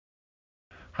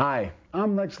Hi,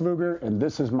 I'm Lex Luger, and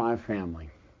this is my family.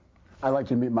 I'd like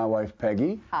to meet my wife,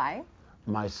 Peggy. Hi.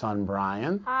 My son,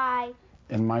 Brian. Hi.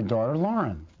 And my daughter,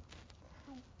 Lauren.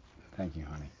 Thank you,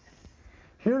 honey.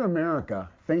 Here in America,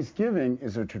 Thanksgiving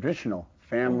is a traditional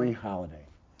family holiday.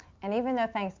 And even though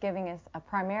Thanksgiving is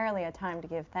primarily a time to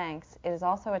give thanks, it is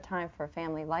also a time for a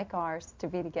family like ours to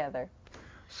be together.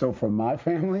 So from my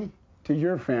family to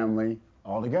your family,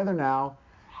 all together now,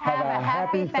 have a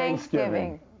happy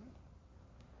Thanksgiving.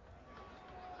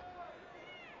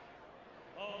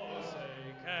 Oh,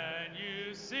 say, can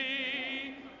you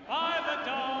see by the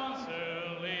dawn's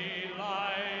early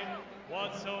light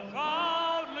what so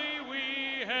proudly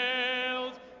we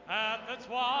hailed at the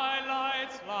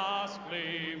twilight's last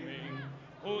gleaming,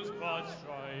 whose broad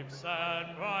stripes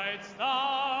and bright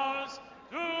stars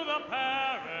through the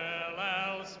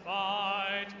parallel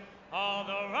spied, all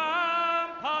the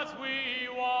ramparts we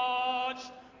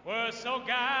watched were so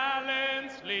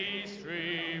gallantly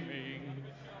streaming,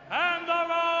 and the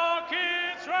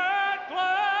rocket's red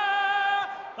glare,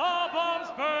 the bombs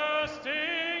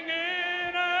bursting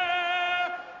in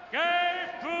air,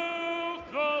 gave proof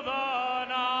through the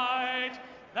night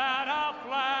that our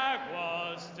flag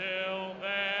was still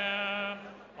there.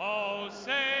 Oh,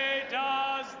 say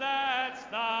does that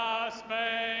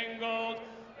star-spangled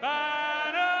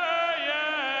banner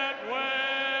yet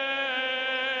wave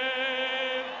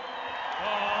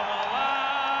for the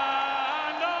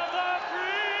land of the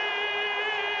free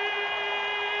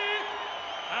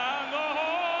and the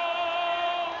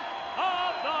home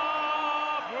of the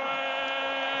brave?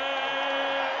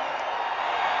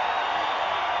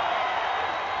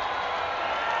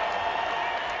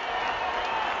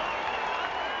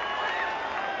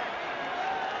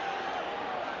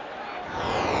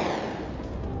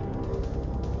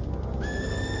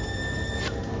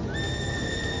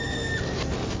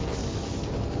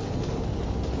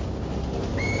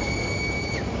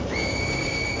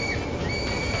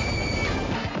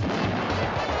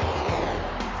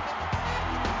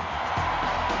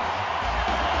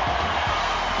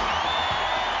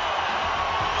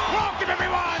 Welcome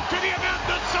everyone to the event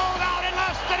that sold out in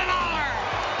less than an hour.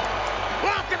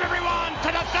 Welcome everyone to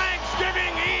the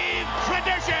Thanksgiving Eve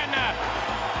tradition.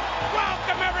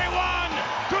 Welcome everyone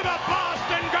to the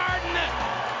Boston Garden.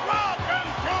 Welcome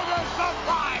to the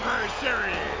Survivor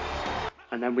Series.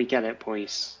 And then we get it,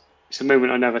 boys. It's a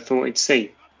moment I never thought I'd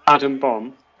see. Adam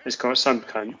Bomb has got some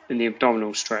cunt in the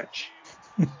abdominal stretch.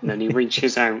 And then he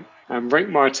reaches out and Rick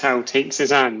Martel takes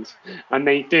his hand and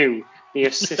they do the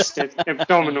assisted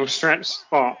abdominal stretch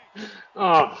spot.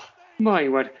 Oh, my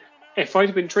word. If I'd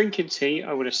have been drinking tea,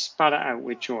 I would have spat it out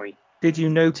with joy. Did you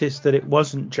notice that it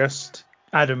wasn't just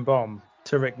Adam Bomb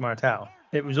to Rick Martel?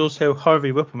 It was also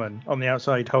Harvey Whippleman on the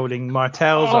outside holding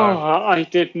Martel's arm. I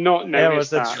did not notice It was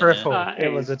that. a triple. That It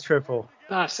is- was a triple.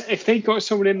 If they got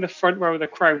someone in the front row of the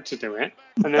crowd to do it,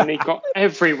 and then they got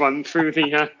everyone through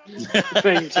the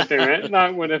thing to do it,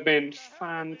 that would have been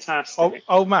fantastic.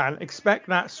 Oh man, expect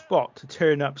that spot to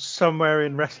turn up somewhere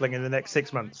in wrestling in the next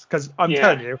 6 months. Because I'm Yeah.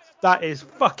 telling you, that is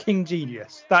fucking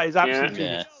genius. That is absolute Yeah.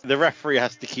 genius. The referee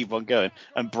has to keep on going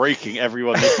and breaking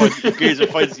everyone. Yokozuna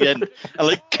finds the end and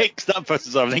like kicks that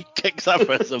person's arm, and then kicks that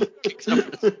person, kicks that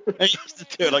person. And he used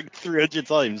to do it like 300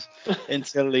 times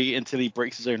until he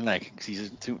breaks his own leg because he's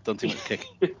done too much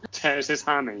kicking. Tears his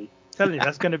hammy. Telling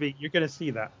you, you're going to see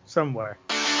that somewhere.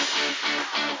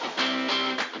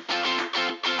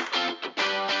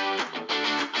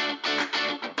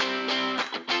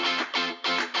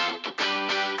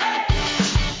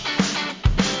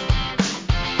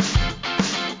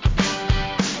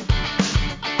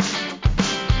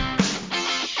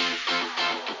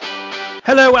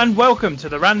 Hello and welcome to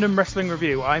the Random Wrestling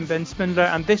Review. I'm Ben Spindler,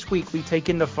 and this week we take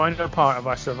in the final part of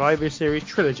our Survivor Series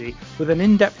trilogy with an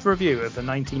in-depth review of the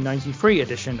 1993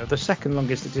 edition of the second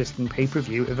longest existing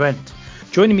pay-per-view event.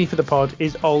 Joining me for the pod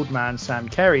is old man Sam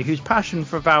Carey, whose passion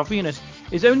for Val Venus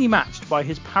is only matched by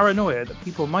his paranoia that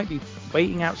people might be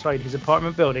waiting outside his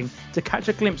apartment building to catch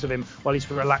a glimpse of him while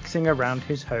he's relaxing around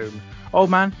his home. Old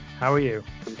man, how are you?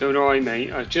 I'm doing alright,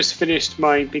 mate. I've just finished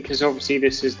because obviously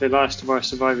this is the last of our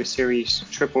Survivor Series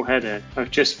triple header.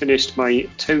 I've just finished my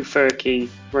tofurkey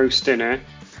roast dinner.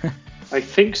 I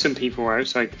think some people were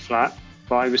outside the flat,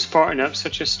 but I was farting up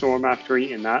such a storm after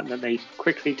eating that they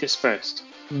quickly dispersed.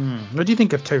 What do you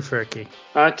think of tofurkey?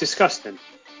 Disgusting.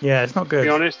 Yeah, it's not good. To be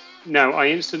honest, no, I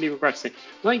instantly regret it.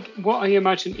 Like what I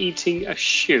imagine eating a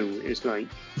shoe is like.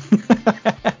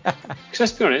 Because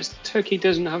let's be honest, turkey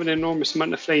doesn't have an enormous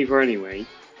amount of flavour anyway.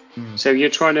 So you're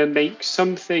trying to make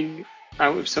something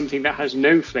out of something that has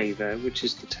no flavour, which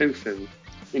is the tofu,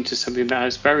 into something that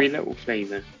has very little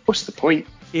flavour. What's the point?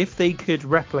 if they could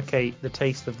replicate the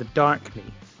taste of the dark meat,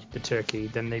 the turkey,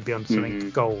 then they'd be on something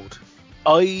gold.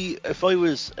 If I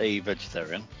was a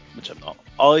vegetarian, which I'm not,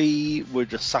 I would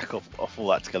just sack off all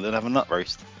that together and have a nut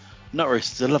roast. Nut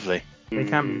roasts are lovely. They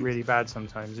can be really bad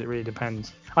sometimes. It really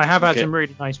depends. I have had some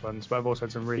really nice ones, but I've also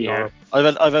had some really horrible.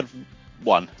 I've had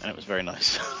one, and it was very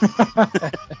nice.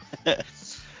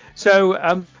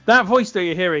 So that voice that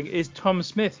you're hearing is Tom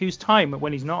Smith, whose time,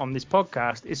 when he's not on this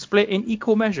podcast, is split in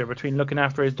equal measure between looking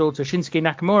after his daughter Shinsuke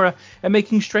Nakamura and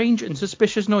making strange and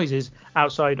suspicious noises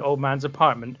outside Old Man's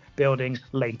apartment building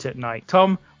late at night.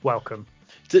 Tom, welcome.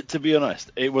 To be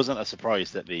honest, it wasn't a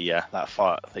surprise that that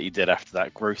fart that you did after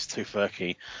that gross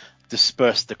tofurkey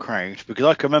dispersed the crowd, because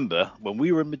I can remember when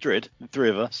we were in Madrid, the three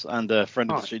of us and a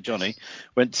friend of the street, Johnny,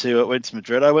 went to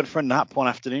Madrid. I went for a nap one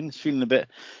afternoon, feeling a bit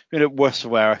worse for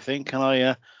wear, I think, and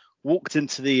I walked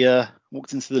into the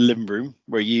living room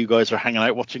where you guys were hanging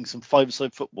out watching some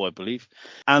five-a-side football, I believe,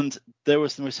 and there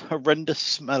was the most horrendous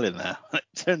smell in there. It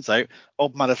turns out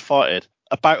Old Man had farted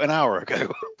about an hour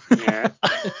ago. Yeah.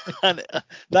 And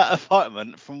that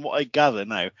apartment, from what I gather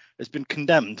now, has been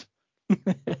condemned.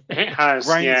 It has,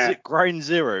 Ground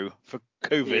zero for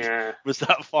COVID was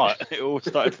that fart. It all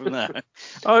started from there.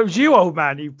 Oh, it was you, Old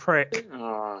Man, you prick.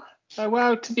 Oh,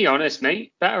 well, to be honest,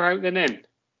 mate, better out than in,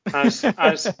 as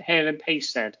Hale and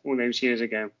Pace said all those years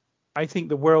ago. I think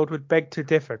the world would beg to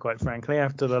differ, quite frankly,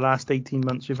 after the last 18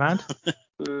 months we've had.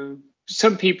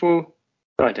 Some people,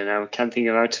 I don't know, I can't think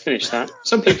of how to finish that.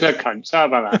 Some people are cunts. How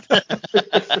about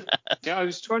that? I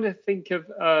was trying to think of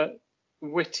a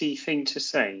witty thing to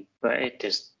say, but it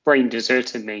just brain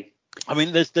deserted me. I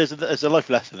mean, there's a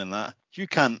life lesson in that. If you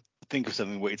can't think of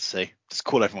something witty to say, just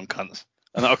call everyone cunts,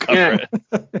 and that'll cover it.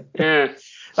 Yeah.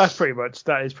 That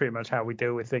is pretty much how we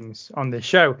deal with things on this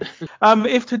show.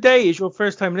 If today is your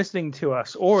first time listening to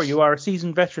us, or you are a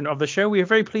seasoned veteran of the show, we are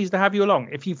very pleased to have you along.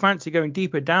 If you fancy going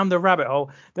deeper down the rabbit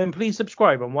hole, then please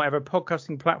subscribe on whatever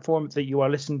podcasting platform that you are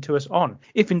listening to us on,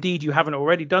 if indeed you haven't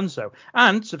already done so.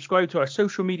 And subscribe to our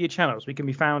social media channels. We can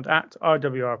be found at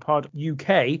RWR Pod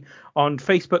UK on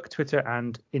Facebook, Twitter,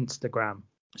 and Instagram.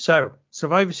 So,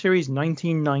 Survivor Series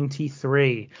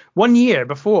 1993, 1 year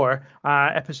before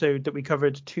episode that we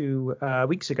covered 2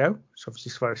 weeks ago, so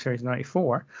obviously Survivor Series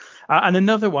 94, and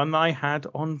another one that I had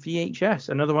on VHS,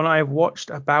 another one I have watched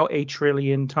about 1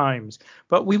 trillion times.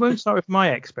 But we won't start with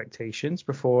my expectations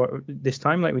before this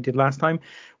time, like we did last time.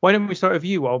 Why don't we start with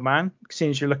you, Old Man,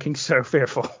 since you're looking so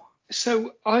fearful?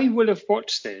 So, I will have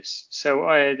watched this. So,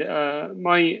 I had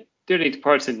my dearly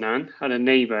departed nan had a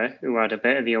neighbour who had a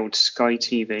bit of the old Sky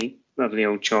TV, lovely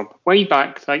old job, way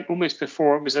back, like almost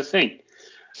before it was a thing.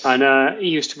 And he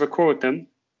used to record them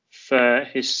for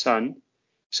his son.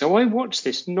 So I watched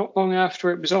this not long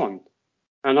after it was on.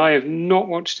 And I have not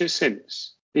watched it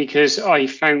since, because I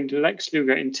found Lex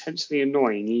Luger intensely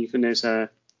annoying even as a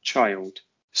child.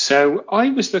 So I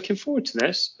was looking forward to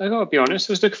this. I gotta be honest,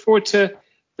 I was looking forward to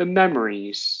the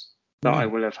memories that I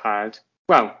will have had.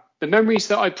 Well, the memories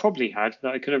that I probably had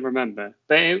that I couldn't remember.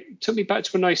 But it took me back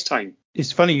to a nice time.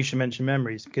 It's funny you should mention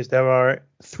memories, because there are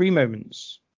 3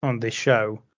 moments on this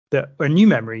show that are new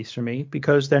memories for me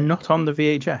because they're not on the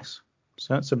VHS.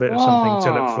 So that's a bit of something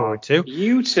to look forward to.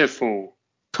 Beautiful.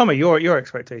 Tommy, your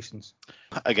expectations.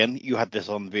 Again, you had this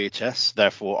on VHS,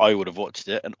 therefore I would have watched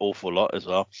it an awful lot as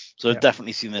well. So I've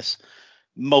definitely seen this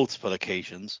multiple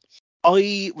occasions.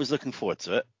 I was looking forward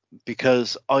to it,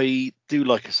 because I do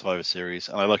like a Survivor Series,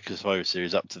 and I like a Survivor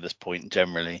Series up to this point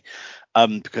generally,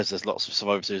 because there's lots of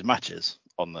Survivor Series matches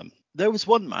on them. There was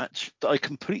one match that I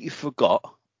completely forgot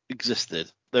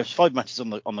existed. There's 5 matches on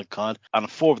the card, and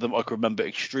 4 of them I can remember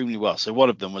extremely well. So one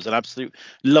of them was an absolute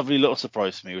lovely little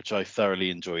surprise for me, which I thoroughly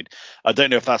enjoyed. I don't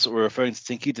know if that's what we're referring to,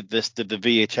 Tinky. Did the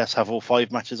VHS have all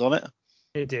 5 matches on it?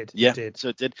 It did. Yeah, it did. So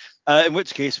it did. In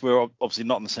which case, we're obviously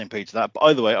not on the same page to that. But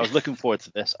either way, I was looking forward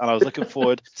to this, and I was looking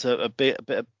forward to a big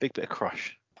bit of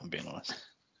crush, if I'm being honest.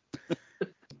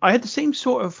 I had the same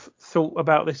sort of thought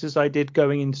about this as I did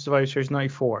going into Survivor Series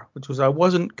 94, which was I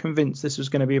wasn't convinced this was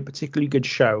going to be a particularly good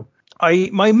show.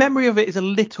 My memory of it is a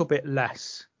little bit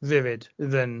less vivid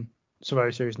than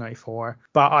Survivor Series 94,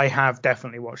 but I have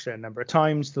definitely watched it a number of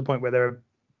times to the point where there are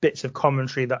bits of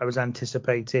commentary that I was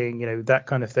anticipating, that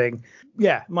kind of thing.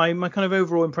 Yeah, my kind of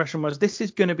overall impression was this is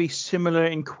going to be similar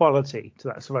in quality to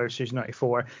that Survivor Series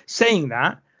 94. Saying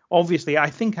that, obviously,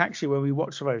 I think actually when we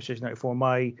watched Survivor Series 94,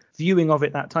 my viewing of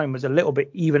it that time was a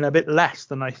bit less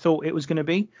than I thought it was going to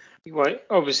be. Well,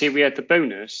 obviously, we had the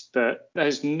bonus that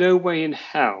there's no way in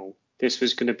hell this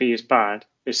was going to be as bad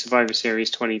as Survivor Series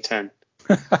 2010.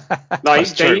 Like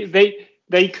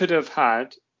they could have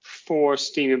had 4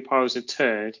 steaming piles of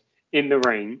turd in the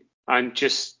rain and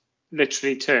just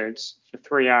literally turds for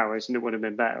 3 hours, and it would have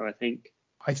been better, I think.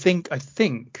 I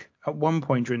think at one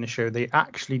point during the show they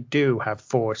actually do have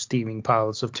 4 steaming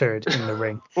piles of turd in the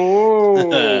ring.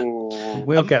 Oh,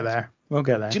 We'll get there. We'll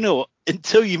get there. Do you know what?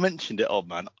 Until you mentioned it, old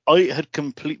man, I had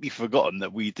completely forgotten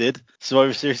that we did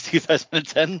Survivor Series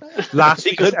 2010. Last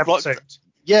week's episode.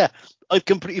 Yeah, I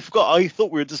completely forgot. I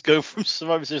thought we were just going from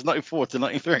Survivor Series 94 to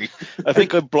 93. I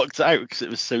think I blocked it out because it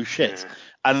was so shit. Yeah.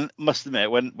 And must admit,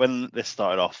 when this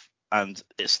started off, and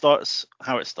it starts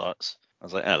how it starts, I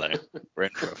was like, hello, we're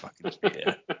in for a fucking treat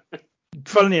here.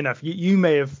 Funnily enough, you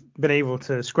may have been able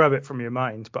to scrub it from your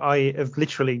mind, but I have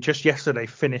literally just yesterday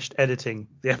finished editing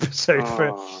the episode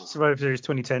for Survivor Series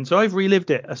 2010, so I've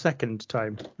relived it a second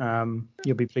time.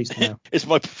 You'll be pleased to know. Is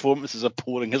my performance as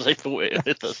appalling as I thought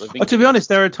it is? To be honest,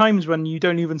 there are times when you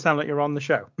don't even sound like you're on the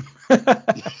show.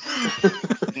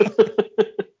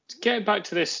 Getting back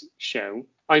to this show,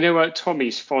 I know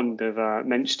Tommy's fond of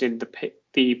mentioning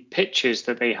the pictures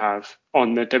that they have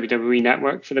on the WWE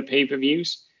Network for the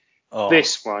pay-per-views. Oh.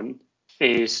 This one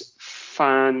is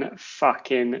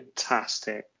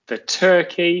fan-fucking-tastic. The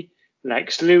turkey,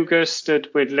 Lex Luger stood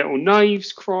with little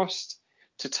knives crossed,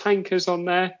 Tatanka's on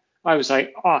there. I was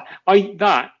like,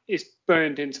 that is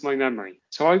burned into my memory.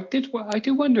 So I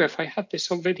do wonder if I had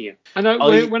this on video.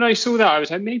 And when I saw that, I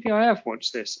was like, maybe I have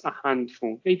watched this a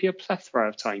handful, maybe a plethora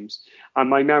of times. And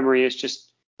my memory is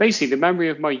just, basically the memory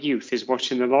of my youth is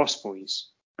watching The Lost Boys.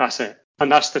 That's it. And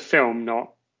that's the film,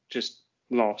 not just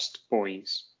Lost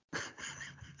Boys.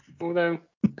 Although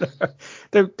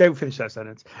don't finish that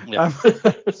sentence. Yeah.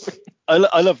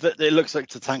 I love that it looks like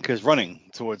Tatanka's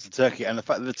running towards the turkey, and the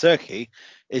fact that the turkey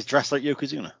is dressed like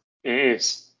Yokozuna. It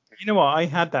is. You know what? I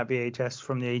had that VHS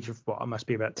from the age of I must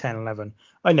be about 10, 11.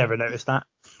 I never noticed that.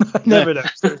 I never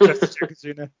noticed it was dressed as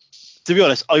Yokozuna. To be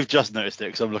honest, I've just noticed it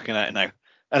because I'm looking at it now,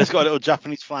 and it's got a little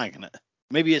Japanese flag in it.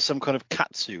 Maybe it's some kind of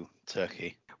katsu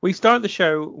turkey. We start the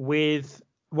show with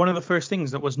one of the first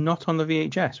things that was not on the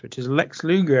VHS, which is Lex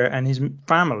Luger and his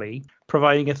family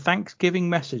providing a Thanksgiving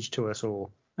message to us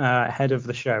all ahead of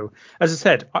the show. As I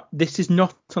said, this is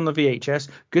not on the VHS.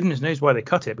 Goodness knows why they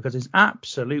cut it, because it's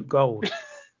absolute gold.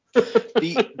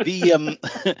 I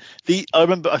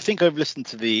remember, I think I've listened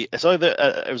to it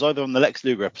was either on the Lex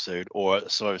Luger episode or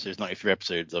Survivor Series 93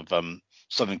 episodes of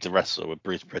Something to Wrestle with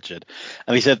Bruce Pritchard,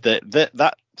 and he said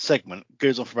that segment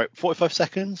goes on for about 45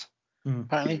 seconds.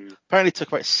 Apparently it took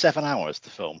about 7 hours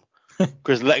to film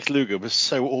because Lex Luger was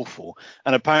so awful,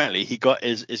 and apparently he got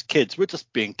his kids, we're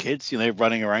just being kids,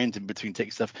 running around in between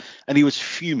taking stuff, and he was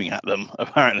fuming at them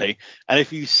apparently. And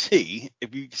if you see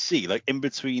like in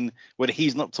between when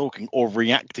he's not talking or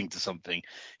reacting to something,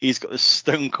 he's got this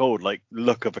stone cold like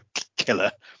look of a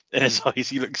killer in his eyes.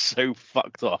 He looks so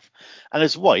fucked off, and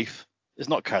his wife is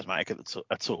not charismatic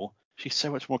at all. She's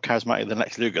so much more charismatic than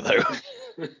Lex Luger though.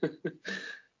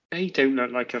 They don't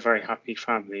look like a very happy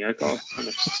family, I got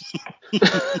honest.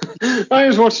 I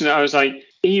was watching it, I was like,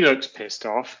 he looks pissed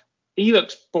off. He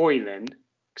looks boiling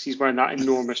because he's wearing that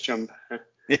enormous jumper.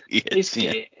 His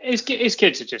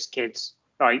kids are just kids.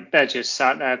 Like, they're just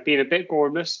sat there being a bit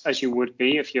gormless, as you would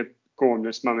be if your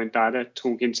gormless mum and dad are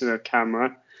talking to the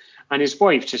camera. And his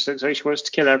wife just looks like she wants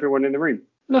to kill everyone in the room.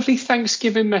 Lovely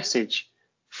Thanksgiving message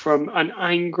from an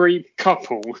angry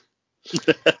couple.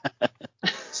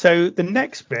 So the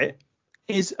next bit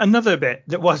is another bit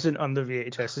that wasn't on the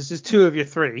VHS. This is 2 of your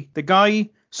 3.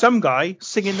 Some guy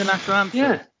singing the national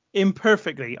anthem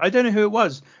imperfectly. I don't know who it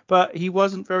was, but he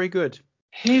wasn't very good.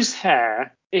 His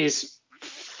hair is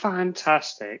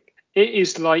fantastic. It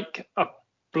is like a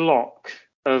block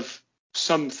of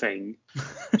something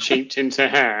shaped into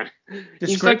hair.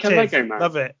 He's like a Lego man.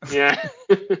 Love it. Yeah.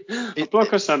 A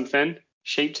block of something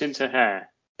shaped into hair.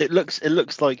 It looks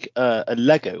like a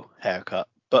Lego haircut,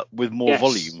 but with more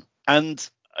volume. And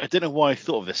I don't know why I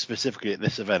thought of this specifically at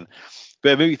this event,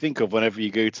 but it made me think of whenever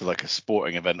you go to like a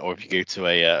sporting event, or if you go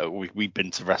to we've been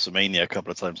to WrestleMania a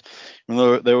couple of times, and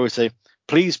they always say,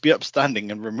 please be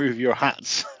upstanding and remove your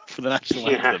hats for the national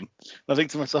anthem. And I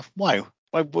think to myself, why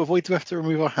do we have to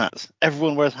remove our hats?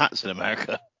 Everyone wears hats in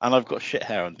America, and I've got shit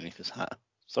hair underneath this hat,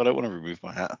 so I don't want to remove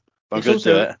my hat. But I'm going to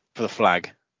do it for the flag.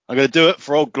 I'm going to do it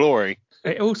for Old Glory.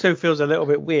 It also feels a little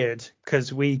bit weird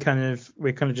because we kind of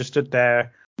just stood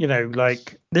there,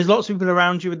 like there's lots of people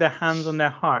around you with their hands on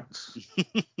their hearts.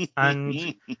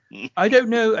 And I don't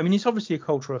know. I mean, it's obviously a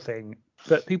cultural thing,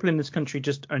 but people in this country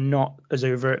just are not as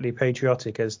overtly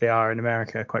patriotic as they are in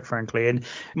America, quite frankly. And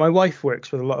my wife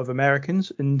works with a lot of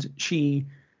Americans, and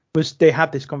they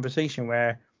had this conversation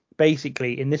where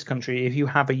basically in this country, if you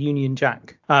have a Union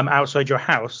Jack outside your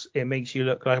house, it makes you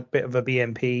look like a bit of a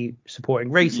BNP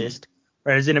supporting racist.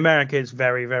 Whereas in America, it's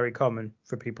very, very common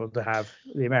for people to have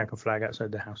the American flag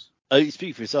outside the house. You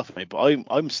speak for yourself, mate, but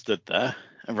I'm stood there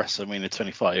at WrestleMania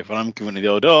 25 and I'm giving it the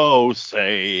old, oh,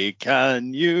 say,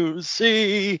 can you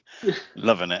see?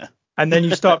 Loving it. And then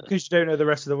you stop because you don't know the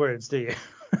rest of the words, do you?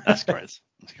 That's correct.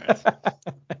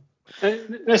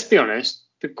 Let's be honest.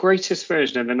 The greatest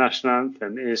version of the national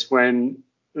anthem is when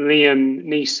Liam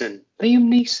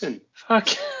Neeson, fuck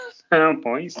hell,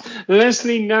 boys,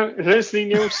 Leslie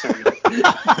Nielsen.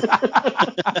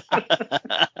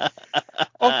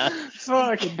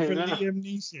 Fucking for Liam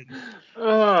Neeson.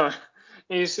 Oh,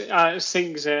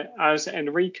 sings it as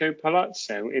Enrico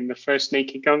Palazzo in the first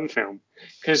Naked Gun film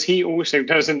because he also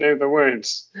doesn't know the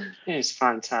words. It's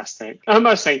fantastic. I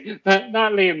must say that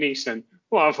Liam Neeson,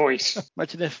 what a voice.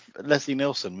 Imagine if Leslie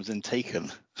Nielsen was in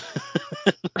Taken.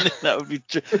 That would be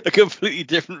a completely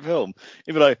different film.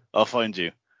 He'd be like, I'll find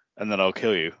you and then I'll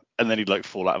kill you. And then he'd like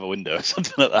fall out of a window or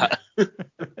something like that.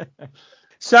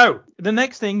 So the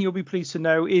next thing you'll be pleased to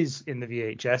know is in the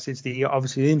VHS. It's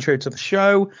obviously the intro to the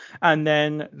show, and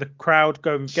then the crowd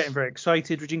getting very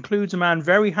excited, which includes a man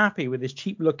very happy with his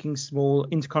cheap-looking small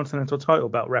Intercontinental title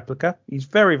belt replica. He's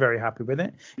very, very happy with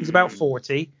it. He's about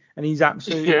 40, and he's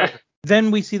absolutely. Yeah.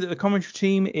 Then we see that the commentary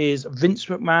team is Vince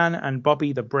McMahon and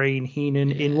Bobby the Brain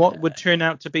Heenan in what would turn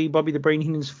out to be Bobby the Brain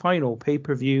Heenan's final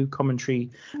pay-per-view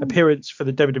commentary appearance for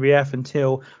the WWF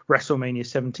until WrestleMania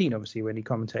 17, obviously, when he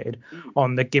commentated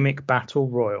on the Gimmick Battle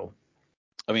Royal.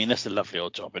 I mean, that's a lovely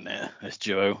old job in there, this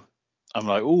duo. I'm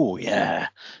like, oh, yeah,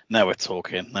 now we're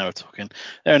talking. They're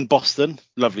in Boston,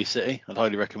 lovely city. I'd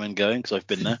highly recommend going because I've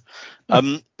been there.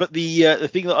 But the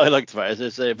thing that I liked about it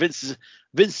is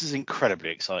Vince is incredibly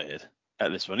excited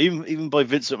at this one. Even by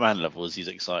Vince McMahon levels, he's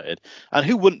excited. And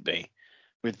who wouldn't be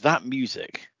with that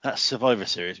music, that Survivor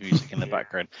Series music in the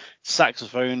background?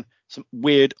 Saxophone, some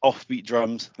weird offbeat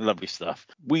drums, lovely stuff.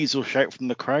 Weasel shout from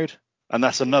the crowd. And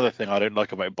that's another thing I don't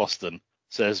like about Boston,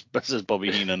 says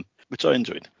Bobby Heenan, which I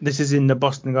enjoyed. This is in the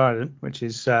Boston Garden, which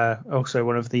is also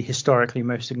one of the historically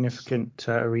most significant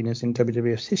arenas in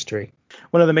WWF's history.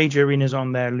 One of the major arenas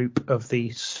on their loop of the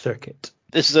circuit.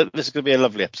 This is going to be a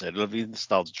lovely episode, a lovely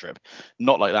nostalgia trip.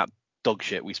 Not like that dog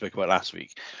shit we spoke about last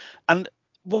week. And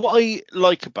what I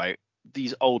like about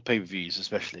these old pay-per-views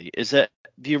especially is that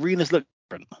the arenas look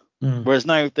different. Whereas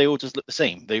now they all just look the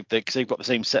same. They've got the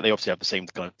same set. They obviously have the same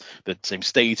the same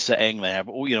stage setting. They have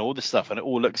all this stuff, and it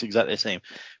all looks exactly the same.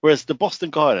 Whereas the Boston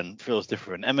Garden feels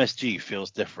different. MSG feels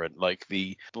different. Like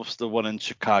the one in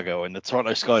Chicago and the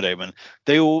Toronto Skydome, and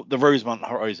the Rosemont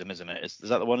Horizon, isn't it? Is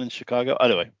that the one in Chicago?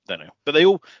 Anyway, don't know. But they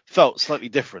all felt slightly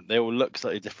different. They all look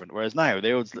slightly different. Whereas now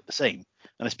they all look the same,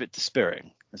 and it's a bit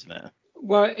dispiriting, isn't it?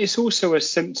 Well, it's also a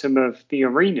symptom of the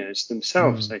arenas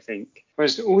themselves, I think.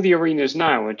 Whereas all the arenas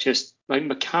now are just like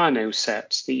Meccano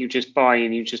sets that you just buy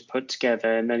and you just put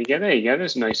together, and then you go, there you go,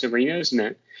 there's a nice arena, isn't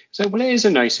it? So, well, it is a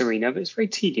nice arena, but it's very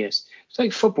tedious. It's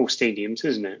like football stadiums,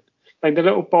 isn't it? Like the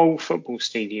little bowl football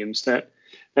stadiums that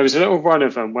there was a little run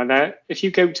of them where if you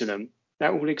go to them,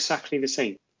 they're all exactly the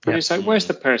same. And it's like, where's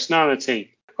the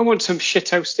personality? I want some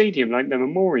shithouse stadium like the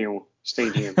Memorial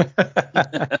Stadium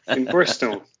in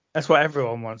Bristol. That's what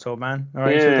everyone wants, old man. All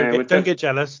right, Yeah, so don't get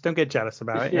jealous. Don't get jealous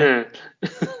about it.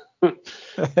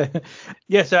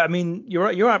 Yeah. So I mean, you're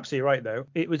right. You're absolutely right, though.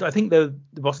 It was, I think, the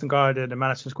Boston Garden, the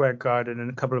Madison Square Garden, and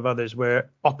a couple of others were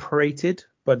operated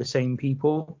by the same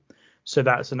people. So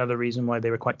that's another reason why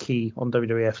they were quite key on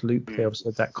WWF's loop. They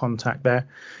obviously had that contact there.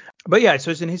 But yeah,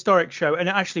 so it's an historic show. And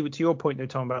actually, to your point, though,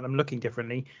 Tom, about them looking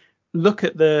differently, look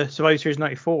at the Survivor Series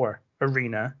 94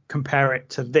 arena, compare it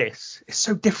to this. It's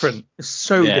so different. It's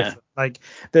so different. Like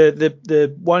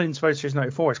the one in Survivor Series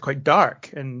 94 is quite dark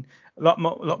and a lot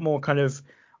more kind of,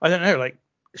 I don't know, like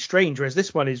strange, whereas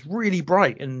this one is really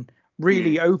bright and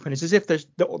really open. It's as if there's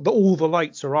all the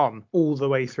lights are on all the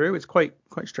way through. It's quite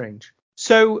strange.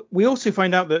 So we also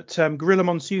find out that Gorilla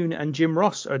Monsoon and Jim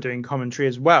Ross are doing commentary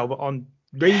as well, but on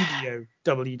radio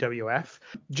WWF.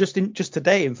 Just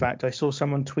today, in fact, I saw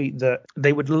someone tweet that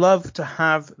they would love to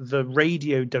have the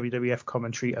radio WWF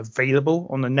commentary available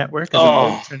on the network as an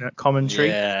alternate commentary.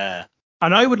 Yeah.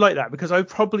 And I would like that because I'd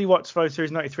probably watch Survivor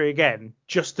Series 93 again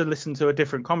just to listen to a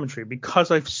different commentary, because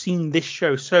I've seen this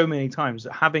show so many times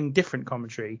that having different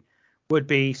commentary would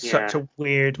be such a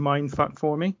weird mindfuck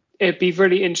for me. It'd be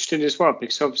really interesting as well,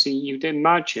 because obviously you'd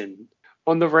imagine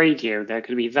on the radio they're going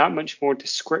to be that much more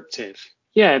descriptive.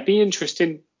 Yeah, it'd be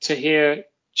interesting to hear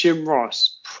Jim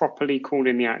Ross properly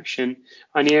calling the action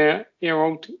and hear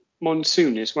old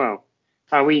Monsoon as well.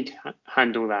 How we'd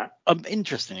handle that.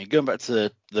 Interestingly, going back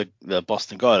to the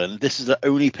Boston Garden, this is the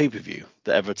only pay-per-view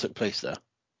that ever took place there.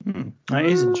 That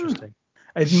is interesting.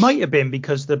 It might have been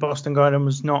because the Boston Garden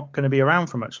was not going to be around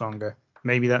for much longer.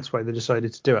 Maybe that's why they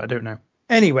decided to do it. I don't know.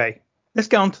 Anyway, let's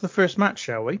get on to the first match,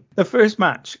 shall we? The first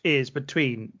match is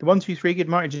between the 1-2-3 Kid,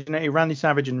 Marty Jannetty, Randy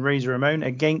Savage, and Razor Ramon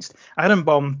against Adam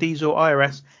Bomb, Diesel,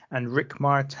 IRS, and Rick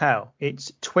Martel.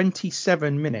 It's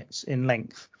 27 minutes in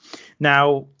length.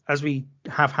 Now, as we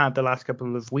have had the last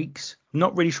couple of weeks,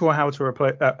 not really sure how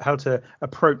to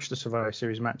approach the Survivor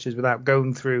Series matches without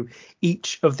going through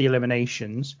each of the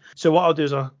eliminations. So what I'll do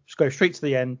is I'll just go straight to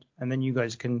the end, and then you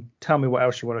guys can tell me what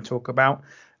else you want to talk about.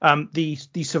 The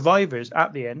survivors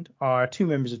at the end are two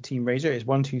members of Team Razor. It's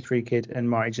 1-2-3 Kid and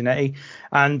Marty Jannetty.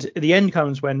 And the end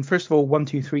comes when, first of all,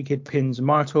 1-2-3 Kid pins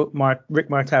Rick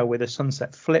Martel with a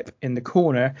sunset flip in the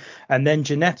corner. And then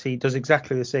Jannetty does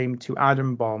exactly the same to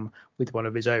Adam Bomb with one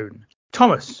of his own.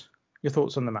 Thomas, your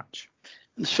thoughts on the match?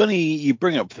 It's funny you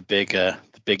bring up the big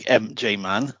MJ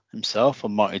man himself,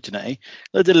 on Marty Jannetty.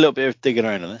 I did a little bit of digging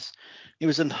around on this. He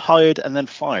was then hired and then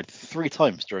fired 3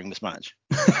 times during this match.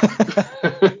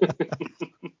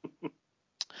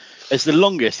 It's the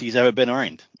longest he's ever been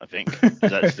around, I think, is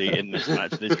actually in this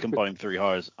match. There's combined 3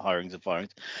 hirings and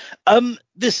firings.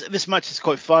 This match is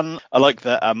quite fun. I like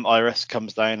that IRS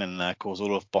comes down and calls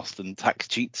all of Boston tax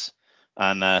cheats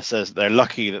and says they're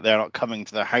lucky that they're not coming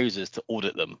to their houses to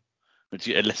audit them, which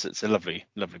elicits a lovely,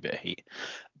 lovely bit of heat.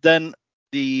 Then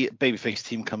the babyface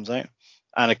team comes out.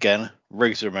 And again,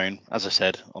 Razor Ramon, as I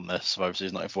said on the Survivor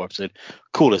Series 94 episode,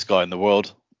 coolest guy in the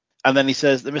world. And then he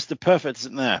says that Mr. Perfect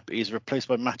isn't there, but he's replaced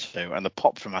by Macho, and the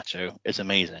pop for Macho is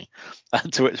amazing.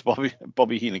 And to which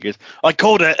Bobby Heenan goes, I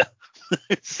called it!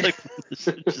 it's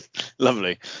just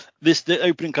lovely. The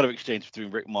opening kind of exchange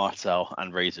between Rick Martel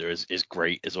and Razor is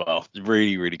great as well.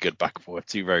 Really, really good back and forth.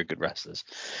 2 very good wrestlers.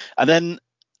 And then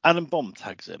Adam Bomb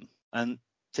tags in. And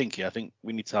Tinky, I think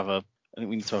we need to have a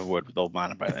word with old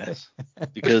man about this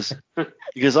because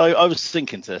I was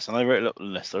thinking to this and I wrote it up on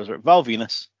the list. I was like Val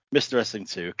Venus, Mr. Wrestling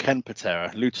 2, Ken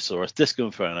Patera, Luchasaurus, Disco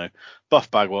Inferno, Buff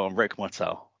Bagwell, and Rick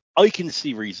Martel. I can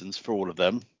see reasons for all of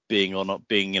them being or not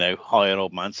being, high on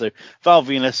old man. So Val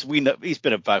Venus, we know he's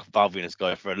been a Val Venus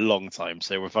guy for a long time,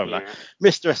 so we're fine with that.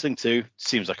 Mr. Wrestling 2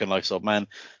 seems like a nice old man.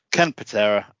 Ken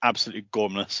Patera, absolutely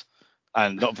gormless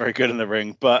and not very good in the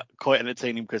ring, but quite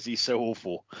entertaining because he's so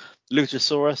awful.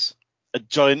 Luchasaurus, a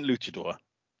giant luchador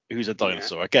who's a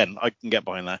dinosaur. Yeah. Again, I can get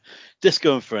behind that.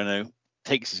 Disco Inferno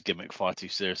takes his gimmick far too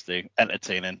seriously.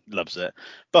 Entertaining, loves it.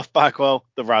 Buff Bagwell,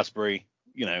 the raspberry,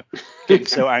 getting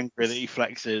so angry that he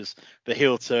flexes. The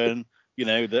heel turn,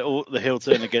 the heel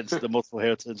turn against the multiple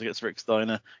heel turns against Rick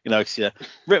Steiner.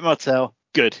 Rick Martel,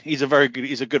 good. He's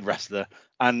a good wrestler.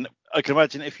 And I can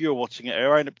imagine if you were watching it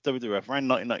around WWF, around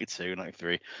 1992,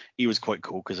 93, he was quite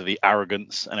cool because of the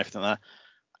arrogance and everything like that.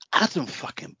 Adam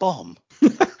fucking Bomb.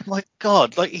 My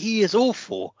God, he is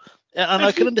awful. And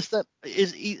I can understand.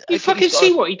 You fucking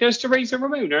see what he does to Razor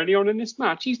Ramon early on in this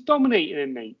match. He's dominating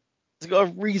him, mate. He's got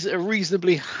a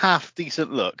reasonably half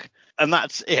decent look, and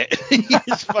that's it. He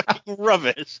is fucking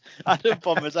rubbish. Adam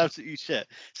Bomb is absolutely shit.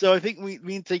 So I think we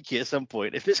need to take it at some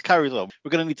point. If this carries on,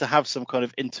 we're going to need to have some kind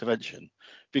of intervention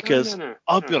because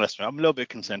I'll be honest, man, I'm a little bit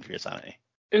concerned for your sanity.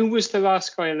 Who was the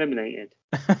last guy eliminated?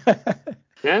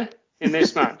 Yeah. In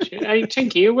this match. Hey,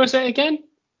 Tinky, who was it again?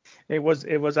 It was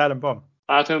Adam Bomb.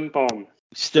 Adam Bomb.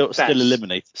 Still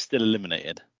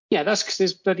eliminated. Yeah, that's because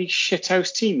there's bloody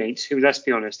shithouse teammates who, let's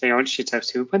be honest, they aren't shithouse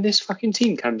too. When this fucking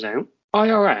team comes out,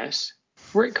 IRS,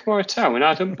 Rick Martel and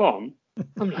Adam Bomb,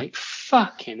 I'm like,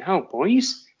 fucking hell,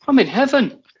 boys. I'm in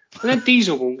heaven. And then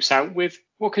Diesel walks out with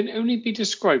what can only be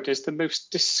described as the most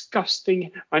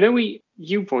disgusting... I know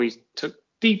you boys took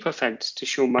deep offence to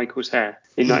Shawn Michaels' hair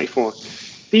in 94.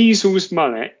 Diesel's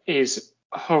mullet is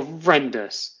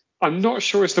horrendous. I'm not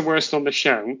sure it's the worst on the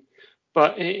show,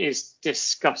 but it is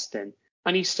disgusting.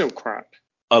 And he's still crap.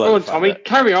 Go on, Tommy,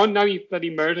 carry on. Now you've bloody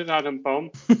murdered Adam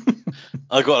Bomb.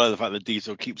 I got the fact that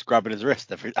Diesel keeps grabbing his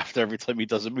wrist every time he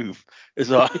does a move. It's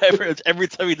like every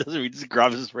time he does a move, he just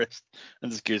grabs his wrist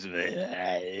and just goes.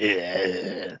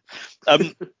 There's a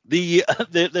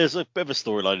bit of a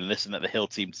storyline in this, and that the Hill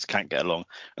team just can't get along,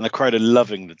 and the crowd are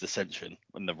loving the dissension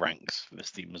in the ranks for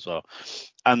this team as well.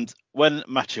 And when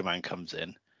Macho Man comes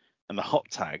in, and the hot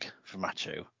tag for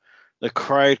Macho, the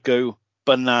crowd go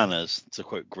bananas, to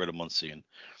quote Gorilla Monsoon.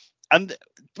 And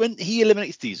when he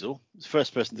eliminates Diesel, the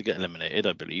first person to get eliminated,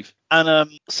 I believe,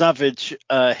 and Savage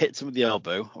hits him with the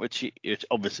elbow, which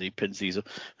obviously pins Diesel,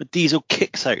 but Diesel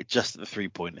kicks out just at the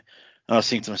 3-point. And I was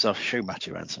thinking to myself, show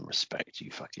Macho Man some respect, you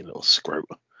fucking little scrote.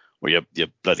 Or you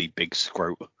bloody big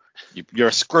scrote. You're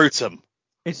a scrotum.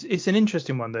 It's an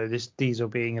interesting one, though, this Diesel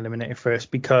being eliminated first,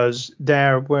 because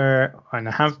there were, and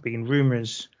have been,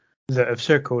 rumours that have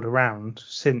circled around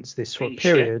since this sort of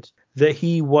period that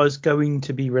he was going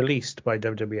to be released by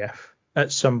WWF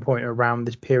at some point around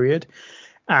this period.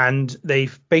 And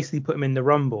they've basically put him in the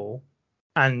Rumble.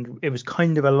 And it was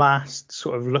kind of a last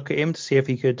sort of look at him to see if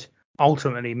he could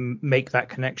ultimately make that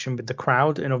connection with the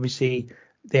crowd. And obviously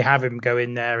they have him go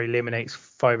in there, eliminates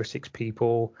 5 or 6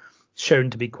 people, shown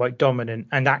to be quite dominant.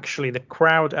 And actually the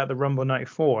crowd at the Rumble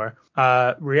 94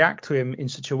 react to him in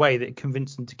such a way that it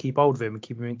convinced them to keep hold of him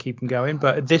and keep him going.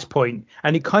 But at this point,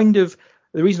 and it kind of,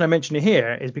 the reason I mention it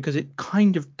here is because it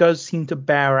kind of does seem to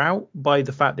bear out by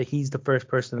the fact that he's the first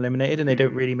person eliminated and they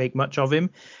don't really make much of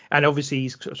him. And obviously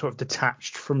he's sort of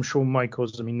detached from Shawn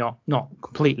Michaels. I mean, not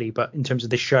completely, but in terms of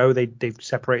the show, they've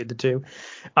separated the two.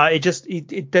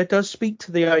 It does speak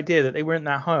to the idea that they weren't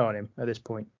that high on him at this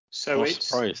point. So it's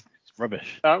surprised. It's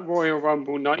rubbish. That Royal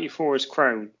Rumble 94 is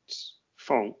Crown's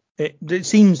fault. It does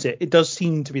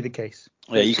seem to be the case.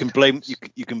 Yeah, you can blame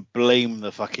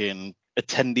the fucking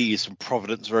attendees from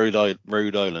Providence, Rhode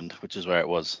Island, which is where it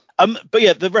was. But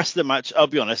yeah, the rest of the match, I'll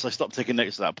be honest, I stopped taking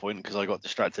notes at that point because I got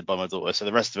distracted by my daughter. So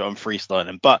the rest of it I'm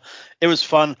freestyling. But it was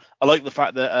fun. I like the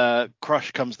fact that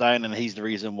Crush comes down and he's the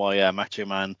reason why Macho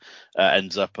Man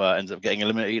ends up getting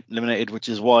eliminated, which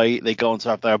is why they go on to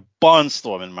have their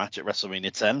barnstorming match at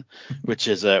WrestleMania 10, which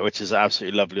is an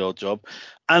absolutely lovely old job.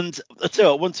 And I tell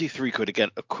you what, 1, 2, 3 Kid again.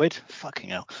 A quid? Fucking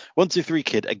hell. 1, 2, 3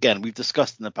 Kid again. We've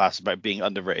discussed in the past about being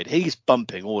underrated. He's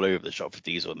bumping all over the shop for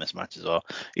Diesel in this match as well.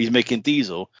 He's making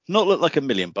Diesel not look like $1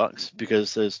 million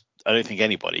because I don't think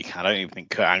anybody can. I don't even think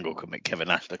Kurt Angle could make Kevin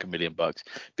Nash look $1 million. But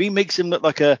he makes him look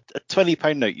like a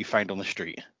 £20 note you found on the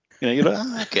street. You know, you're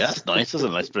like, okay, that's nice. That's a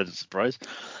nice pleasant surprise.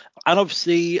 And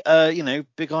obviously,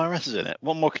 big IRS is in it.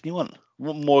 What more can you want?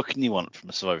 What more can you want from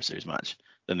a Survivor Series match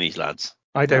than these lads?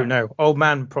 I don't know. Old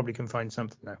man probably can find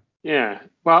something though. Yeah.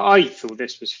 Well, I thought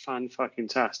this was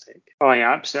fan-fucking-tastic.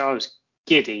 I was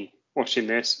giddy watching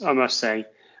this, I must say.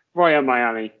 Right on my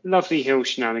alley. Lovely heel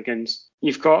shenanigans.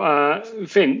 You've got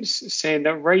Vince saying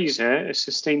that Razor has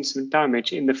sustained some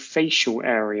damage in the facial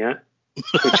area,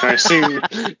 which I assume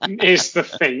is the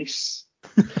face.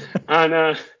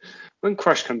 And when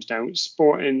Crush comes down,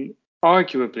 sporting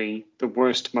arguably the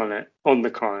worst mullet on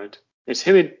the card, it's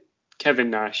him and Kevin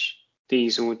Nash,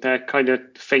 Diesel. They're kind of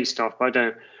faced off. I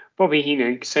don't know. Bobby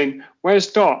Heenan saying, "Where's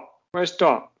Dot? Where's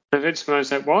Dot?" And Vince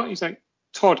McMahon's like, "What?" He's like,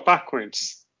 "Todd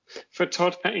backwards for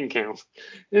Todd Pettingill."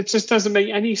 It just doesn't make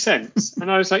any sense.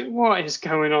 And I was like, what is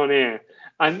going on here?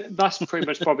 And that's pretty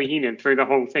much Bobby Heenan through the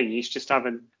whole thing. He's just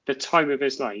having the time of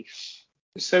his life.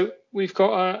 So we've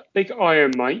got Big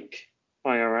Iron Mike,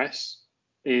 IRS,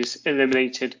 is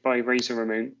eliminated by Razor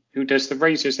Ramon, who does the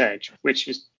Razor's Edge, which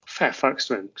is fair fucks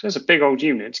to him, because there's a big old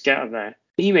unit to get up there.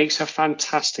 He makes a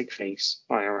fantastic face,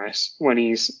 IRS, when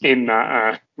he's in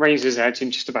that Razor's Edge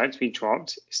and just about to be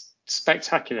dropped. It's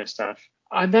spectacular stuff.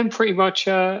 And then pretty much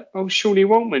Shawnee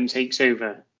Waltman takes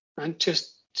over. And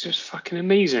just fucking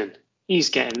amazing. He's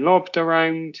getting lobbed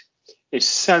around. His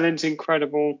selling's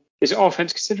incredible. His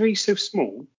offense, considering he's so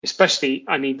small, especially,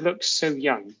 and he looks so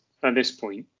young at this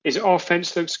point, his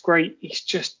offense looks great. He's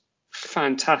just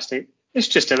fantastic. It's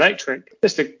just electric.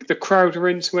 There's the crowd are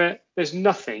into it. There's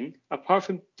nothing, apart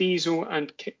from Diesel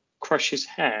and Crush's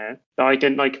hair, that I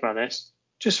didn't like about this.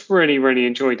 Just really, really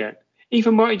enjoyed it.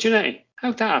 Even Marty Jannetty.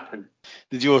 How'd that happen?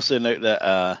 Did you also note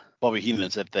that Bobby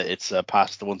Heenan said that it's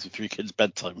past the 1, 2, 3 Kids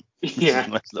bedtime? Yeah.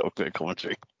 Nice little bit of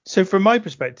commentary. So from my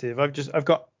perspective, I've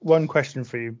got one question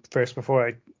for you first before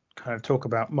I kind of talk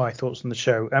about my thoughts on the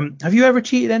show. Have you ever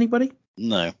cheated anybody?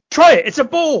 No. Try it. It's a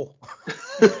ball.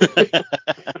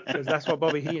 Because that's what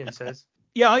Bobby Heenan says.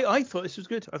 Yeah, I thought this was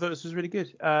good. I thought this was really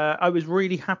good. I was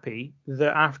really happy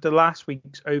that after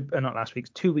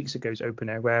 2 weeks ago's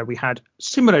opener, where we had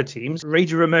similar teams,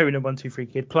 Razor Ramon and 1, 2, 3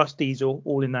 Kid plus Diesel,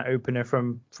 all in that opener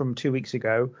from 2 weeks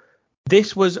ago.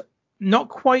 This was not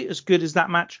quite as good as that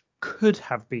match could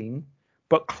have been,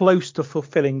 but close to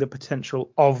fulfilling the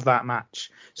potential of that match.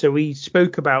 So we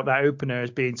spoke about that opener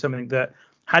as being something that,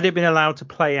 had it been allowed to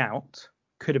play out,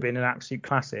 could have been an absolute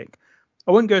classic.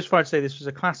 I wouldn't go as far to say this was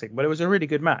a classic, but it was a really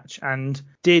good match and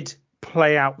did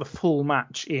play out the full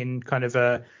match in kind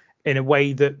of in a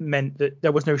way that meant that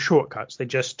there was no shortcuts. They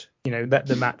just, let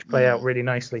the match play out really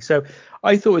nicely. So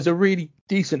I thought it was a really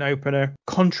decent opener,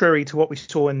 contrary to what we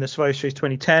saw in the Survivor Series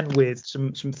 2010 with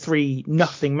some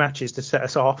 3-0 matches to set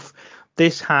us off.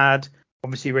 This had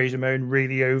Obviously, Razor Ramon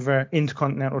really over,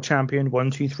 Intercontinental Champion,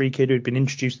 1-2-3 Kid who'd been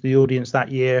introduced to the audience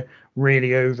that year,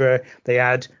 really over. They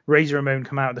had Razor Ramon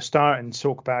come out at the start and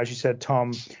talk about, as you said,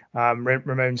 Tom,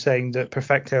 Ramon saying that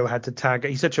Perfecto had to tag.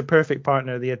 He's such a perfect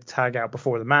partner that he had to tag out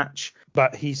before the match.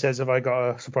 But he says, have I got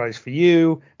a surprise for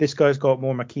you? This guy's got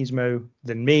more machismo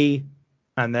than me.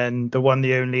 And then the one,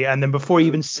 the only, and then before he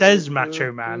even says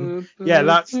Macho Man, yeah,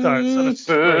 that starts on a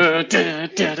straight.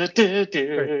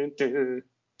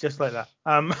 Just like that.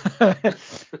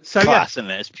 So class, yeah,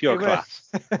 isn't it? It's pure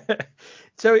class.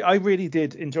 So I really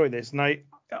did enjoy this,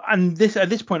 and this at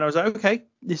this point I was like, okay,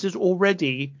 this has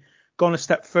already gone a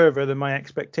step further than my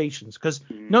expectations. Because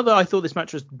not that I thought this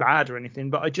match was bad or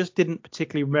anything, but I just didn't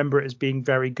particularly remember it as being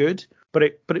very good. But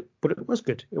it was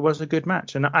good. It was a good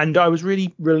match, and I was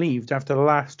really relieved after the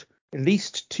last at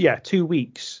least 2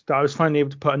 weeks that I was finally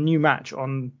able to put a new match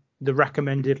on the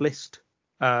recommended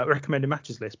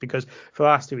matches list, because for the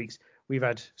last 2 weeks we've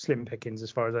had slim pickings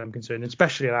as far as I'm concerned,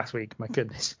 especially last week. My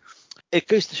goodness. It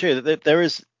goes to show that there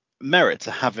is merit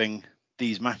to having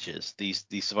these matches, these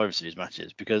Survivor Series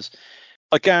matches, because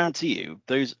I guarantee you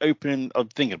those opening, I'm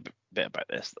thinking a bit about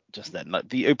this just then, like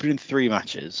the opening 3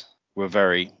 matches were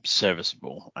very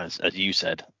serviceable, as you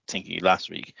said, Tinky, last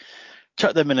week.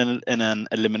 Chuck them in an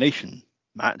elimination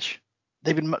match,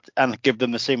 they've been and give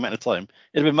them the same amount of time,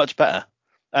 it'd been much better.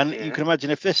 And you can imagine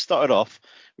if this started off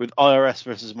with IRS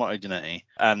versus Marty Jannetty,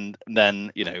 and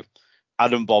then,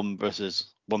 Adam Bomb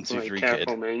versus 1-2-3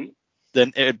 Kid, mate.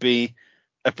 then it would be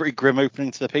a pretty grim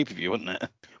opening to the pay-per-view, wouldn't it?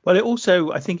 Well,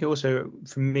 I think it also,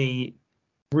 for me,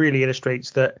 really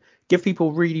illustrates that give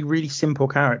people really, really simple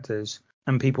characters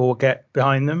and people will get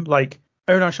behind them. Like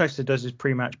Onar Shyster does his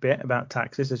pre-match bit about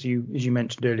taxes, as you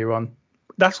mentioned earlier on.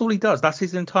 That's all he does. That's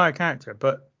his entire character.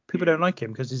 But people don't like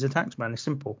him because he's a tax man. It's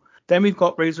simple. Then we've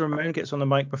got Razor Ramon gets on the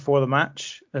mic before the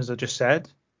match, as I just said,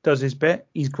 does his bit.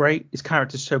 He's great. His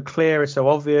character's so clear. It's so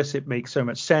obvious. It makes so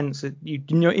much sense. You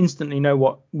instantly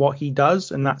know what he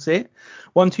does, and that's it.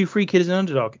 1-2-3 Kid is an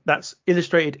underdog. That's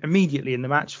illustrated immediately in the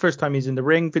match. First time he's in the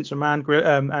ring, Vince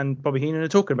McMahon and Bobby Heenan are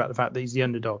talking about the fact that he's the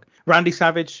underdog. Randy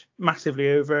Savage, massively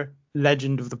over,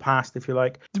 legend of the past, if you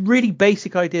like. Really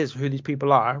basic ideas of who these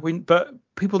people are, but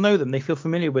people know them. They feel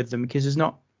familiar with them because it's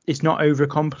not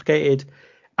overcomplicated.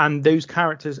 And those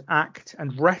characters act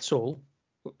and wrestle.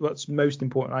 What's most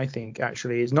important, I think,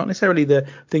 actually, is not necessarily the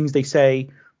things they say,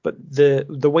 but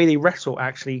the way they wrestle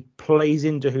actually plays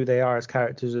into who they are as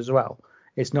characters as well.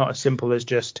 It's not as simple as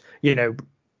just,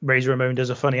 Razor Ramon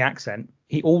does a funny accent.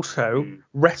 He also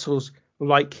wrestles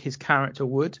like his character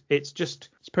would. It's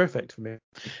perfect for me.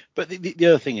 But the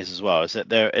other thing is as well is that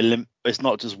it's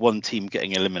not just one team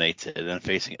getting eliminated and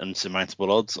facing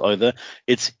unsurmountable odds either.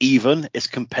 It's even, it's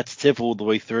competitive all the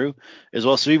way through as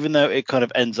well. So even though it kind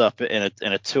of ends up in a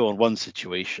 2-on-1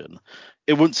 situation,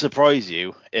 it wouldn't surprise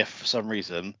you if for some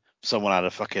reason someone had a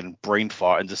fucking brain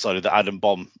fart and decided that Adam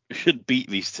Bomb should beat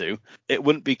these two. It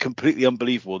wouldn't be completely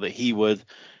unbelievable that he would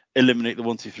eliminate the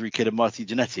 1-2-3 Kid and Marty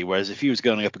Jannetty, whereas if he was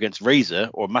going up against Razor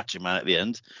or Macho Man at the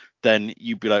end, then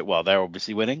you'd be like, well, they're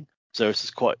obviously winning. So it's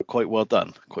just quite well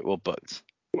done, quite well booked.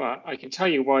 Well, I can tell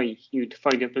you why you'd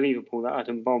find it believable that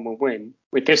Adam Bomb will win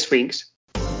with this week's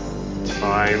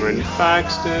Byron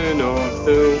Faxton of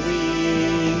the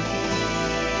Week.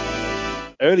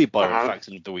 Early Byron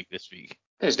Faxton of the Week this week.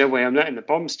 There's no way I'm letting the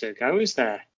Bomb still go, is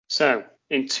there? So,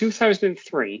 in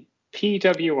 2003,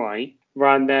 PWI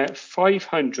ran their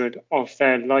 500 of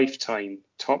their lifetime,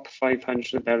 top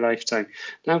 500 of their lifetime.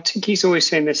 Now, Tinky's always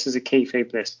saying this is a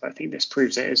kayfabe list, but I think this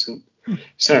proves it isn't.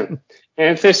 So,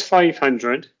 of this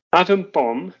 500, Adam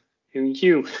Bomb, who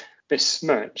you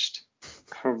besmirched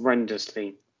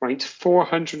horrendously, ranked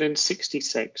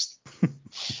 466th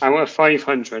out of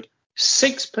 500.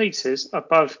 6 places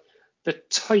above the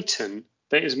Titan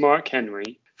that is Mark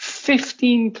Henry.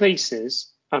 15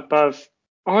 places above,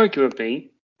 arguably,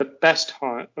 the best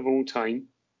Hart of all time,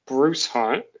 Bruce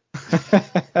Hart.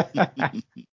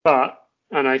 But,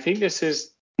 and I think this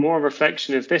is more a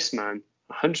reflection of this man,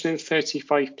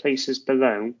 135 places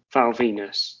below Val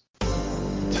Venus.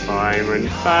 Byron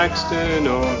Faxton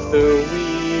of the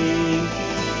Week.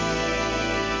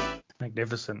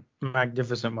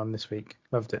 Magnificent one this week.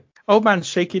 Loved it. Old man's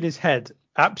shaking his head,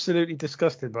 absolutely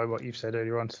disgusted by what you've said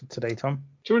earlier on today, Tom.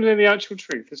 Do you want to know the actual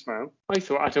truth as well? I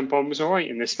thought Adam Bomb was all right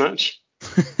in this match.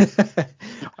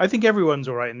 I think everyone's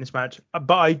all right in this match,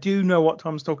 but I do know what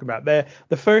Tom's talking about. The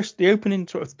opening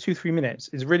sort of 2-3 minutes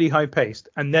is really high paced,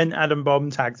 and then Adam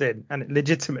Bomb tags in, and it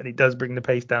legitimately does bring the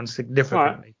pace down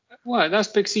significantly. Well, that's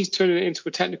because he's turning it into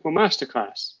a technical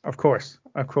masterclass. Of course,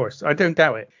 I don't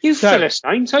doubt it. You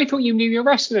Philistines, I thought you knew your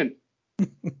wrestling.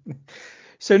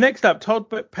 So next up, Todd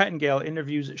Pettengill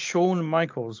interviews Shawn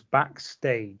Michaels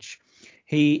backstage.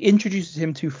 He introduces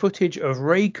him to footage of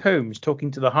Ray Combs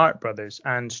talking to the Hart brothers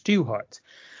and Stu Hart.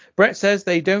 Bret says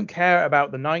they don't care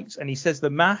about the Knights, and he says the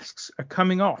masks are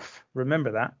coming off.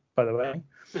 Remember that, by the way.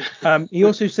 He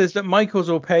also says that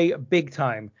Michaels will pay big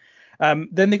time.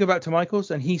 Then they go back to Michaels,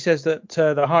 and he says that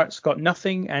the Hart's got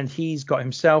nothing, and he's got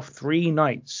himself 3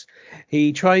 Knights.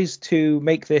 He tries to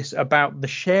make this about the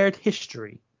shared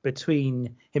history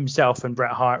between himself and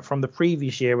Bret Hart from the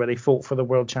previous year where they fought for the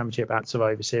World Championship at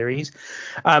Survivor Series.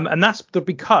 And that's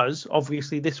because,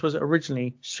 obviously, this was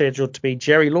originally scheduled to be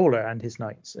Jerry Lawler and his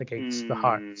Knights against the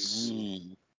Harts.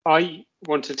 I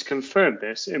wanted to confirm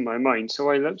this in my mind, so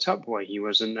I looked up why he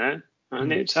wasn't there.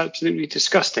 And it's absolutely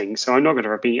disgusting, so I'm not going to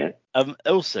repeat it.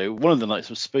 Also, one of the Knights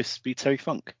was supposed to be Terry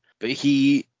Funk, but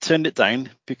he turned it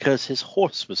down because his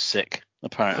horse was sick,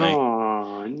 apparently.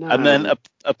 Oh, no. And then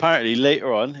apparently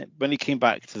later on, when he came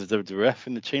back to the WWF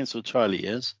in the Chainsaw Charlie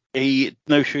years, he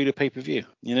no-showed a pay-per-view.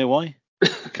 You know why?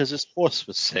 Because his horse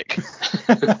was sick.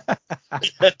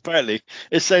 Apparently,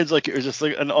 it sounds like it was just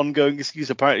like an ongoing excuse.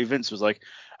 Apparently, Vince was like,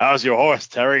 "How's your horse,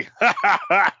 Terry?"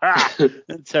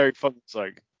 And Terry Funk was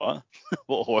like, "What?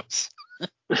 What horse?"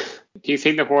 Do you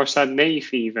think the horse had May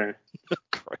fever?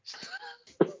 Christ.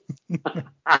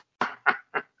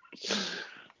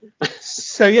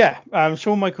 So yeah,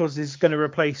 Shawn Michaels is going to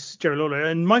replace Jerry Lawler,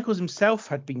 and Michaels himself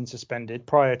had been suspended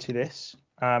prior to this.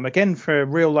 Again, for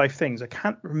real life things. I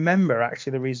can't remember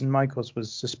actually the reason Michaels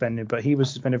was suspended, but he was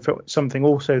suspended for something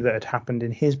also that had happened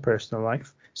in his personal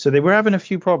life. So they were having a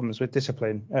few problems with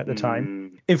discipline at the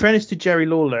time. In fairness to Jerry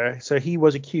Lawler, so he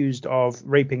was accused of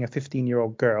raping a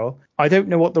 15-year-old girl. I don't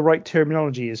know what the right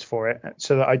terminology is for it,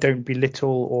 so that I don't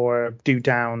belittle or do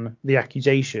down the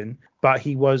accusation. But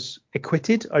he was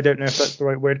acquitted. I don't know if that's the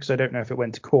right word because I don't know if it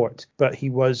went to court. But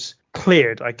he was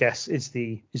cleared, I guess, is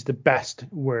the best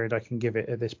word I can give it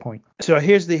at this point. So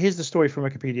here's the story from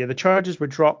Wikipedia. The charges were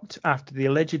dropped after the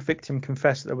alleged victim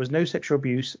confessed that there was no sexual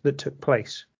abuse that took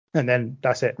place. And then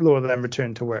that's it. Lawler then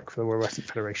returned to work for the World Wrestling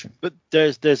Federation. But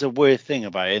there's a weird thing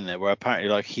about it in there where apparently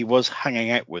like he was hanging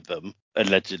out with them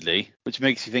allegedly, which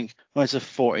makes you think, well, it's a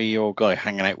 40-year-old guy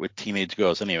hanging out with teenage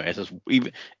girls anyway. It's just,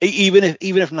 even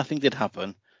if nothing did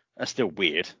happen, that's still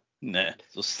weird, isn't it?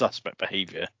 It's suspect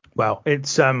behaviour. Well,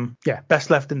 it's best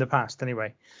left in the past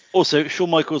anyway. Also, Shawn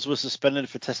Michaels was suspended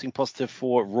for testing positive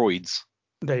for roids.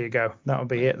 There you go. That'll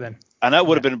be it then. And that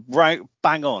would have been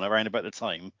bang on around about the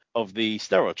time of the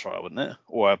steroid trial, wouldn't it?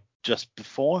 Or just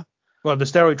before? Well, the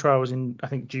steroid trial was in, I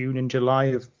think, June and July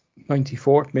of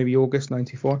 94, maybe August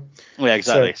 94. Yeah,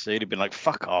 exactly. So he'd have been like,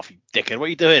 fuck off, you dickhead. What are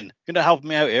you doing? You're not helping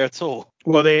me out here at all.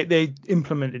 Well, they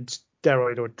implemented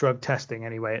steroid or drug testing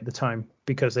anyway at the time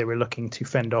because they were looking to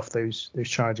fend off those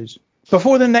charges.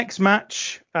 Before the next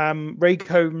match, Ray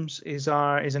Combs is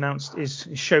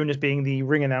shown as being the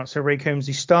ring announcer. Ray Combs,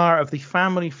 the star of the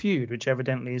Family Feud, which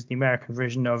evidently is the American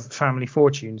version of Family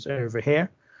Fortunes over here.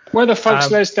 Where the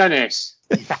fuck's Les Dennis?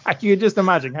 You can just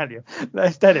imagine, can't you?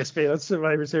 Les Dennis being on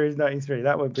Survivor Series 93.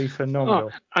 That would be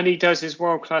phenomenal. Oh, and he does his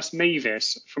world-class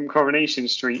Mavis from Coronation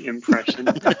Street impression.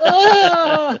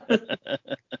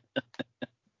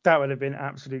 That would have been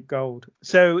absolute gold.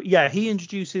 So, yeah, he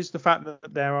introduces the fact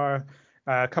that there are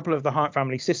a couple of the Hart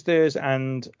family sisters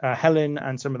and Helen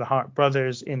and some of the Hart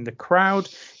brothers in the crowd.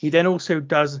 He then also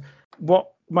does what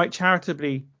might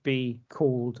charitably be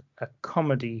called a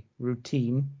comedy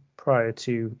routine prior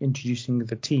to introducing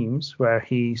the teams, where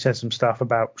he says some stuff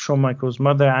about Shawn Michaels'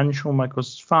 mother and Shawn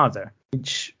Michaels' father,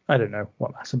 which I don't know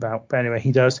what that's about. But anyway,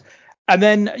 he does. And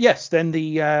then, yes, then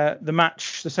the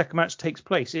second match takes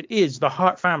place. It is the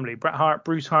Hart family, Bret Hart,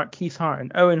 Bruce Hart, Keith Hart,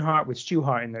 and Owen Hart with Stu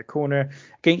Hart in their corner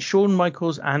against Shawn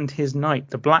Michaels and his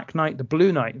Knight, the Black Knight, the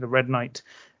Blue Knight, the Red Knight,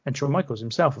 and Shawn Michaels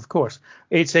himself, of course.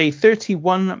 It's a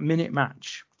 31-minute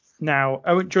match. Now,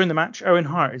 during the match, Owen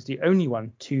Hart is the only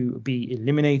one to be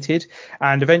eliminated.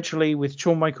 And eventually, with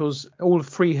Shawn Michaels, all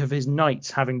 3 of his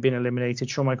Knights having been eliminated,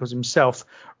 Shawn Michaels himself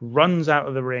runs out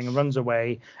of the ring and runs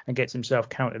away and gets himself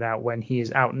counted out when he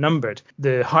is outnumbered.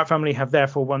 The Hart family have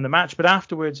therefore won the match. But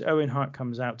afterwards, Owen Hart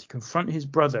comes out to confront his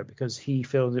brother because he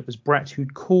feels it was Bret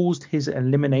who'd caused his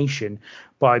elimination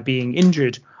by being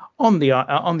injured on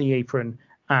the apron.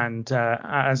 And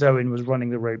as Owen was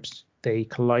running the ropes, they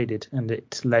collided, and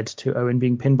it led to Owen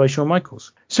being pinned by Shawn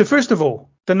Michaels. So first of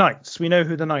all, the Knights. We know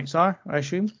who the Knights are, I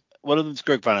assume. One of them's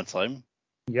Greg Valentine.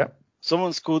 Yep.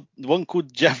 One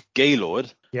called Jeff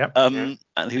Gaylord. Yep. And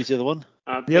who's the other one?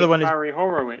 The other one is Barry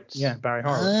Horowitz. Yeah, Barry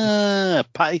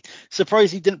Horowitz.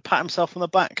 Surprised he didn't pat himself on the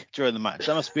back during the match.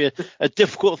 That must be a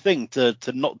difficult thing to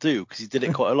not do because he did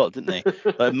it quite a lot, didn't he?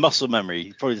 Like muscle memory,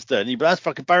 he probably just did. But that's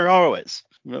fucking Barry Horowitz.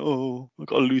 Oh, I've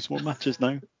got to lose more matches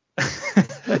now.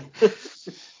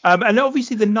 And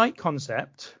obviously the night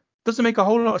concept doesn't make a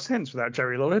whole lot of sense without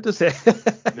Jerry Lawler, does it?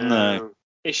 No.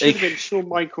 It should have been Shawn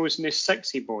Michaels and his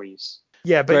sexy boys.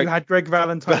 Yeah, but Greg- you had Greg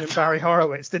Valentine and Barry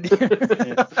Horowitz, didn't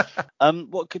you?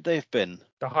 What could they have been?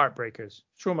 The Heartbreakers.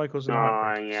 Shawn Michaels and the Oh,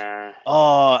 Heartbreakers. yeah.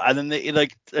 Oh, and then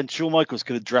and Shawn Michaels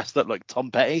could have dressed up like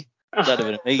Tom Petty. That'd have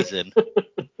been amazing.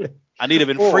 And he'd have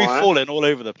been free falling all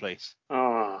over the place.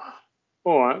 Oh.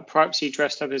 Or perhaps he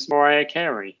dressed up as Mariah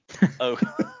Carey. Oh,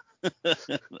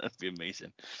 that'd be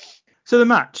amazing. So the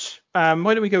match. Why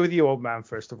don't we go with you, old man,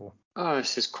 first of all? Oh,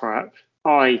 this is crap.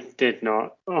 I did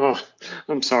not. Oh,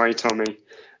 I'm sorry, Tommy.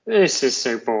 This is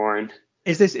so boring.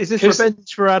 Is this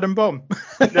revenge for Adam Bomb?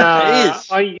 Nah,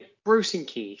 It is. Bruce and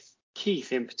Keith.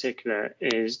 Keith in particular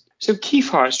is... So Keith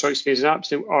Hart strikes me as an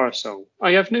absolute arsehole.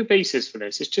 I have no basis for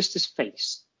this. It's just his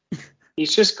face.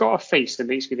 He's just got a face that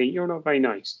makes me think you're not very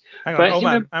nice. Hang But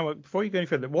on, hang on. Before you go any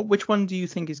further, which one do you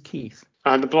think is Keith?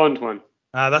 The blonde one.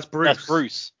 That's Bruce. That's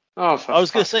Bruce. Oh, I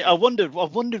was going to say, I wondered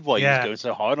why he was going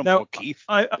so hard on poor Keith.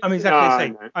 I'm exactly the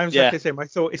same. No. I'm exactly the same. I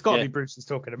thought it's got to be Bruce he's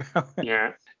talking about.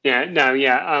 Yeah.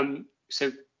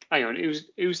 So hang on,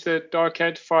 who's the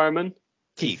dark-haired fireman?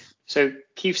 Keith. So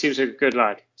Keith seems like a good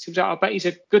lad. Seems like I bet he's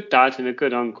a good dad and a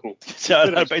good uncle.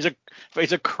 But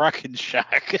he's a cracking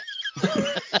shack.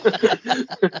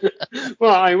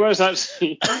 Well, I was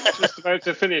actually just about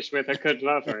to finish with a good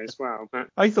lover as well. But...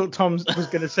 I thought Tom was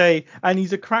going to say, and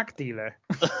he's a crack dealer.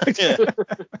 Yeah.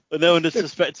 But no one would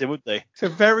suspect him, would they? So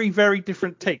very, very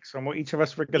different takes on what each of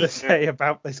us were going to say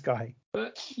about this guy.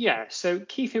 But yeah, so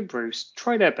Keith and Bruce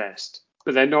try their best,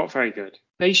 but they're not very good.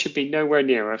 They should be nowhere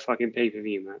near a fucking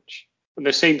pay-per-view match. On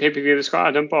the same pay-per-view that's got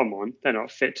Adam Bomb on, they're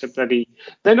not fit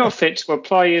to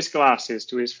apply his glasses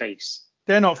to his face.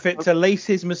 They're not fit to lace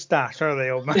his moustache, are they,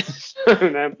 old man?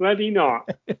 They're bloody not.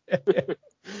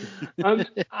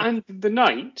 And the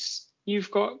Knights, you've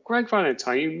got Greg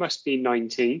Valentine, who must be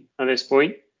 19 at this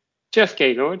point. Jeff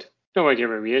Gaylord, no idea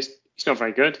where he is. He's not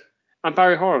very good. And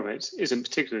Barry Horowitz isn't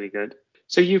particularly good.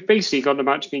 So you've basically got the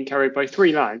match being carried by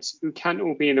three lads who can't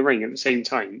all be in the ring at the same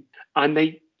time. And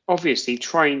they obviously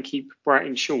try and keep Brett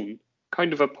and Shawn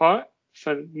kind of apart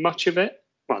for much of it.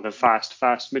 Well, the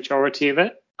vast majority of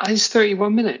it. And it's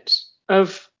 31 minutes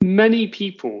of many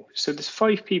people. So there's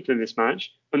 5 people in this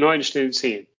match I'm not interested in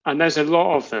seeing. And there's a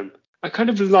lot of them. I kind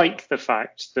of like the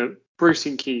fact that Bruce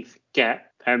and Keith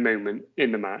get their moment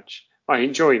in the match. I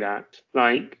enjoy that.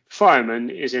 Like, Fireman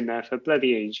is in there for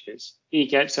bloody ages. He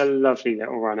gets a lovely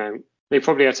little run out. They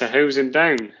probably had to hose him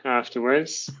down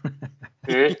afterwards.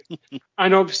 Yeah.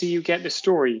 And obviously you get the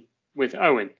story with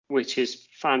Owen, which is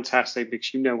fantastic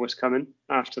because you know what's coming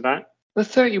after that. But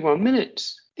 31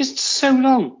 minutes is so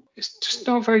long. It's just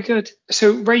not very good.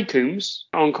 So Ray Coombs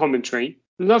on commentary,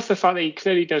 love the fact that he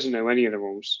clearly doesn't know any of the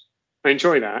rules. I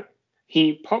enjoy that.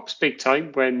 He pops big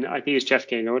time when I think it's Jeff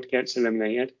Gaylord gets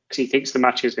eliminated because he thinks the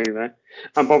match is over.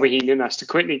 And Bobby Heenan has to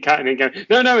quickly cut in and go,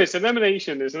 no, it's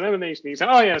elimination. He's like,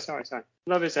 oh, yeah, sorry.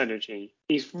 Love his energy.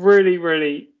 He's really,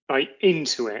 really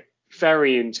into it.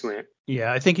 Very into it.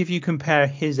 Yeah, I think if you compare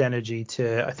his energy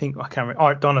to, I can't remember,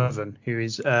 Art Donovan, who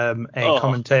is a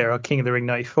commentator on King of the Ring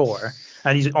 94,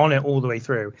 and he's on it all the way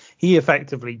through. He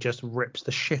effectively just rips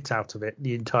the shit out of it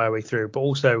the entire way through, but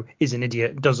also is an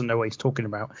idiot, doesn't know what he's talking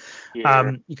about.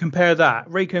 Yeah. You compare that,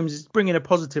 Ray Combs is bringing a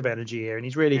positive energy here, and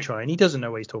he's really trying. He doesn't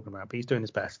know what he's talking about, but he's doing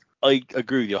his best. I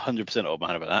agree with you 100%, old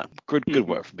man, about that. Good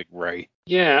work from Big Ray.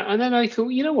 Yeah, and then I thought,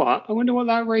 you know what? I wonder what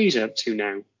that Ray's up to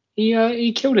now.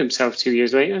 He killed himself 2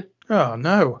 years later. Oh,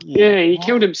 no. Yeah, he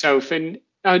killed himself in...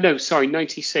 Oh, no, sorry,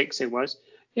 96 it was.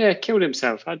 Yeah, killed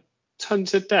himself. Had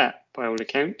tons of debt, by all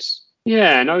accounts.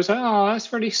 Yeah, and I was like, oh,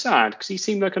 that's really sad, because he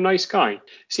seemed like a nice guy.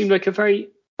 Seemed like a very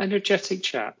energetic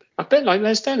chap. A bit like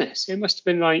Les Dennis. It must have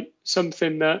been like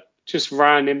something that just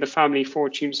ran in the family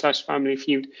fortune / family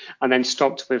feud and then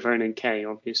stopped with Vernon Kay,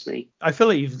 obviously. I feel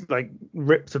like you've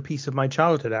ripped a piece of my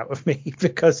childhood out of me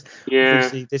because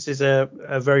obviously this is a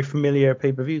very familiar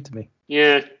pay-per-view to me.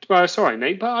 Yeah, well, sorry,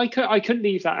 mate, but I couldn't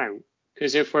leave that out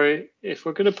because if we're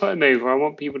going to put him over, I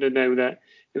want people to know that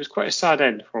it was quite a sad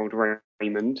end for old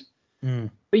Raymond.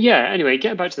 But yeah, anyway,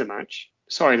 getting back to the match.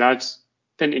 Sorry, lads,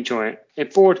 didn't enjoy it.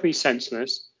 It bored me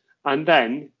senseless. And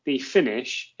then the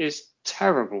finish is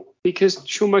terrible because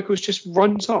Shawn Michaels just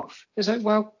runs off. It's like,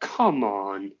 well, come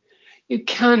on. You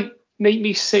can't make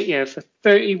me sit here for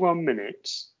 31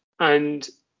 minutes and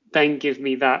then give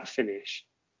me that finish.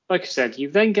 Like I said, you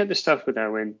then get the stuff with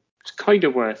Owen. It's kind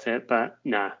of worth it, but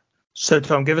nah. So,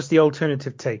 Tom, give us the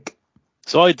alternative take.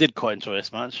 So I did quite enjoy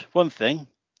this match. One thing,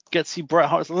 get to see Bret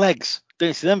Hart's legs.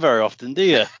 Don't see them very often, do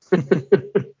you?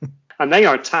 And they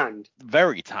are tanned.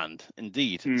 Very tanned,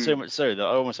 indeed. So much so that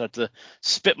I almost had to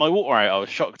spit my water out. I was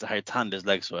shocked at how tanned his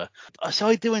legs were. So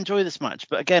I do enjoy this match.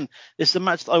 But again, it's a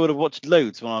match that I would have watched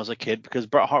loads when I was a kid because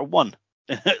Bret Hart won.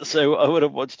 So I would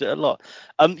have watched it a lot.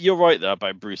 You're right though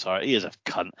about Bruce Hart. He is a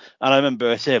cunt, and I remember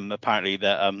it's him apparently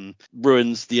that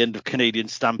ruins the end of Canadian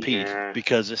Stampede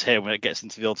because it's him when it gets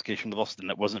into the altercation with Austin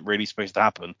that wasn't really supposed to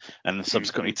happen, and then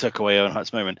subsequently took away Owen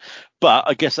Hart's moment. But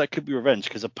I guess that could be revenge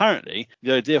because apparently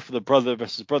the idea for the brother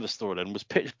versus brother storyline was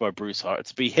pitched by Bruce Hart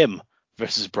to be him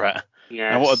versus Bret.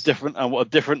 Yes. And what a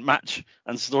different match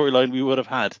and storyline we would have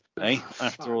had,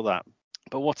 after all that.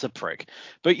 But what a prick.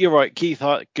 But you're right, Keith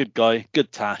Hart, good guy,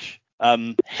 good tash.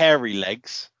 Hairy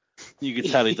legs. You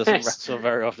can tell he doesn't wrestle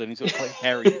very often. He's got quite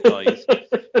hairy thighs.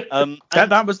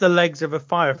 That was the legs of a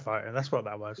firefighter. That's what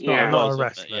that was. Not a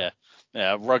wrestler.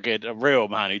 Yeah, rugged, a real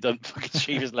man who doesn't fucking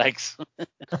shave his legs.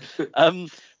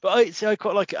 But I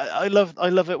quite like it. I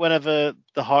love it whenever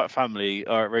the Hart family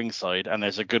are at ringside and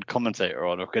there's a good commentator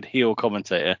on, or a good heel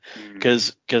commentator,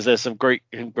 because there's some great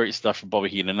stuff from Bobby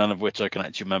Heenan, none of which I can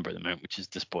actually remember at the moment, which is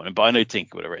disappointing. But I know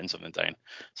Tinky would have written something down,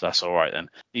 so that's all right then.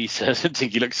 He says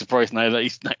Tinky looks surprised now that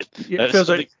he's feels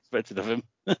like expected of him.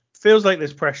 Feels like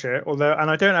there's pressure,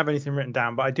 and I don't have anything written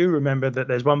down, but I do remember that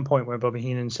there's one point where Bobby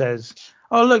Heenan says,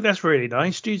 "Oh look, that's really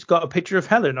nice. Dude's got a picture of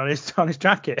Helen on his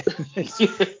jacket."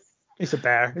 It's a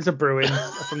bear. It's a Bruin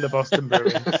from the Boston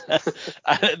Bruins.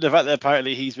 The fact that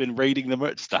apparently he's been raiding the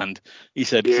merch stand, he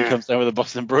said, because he comes down with the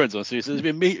Boston Bruins on, so he says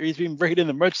he's been raiding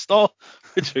the merch store,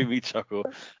 which made me chuckle.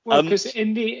 Well, because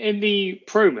in the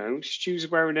promo, Stu's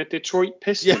wearing a Detroit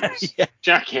Pistons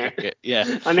jacket.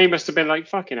 Yeah. And they must have been like,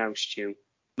 fucking hell, Stu.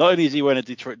 Not only is he wearing a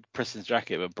Detroit Pistons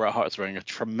jacket, but Bret Hart's wearing a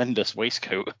tremendous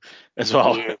waistcoat as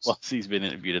well. Yes. Whilst he's been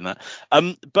interviewed in that.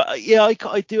 But yeah,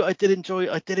 I did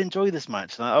enjoy this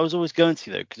match. And I was always going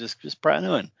to though, because it's Bret and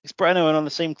Owen. It's Bret and Owen on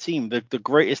the same team, the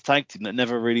greatest tag team that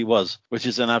never really was, which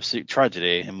is an absolute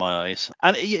tragedy in my eyes.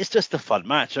 And it's just a fun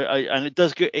match. And it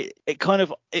does good.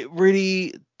 It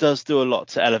really does do a lot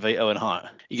to elevate Owen Hart.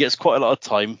 He gets quite a lot of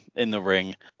time in the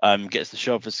ring. Gets to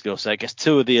show off his skill set. Gets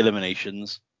 2 of the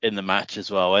eliminations in the match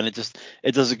as well, and it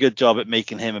does a good job at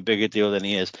making him a bigger deal than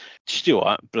he is.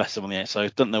 Stuart, bless him on the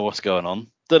outside, don't know what's going on,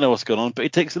 but he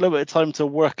takes a little bit of time to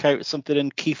work out something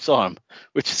in Keith's arm,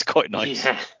 which is quite nice.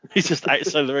 He's just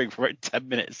outside the ring for about 10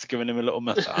 minutes giving him a little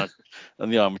massage on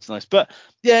the arm, which is nice. But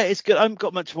yeah, it's good. I haven't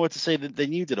got much more to say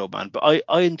than you did, old man, but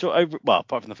I enjoy, well,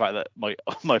 apart from the fact that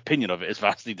my opinion of it is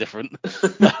vastly different.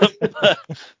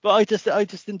 But I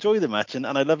just enjoy the match, and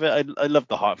I love it. I love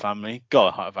the Hart family.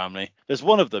 Hart family. There's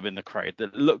one of them in the crowd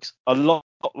that looks a lot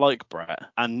like Bret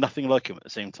and nothing like him at the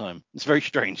same time. It's very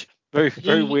strange.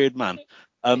 Very weird man.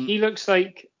 He looks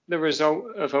like the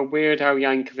result of a Weird Al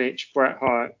Yankovic Bret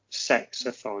Hart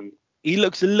sexathon. He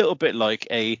looks a little bit like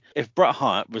if Bret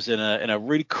Hart was in a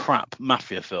really crap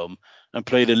mafia film and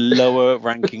played a lower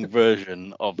ranking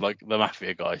version of like the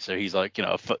mafia guy. So he's like,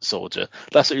 a foot soldier.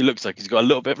 That's what he looks like. He's got a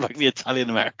little bit of like the Italian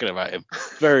American about him.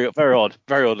 Very odd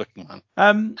looking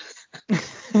man.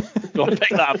 Go on, pick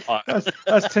that apart.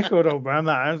 That's tickled, old man.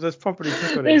 That's properly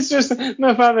tickled. It's just the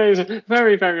fact that he's a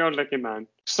very, very odd looking man.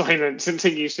 Silence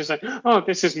until he's just like, oh,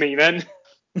 this is me then.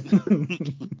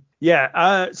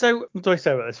 Yeah. So what do I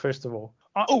say about this first of all?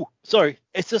 Sorry.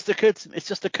 It's just occurred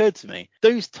to me.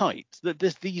 Those tights,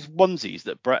 these onesies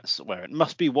that Bret's wearing,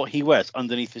 must be what he wears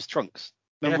underneath his trunks.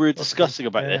 Remember we were discussing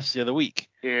about this the other week.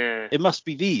 Yeah. It must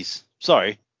be these.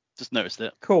 Sorry, just noticed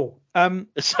it. Cool.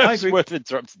 It's worth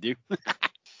interrupting you.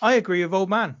 I agree with old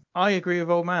man.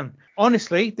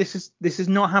 Honestly, this has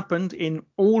not happened in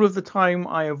all of the time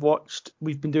I have watched.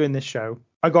 We've been doing this show.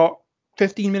 I got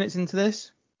 15 minutes into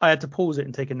this. I had to pause it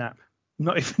and take a nap. I'm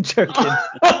not even joking.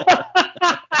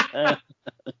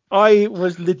 I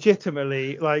was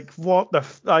legitimately like, what the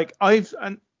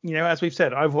as we've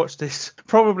said, I've watched this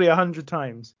probably 100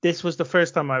 times. This was the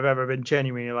first time I've ever been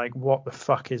genuinely like, what the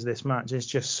fuck is this match? It's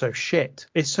just so shit.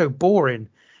 It's so boring.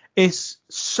 It's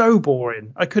so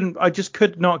boring. I just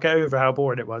could not get over how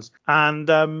boring it was.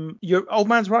 And your old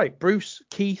man's right. Bruce,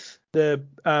 Keith, the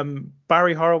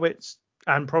Barry Horowitz,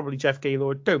 and probably Jeff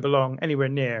Gaylord don't belong anywhere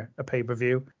near a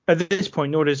pay-per-view. At this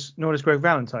point, nor does Greg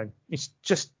Valentine. It's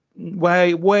just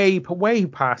way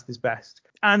past his best.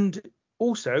 And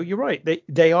also, you're right.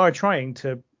 They are trying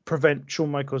to prevent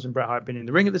Shawn Michaels and Bret Hart being in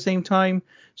the ring at the same time.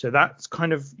 So that's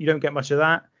kind of, you don't get much of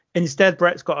that. Instead,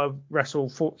 Bret's got to wrestle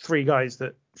 3 guys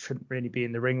that shouldn't really be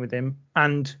in the ring with him.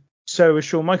 And so is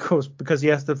Shawn Michaels, because he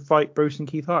has to fight Bruce and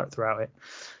Keith Hart throughout it.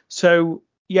 So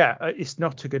yeah, it's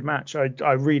not a good match.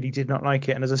 I really did not like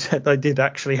it. And as I said, I did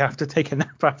actually have to take a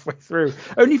nap halfway through.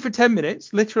 Only for 10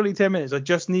 minutes, literally 10 minutes. I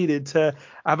just needed to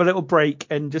have a little break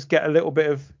and just get a little bit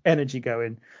of energy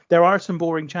going. There are some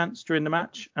boring chants during the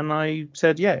match. And I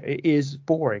said, yeah, it is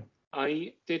boring.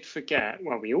 I did forget,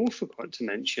 well, we all forgot to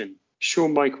mention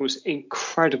Shawn Michaels'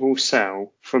 incredible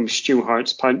sell from Stu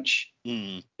Hart's punch.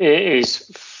 It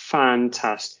is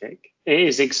fantastic. It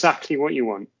is exactly what you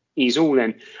want. He's all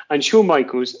in. And Shawn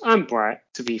Michaels and Bret,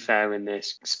 to be fair in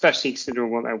this, especially considering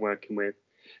what they're working with,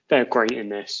 they're great in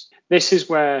this. This is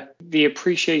where the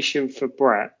appreciation for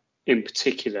Bret in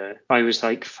particular, I was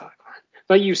like, fuck, man.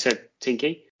 Like you said,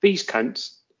 Tinky, these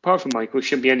cunts, apart from Michael,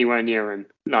 shouldn't be anywhere near him,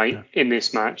 in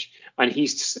this match. And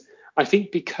I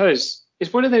think because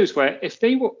it's one of those where if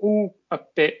they were all a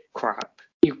bit crap,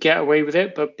 you get away with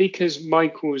it. But because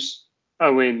Michaels,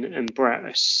 Owen and Bret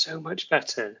are so much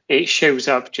better, it shows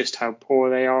up just how poor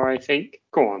they are, I think.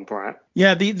 Go on, Bret.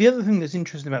 Yeah, the other thing that's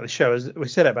interesting about the show, as we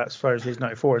said about Survivor Series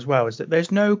 94 as well, is that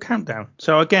there's no countdown.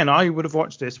 So again, I would have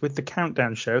watched this with the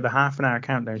countdown show, the half-an-hour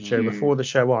countdown show before the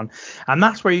show on. And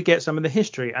that's where you get some of the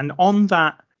history. And on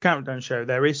that countdown show,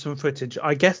 there is some footage.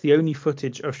 I guess the only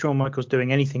footage of Shawn Michaels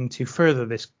doing anything to further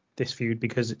this feud,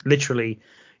 because literally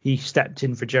he stepped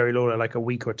in for Jerry Lawler like a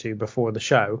week or two before the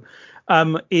show,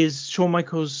 is Shawn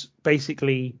Michaels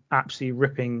basically absolutely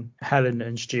ripping Helen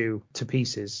and Stu to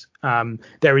pieces.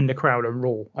 They're in the crowd on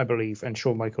Raw, I believe, and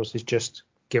Shawn Michaels is just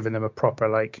giving them a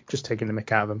proper, just taking the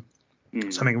mick out of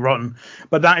them. Something rotten.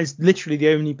 But that is literally the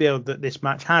only build that this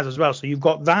match has as well. So you've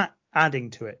got that adding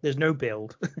to it. There's no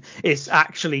build. It's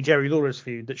actually Jerry Lawler's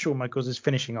feud that Shawn Michaels is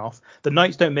finishing off. The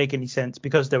Knights don't make any sense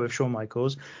because they're with Shawn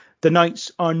Michaels. The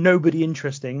Knights are nobody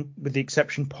interesting, with the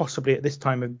exception possibly at this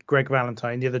time of Greg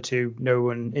Valentine. The other two, no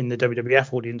one in the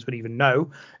WWF audience would even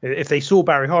know. If they saw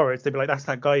Barry Horowitz, they'd be like, that's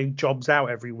that guy who jobs out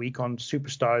every week on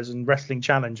Superstars and Wrestling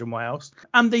Challenge and what else.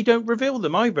 And they don't reveal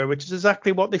them either, which is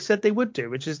exactly what they said they would do,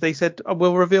 which is they said,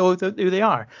 we'll reveal who they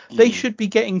are. They should be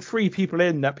getting 3 people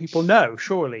in that people know,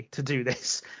 surely, to do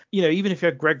this. Even if you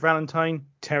had Greg Valentine,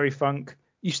 Terry Funk,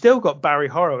 you still got Barry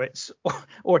Horowitz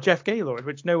or Jeff Gaylord,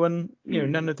 which no one,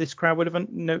 none of this crowd would have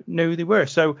know who they were.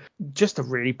 So just a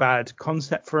really bad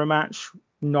concept for a match,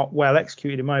 not well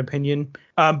executed in my opinion.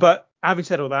 But having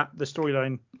said all that, the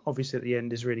storyline obviously at the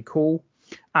end is really cool.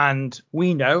 And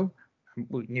we knew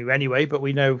anyway, but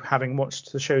we know, having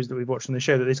watched the shows that we've watched on the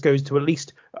show, that this goes to at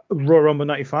least Royal Rumble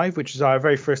 95, which is our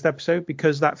very first episode,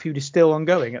 because that feud is still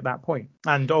ongoing at that point.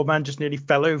 And Old Man just nearly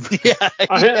fell over.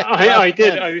 I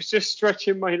did. I was just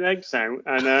stretching my legs out,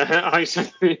 and I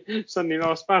suddenly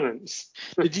lost balance.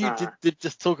 Did you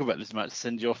just talk about this match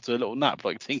send you off to a little nap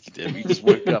like Tinky did? You just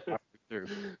woke up halfway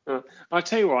through. I'll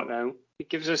tell you what, though. It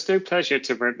gives us no pleasure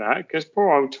to rip that, because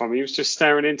poor old Tommy was just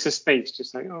staring into space,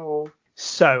 just like, oh.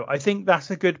 So I think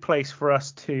that's a good place for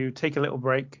us to take a little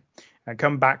break and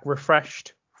come back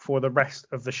refreshed for the rest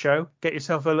of the show. Get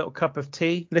yourself a little cup of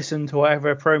tea, listen to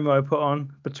whatever promo I put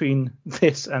on between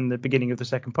this and the beginning of the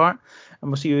second part,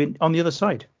 and we'll see you on the other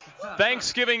side.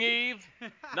 Thanksgiving Eve,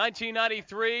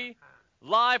 1993,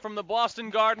 live from the Boston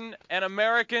Garden, an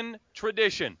American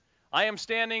tradition. I am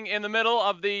standing in the middle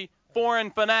of the Foreign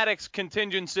Fanatics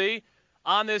contingency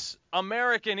on this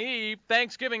American Eve,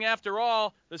 Thanksgiving after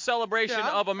all, the celebration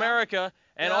of America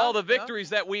and all the victories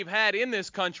that we've had in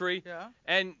this country.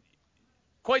 And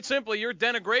quite simply, your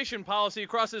denigration policy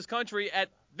across this country at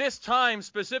this time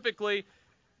specifically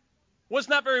was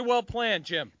not very well planned,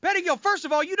 Jim. Pettingill, first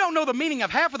of all, you don't know the meaning of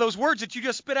half of those words that you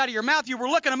just spit out of your mouth. You were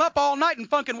looking them up all night in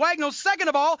Funk and Wagnalls. Second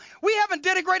of all, we haven't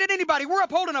denigrated anybody. We're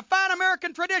upholding a fine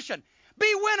American tradition.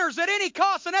 Be winners at any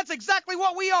cost, and that's exactly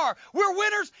what we are. We're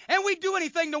winners, and we do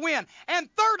anything to win. And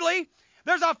thirdly,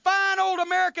 there's a fine old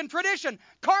American tradition,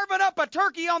 carving up a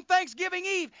turkey on Thanksgiving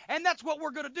Eve, and that's what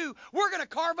we're going to do. We're going to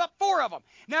carve up 4 of them.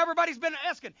 Now, everybody's been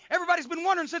asking, everybody's been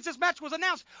wondering since this match was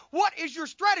announced, what is your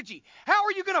strategy? How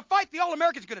are you going to fight the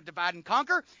All-Americans? Going to divide and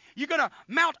conquer? You going to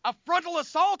mount a frontal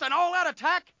assault, an all-out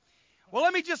attack? Well,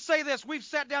 let me just say this. We've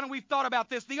sat down and we've thought about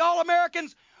this. The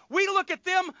All-Americans, we look at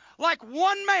them like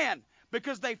one man,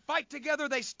 because they fight together,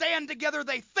 they stand together,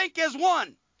 they think as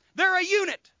one. They're a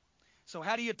unit. So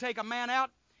how do you take a man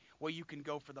out? Well, you can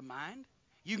go for the mind,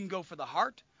 you can go for the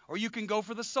heart, or you can go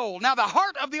for the soul. Now, the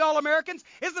heart of the All-Americans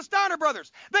is the Steiner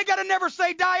brothers. They got a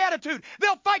never-say-die attitude.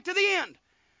 They'll fight to the end.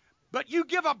 But you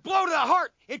give a blow to the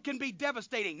heart, it can be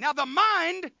devastating. Now, the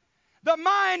mind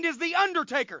is the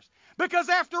Undertaker's. Because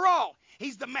after all,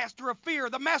 he's the master of fear,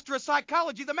 the master of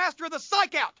psychology, the master of the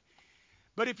psych-out.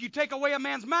 But if you take away a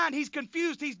man's mind, he's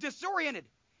confused, he's disoriented,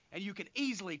 and you can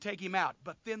easily take him out.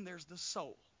 But then there's the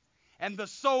soul. And the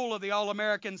soul of the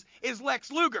All-Americans is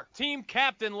Lex Luger. Team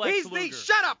captain Lex Luger.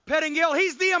 Shut up, Pettingill.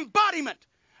 He's the embodiment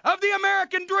of the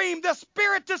American dream, the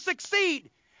spirit to succeed,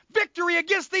 victory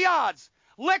against the odds.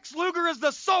 Lex Luger is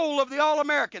the soul of the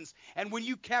All-Americans. And when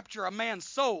you capture a man's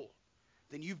soul,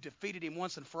 then you've defeated him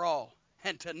once and for all.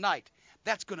 And tonight,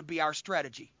 that's going to be our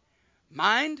strategy.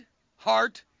 Mind,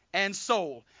 heart, and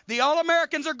soul. The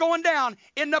All-Americans are going down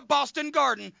in the Boston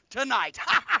Garden tonight.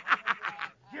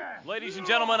 Ladies and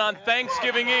gentlemen, on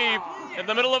Thanksgiving Eve, in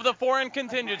the middle of the foreign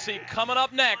contingency, coming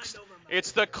up next,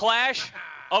 it's the clash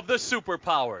of the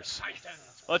superpowers.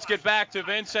 Let's get back to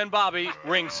Vince and Bobby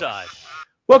ringside.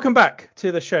 Welcome back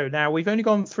to the show. Now, we've only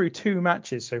gone through 2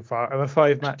 matches so far of a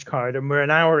 5-match card, and we're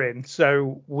an hour in,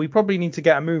 so we probably need to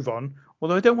get a move on,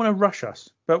 although I don't want to rush us,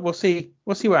 but we'll see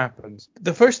what happens.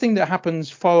 The first thing that happens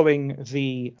following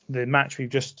the match we've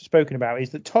just spoken about is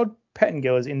that Todd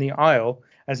Pettingill is in the aisle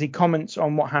as he comments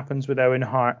on what happens with Owen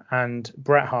Hart and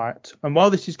Bret Hart. And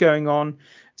while this is going on,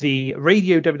 the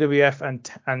radio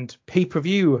WWF and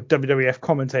pay-per-view WWF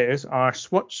commentators are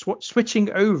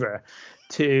switching over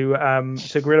to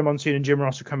Gorilla Monsoon and Jim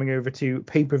Ross are coming over to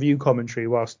pay-per-view commentary,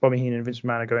 whilst Bobby Heenan and Vince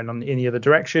McMahon are going on in the other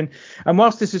direction. And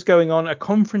whilst this is going on, a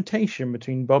confrontation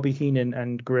between Bobby Heenan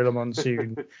and Gorilla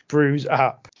Monsoon brews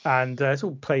up. And it's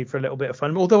all played for a little bit of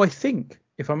fun. Although I think,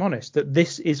 if I'm honest, that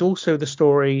this is also the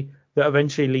story that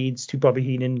eventually leads to Bobby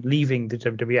Heenan leaving the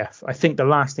WWF. I think the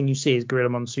last thing you see is Gorilla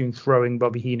Monsoon throwing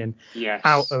Bobby Heenan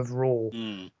out of Raw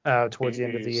towards the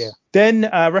end of the year. Then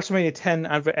WrestleMania 10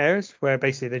 advert airs, where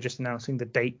basically they're just announcing the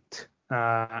date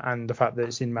and the fact that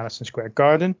it's in Madison Square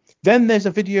Garden. Then there's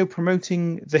a video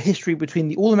promoting the history between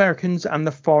the All-Americans and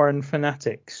the Foreign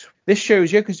Fanatics. This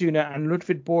shows Yokozuna and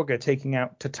Ludvig Borga taking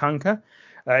out Tatanka.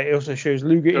 It also shows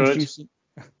Luger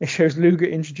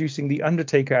introducing the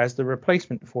Undertaker as the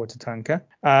replacement for Tatanka.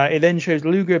 It then shows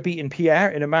Luger beating Pierre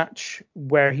in a match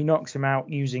where he knocks him out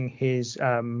using his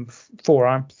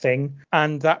forearm thing,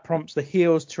 and that prompts the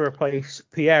heels to replace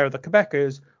Pierre of the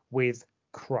Quebecers with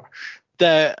Crush.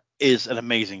 There is a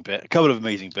couple of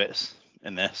amazing bits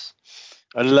in this.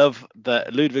 I love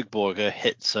that Ludvig Borga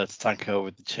hits Tatanka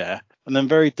with the chair and then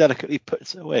very delicately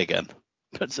puts it away again.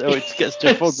 Gets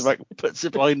Jeff Foster back, puts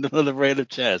it behind another rail of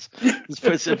chairs, just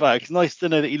puts it back. It's nice to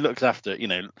know that he looks after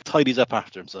it, tidies up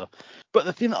after himself. But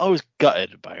the thing that I was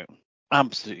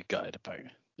absolutely gutted about,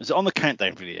 is that on the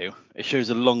countdown video, it shows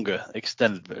a longer,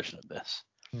 extended version of this.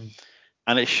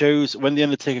 And it shows when the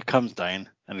Undertaker comes down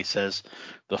and he says,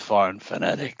 "The Foreign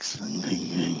Fanatics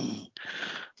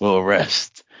will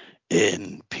rest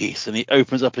in peace." And he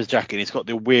opens up his jacket and he's got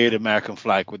the weird American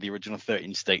flag with the original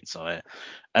 13 states on it.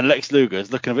 And Lex Luger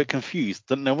is looking a bit confused,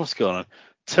 doesn't know what's going on.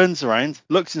 Turns around,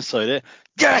 looks inside it,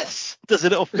 yes! Does a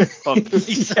little fist bump.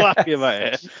 He's so happy about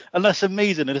it. And that's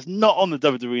amazing. And it's not on the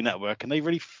WWE network, and they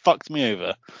really fucked me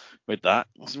over with that.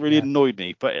 It's really annoyed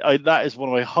me. But that is one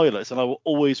of my highlights, and I will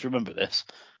always remember this.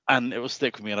 And it will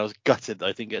stick with me, and I was gutted that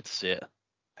I didn't get to see it.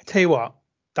 I tell you what,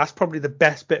 that's probably the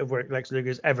best bit of work Lex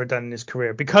Luger's ever done in his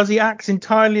career, because he acts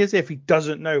entirely as if he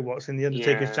doesn't know what's in the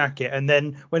Undertaker's jacket, and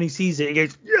then when he sees it, he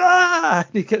goes, "Yeah!"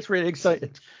 and he gets really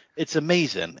excited. It's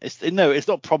amazing. It's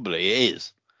not probably, it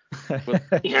is. But,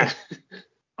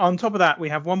 On top of that, we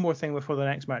have one more thing before the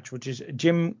next match, which is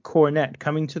Jim Cornette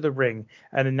coming to the ring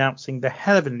and announcing the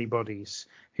Heavenly Bodies,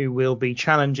 who will be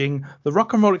challenging the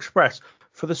Rock and Roll Express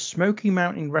for the Smoky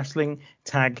Mountain Wrestling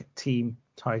Tag Team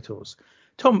titles.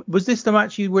 Tom, was this the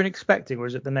match you weren't expecting, or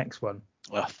is it the next one?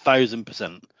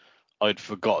 1,000%. I'd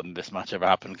forgotten this match ever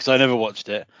happened because I never watched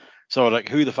it. So I was like,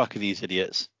 who the fuck are these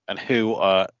idiots? And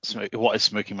what is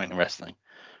Smoky Mountain Wrestling?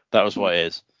 That was what it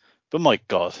is. But my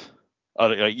God,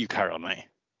 you carry on, mate.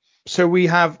 So we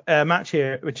have a match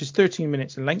here which is 13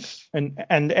 minutes in length and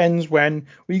ends when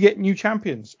we get new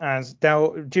champions as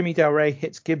Jimmy Del Rey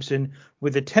hits Gibson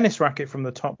with a tennis racket from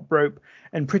the top rope,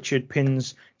 and Pritchard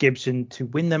pins Gibson to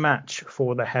win the match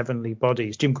for the Heavenly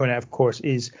Bodies. Jim Cornette, of course,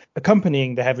 is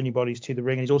accompanying the Heavenly Bodies to the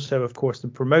ring. He's also, of course, the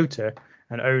promoter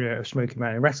and owner of Smoky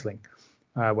Mountain Wrestling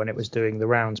when it was doing the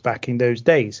rounds back in those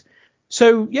days.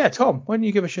 So, yeah, Tom, why don't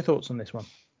you give us your thoughts on this one?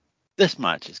 This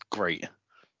match is great.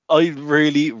 I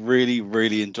really, really,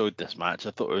 really enjoyed this match.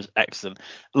 I thought it was excellent.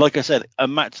 Like I said, a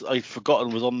match I'd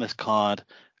forgotten was on this card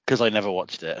because I never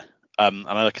watched it. And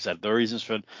like I said, the reasons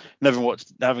for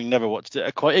having never watched it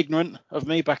are quite ignorant of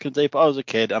me back in the day. But I was a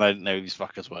kid and I didn't know who these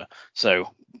fuckers were. So,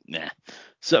 yeah.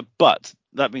 But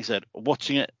that being said,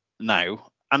 watching it now,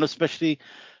 and especially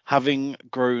having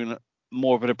grown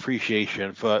more of an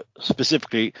appreciation for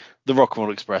specifically the Rock and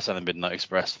Roll Express and the Midnight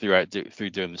Express through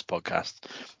doing this podcast.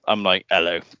 I'm like,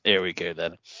 hello, here we go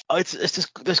then. It's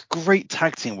just this great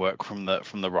tag team work from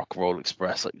the Rock and Roll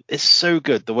Express. Like, it's so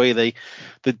good the way they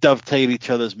dovetail each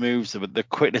other's moves, the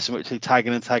quickness in which they tag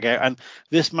in and tag out. And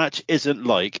this match isn't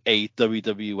like a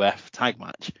WWF tag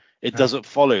match. It doesn't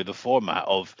follow the format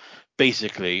of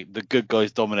basically the good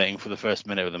guys dominating for the first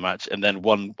minute of the match, and then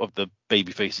one of the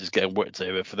baby faces getting worked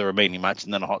over for the remaining match,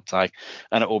 and then a hot tag,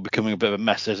 and it all becoming a bit of a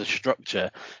mess. There's a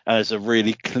structure, and there's a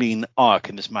really clean arc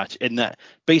in this match, in that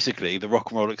basically the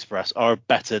Rock and Roll Express are a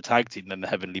better tag team than the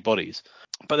Heavenly Bodies.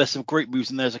 But there's some great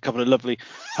moves in there. There's a couple of lovely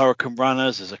Hurricane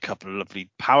Runners. There's a couple of lovely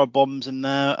power bombs in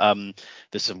there.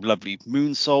 There's some lovely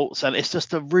moonsaults, and it's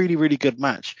just a really, really good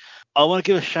match. I want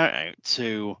to give a shout out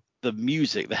to the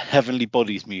music, the Heavenly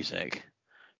Bodies music,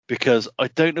 because I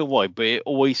don't know why, but it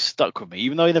always stuck with me.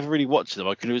 Even though I never really watched them,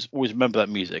 I can always remember that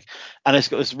music. And it's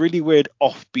got this really weird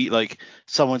offbeat, like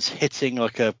someone's hitting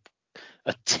like a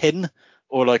tin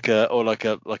or like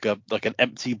an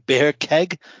empty beer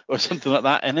keg or something like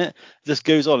that in it. It just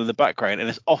goes on in the background and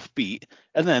it's offbeat,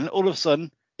 and then all of a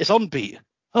sudden it's on beat.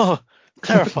 Oh,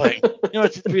 terrifying!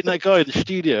 Just being that guy in the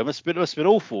studio, it must have been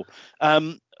awful.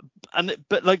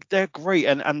 But like, they're great,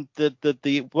 and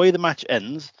the way the match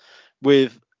ends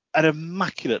with an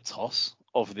immaculate toss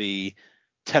of the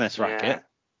tennis racket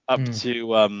up to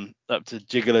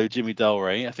Gigolo Jimmy Del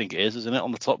Rey, I think it is, isn't it,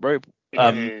 on the top rope?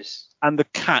 It is. And the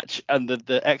catch and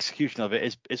the execution of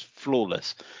it is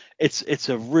flawless. It's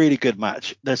a really good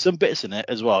match. There's some bits in it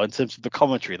as well in terms of the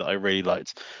commentary that I really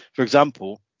liked. For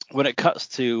example, when it cuts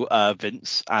to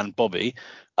Vince and Bobby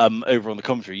over on the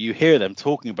commentary, you hear them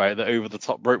talking about the over the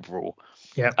top rope rule.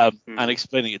 And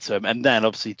explaining it to him, and then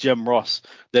obviously Jim Ross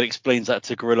then explains that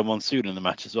to Gorilla Monsoon in the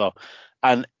match as well,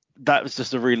 and that was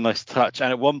just a really nice touch.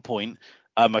 And at one point,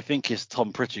 I think it's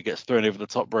Tom Pritchard gets thrown over the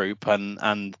top rope,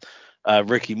 and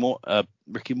Ricky Morton,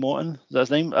 is that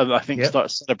his name? I think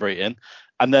starts celebrating,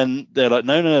 and then they're like,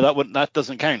 no, that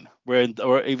doesn't count.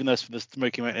 Or even though it's for the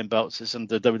Smoky Mountain belts, it's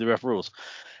under WWF rules.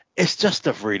 It's just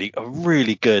a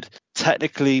really good,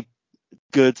 technically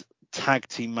good tag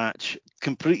team match,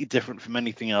 completely different from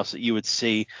anything else that you would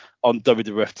see on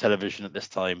WWF television at this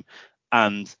time,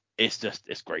 and it's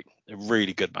great. A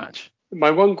really good match.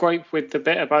 My one gripe with the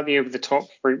bit about the over the top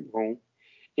rope rule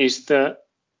is that,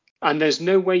 and there's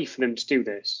no way for them to do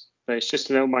this, but it's just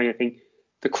a little minor thing,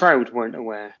 the crowd weren't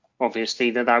aware,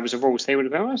 obviously, that was a rule. So they would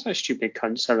have been, that's that stupid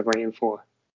cunt celebrating for.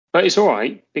 But it's all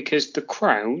right, because the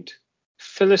crowd,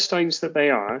 Philistines that they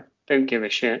are, don't give a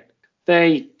shit.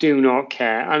 They do not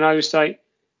care. And I was like,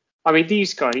 I mean,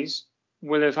 these guys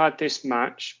will have had this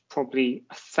match probably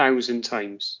 1,000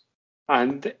 times.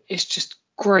 And it's just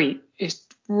great. It's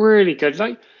really good.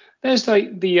 Like, there's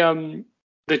like the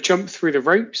jump through the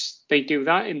ropes. They do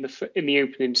that in the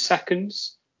opening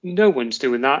seconds. No one's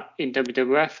doing that in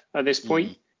WWF at this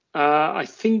point. I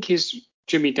think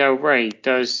Jimmy Del Rey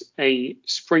does a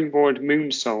springboard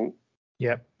moonsault.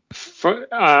 Yep.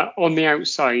 On the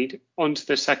outside, onto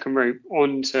the second rope,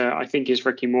 onto, I think, is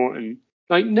Ricky Morton.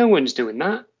 Like, no one's doing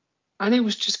that. And it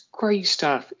was just great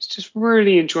stuff. It's just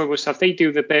really enjoyable stuff. They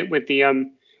do the bit with the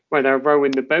where they're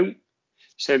rowing the boat.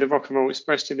 So the Rock and Roll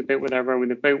Express do the bit where they're rowing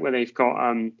the boat, where they've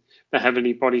got the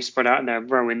Heavenly Body spread out and they're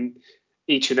rowing.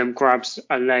 Each of them grabs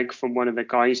a leg from one of the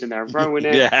guys and they're rowing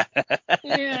it. Yeah,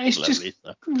 it's just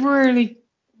really,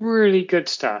 really good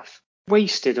stuff.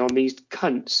 Wasted on these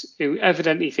cunts who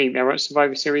evidently think they're at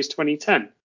Survivor Series 2010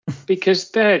 because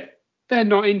they're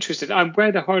not interested. And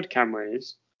where the hard camera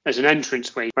is, there's an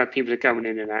entranceway where people are going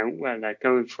in and out, where they're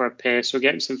going for a piss or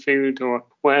getting some food or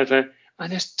whatever,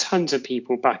 and there's tons of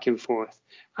people back and forth.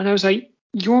 And I was like,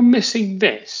 you're missing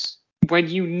this when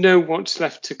you know what's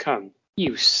left to come,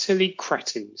 you silly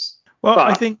cretins. Well,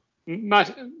 but I think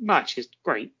match is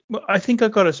great. Well, I think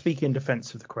I've got to speak in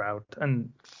defence of the crowd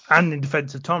and in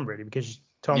defence of Tom, really, because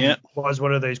Tom was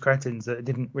one of those cretins that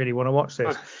didn't really want to watch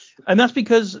this. And that's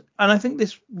because, and I think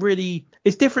this really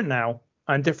is different now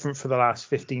and different for the last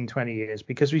 15, 20 years,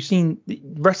 because we've seen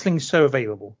wrestling so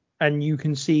available and you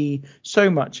can see so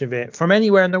much of it from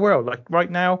anywhere in the world. Like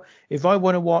right now, if I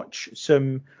want to watch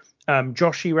some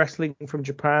Joshi wrestling from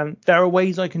Japan, there are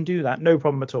ways I can do that, no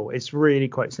problem at all. It's really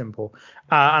quite simple,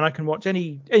 and I can watch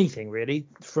anything really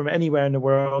from anywhere in the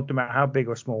world, no matter how big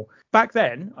or small. Back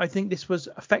then, I think this was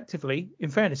effectively, in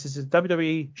fairness, this is a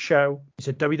WWE show, it's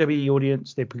a WWE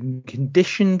audience, they've been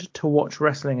conditioned to watch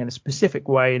wrestling in a specific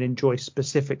way and enjoy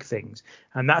specific things,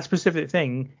 and that specific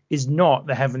thing is not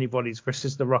the Heavenly Bodies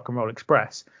versus the Rock and Roll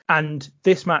Express. And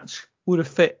this match would have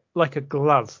fit like a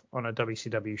glove on a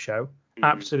WCW show.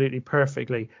 absolutely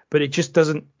perfectly, but it just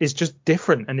doesn't. It's just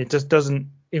different, and it just doesn't.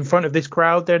 In front of this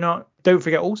crowd, they're not. Don't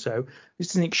forget also, this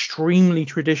is an extremely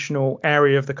traditional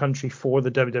area of the country for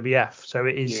the WWF, so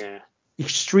it is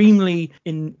extremely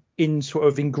in sort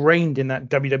of ingrained in that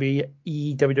WWE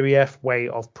WWF way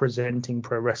of presenting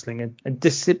pro wrestling, and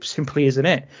this simply isn't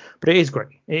it. But it is great.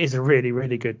 It is a really,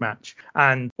 really good match,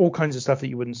 and all kinds of stuff that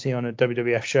you wouldn't see on a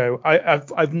WWF show.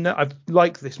 I've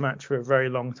liked this match for a very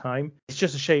long time. It's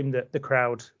just a shame that the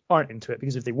crowd aren't into it,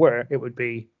 because if they were, it would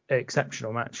be an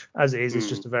exceptional match. As it is, it's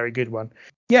just a very good one.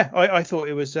 Yeah, I thought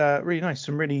it was really nice,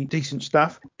 some really decent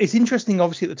stuff. It's interesting,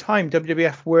 obviously at the time,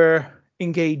 WWF were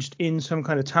engaged in some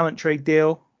kind of talent trade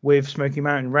deal with Smoky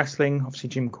Mountain Wrestling, obviously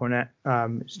Jim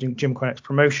Cornette's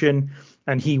promotion,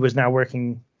 and he was now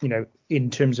working,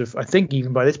 in terms of, I think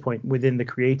even by this point, within the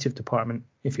creative department,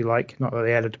 if you like. Not that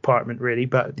they had a department really,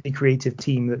 but the creative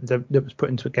team that was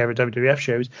putting together WWF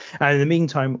shows, and in the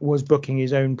meantime was booking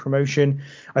his own promotion.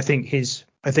 I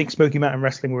think Smoky Mountain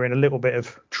Wrestling were in a little bit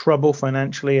of trouble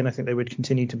financially, and I think they would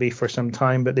continue to be for some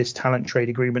time, but this talent trade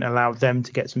agreement allowed them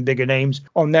to get some bigger names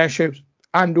on their shows,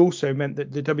 and also meant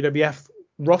that the WWF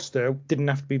roster didn't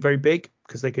have to be very big,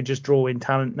 because they could just draw in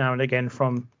talent now and again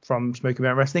from Smoky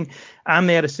Mountain Wrestling. And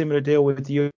they had a similar deal with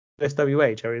the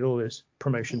USWA, Jerry Lawler's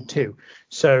promotion too.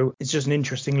 So it's just an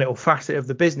interesting little facet of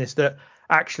the business that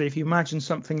actually, if you imagine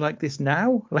something like this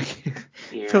now,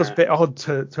 it feels a bit odd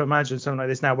to imagine something like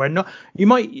this now, where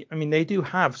they do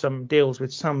have some deals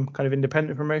with some kind of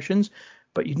independent promotions,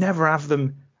 but you'd never have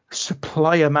them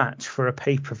supply a match for a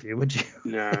pay-per-view, would you?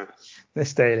 No.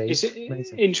 This day and age.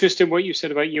 It's interesting what you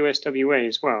said about USWA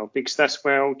as well, because that's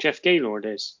where old Jeff Gaylord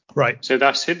is. Right. So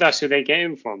that's who they get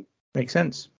him from. Makes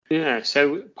sense. Yeah,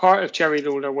 so part of Jerry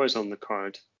Lawler was on the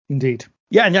card. Indeed.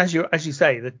 Yeah, and as you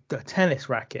say, the tennis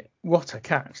racket, what a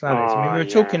catch that is. I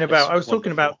was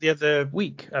talking about the other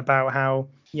week about how,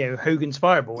 Hogan's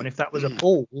Fireball, and if that was a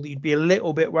ball, you'd be a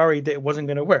little bit worried that it wasn't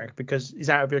going to work, because it's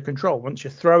out of your control. Once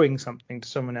you're throwing something to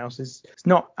someone else, it's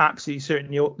not absolutely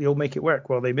certain you'll make it work.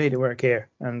 Well, they made it work here,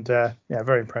 and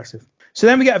very impressive. So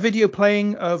then we get a video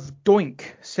playing of Doink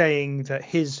saying that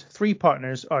his three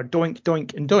partners are Doink,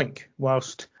 Doink, and Doink,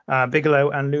 whilst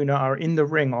Bigelow and Luna are in the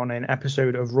ring on an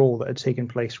episode of Raw that had taken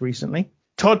place recently.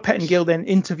 Todd Pettengill then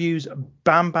interviews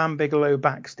Bam Bam Bigelow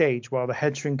backstage, while the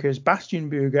head shrinkers Bastian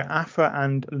Burger, Afa,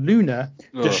 and Luna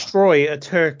destroy a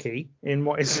turkey in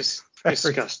what is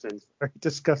disgusting. Very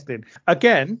disgusting.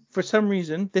 Again, for some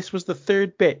reason, this was the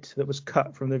third bit that was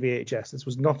cut from the VHS. This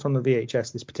was not on the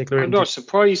VHS, this particular I'm not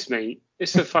surprised, mate.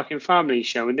 It's a fucking family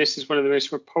show, and this is one of the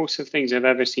most repulsive things I've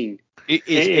ever seen. It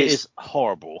is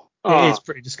horrible. It is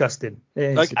pretty disgusting.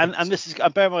 And this is,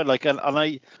 bear in mind, I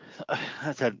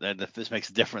don't know if this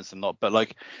makes a difference or not,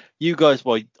 but you guys,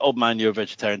 old man, you're a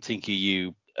vegetarian, Tinky,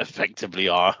 you effectively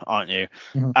are, aren't you?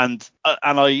 Mm-hmm. And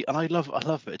I love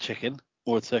a bit of chicken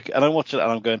or a turkey, and I watch it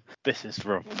and I'm going, this is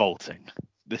revolting.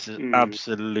 This is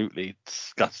absolutely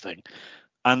disgusting.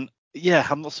 And yeah,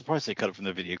 I'm not surprised they cut it from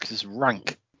the video, because it's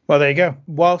rank. Well, there you go.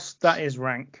 Whilst that is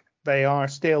rank, they are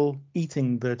still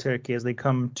eating the turkey as they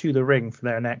come to the ring for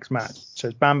their next match. So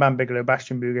it's Bam Bam Bigelow,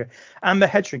 Bastian Burger, and the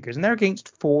head shrinkers, and they're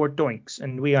against 4 Doinks,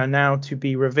 and we are now to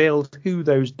be revealed who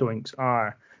those Doinks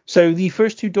are. So the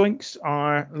first 2 Doinks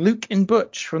are Luke and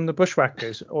Butch from the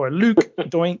Bushwhackers, or Luke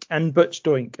Doink and Butch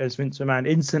Doink, as Vince McMahon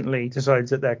instantly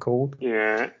decides that they're called.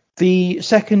 Yeah. The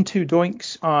second 2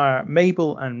 Doinks are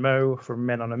Mabel and Mo from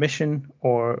Men on a Mission,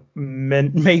 or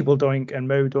Mabel Doink and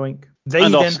Mo Doink.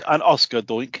 And Oscar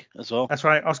Doink as well. That's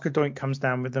right. Oscar Doink comes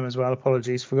down with them as well.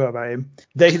 Apologies, forgot about him.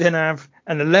 They then have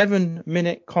an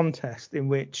 11-minute contest in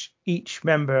which each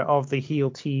member of the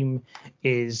heel team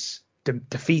is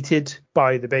defeated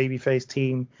by the babyface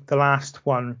team. The last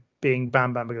one being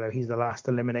Bam Bam Bigelow. He's the last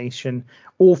elimination.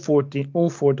 All four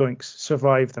Doinks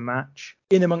survive the match.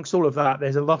 In amongst all of that,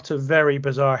 there's a lot of very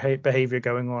bizarre behavior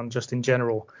going on just in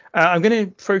general. I'm going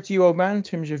to throw to you, old man, in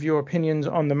terms of your opinions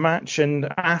on the match, and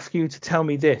ask you to tell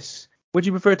me this. Would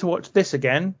you prefer to watch this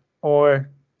again, or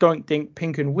Doink Dink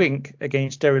Pink and Wink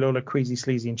against Jerry Lawler, Queasy,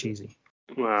 Sleazy and Cheesy?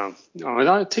 Wow.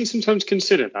 I'll take some time to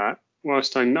consider that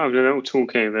whilst I'm having a little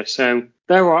talk over. So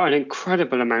there are an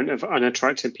incredible amount of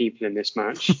unattractive people in this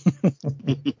match.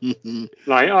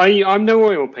 I'm no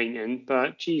oil painting,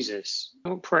 but Jesus,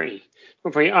 not pretty.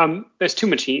 There's too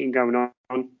much eating going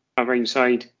on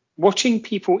ringside. Watching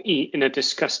people eat in a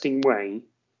disgusting way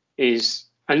is,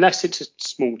 unless it's a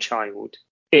small child,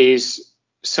 is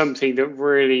something that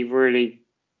really, really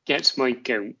gets my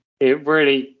goat. It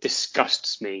really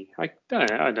disgusts me. I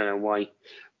don't know why,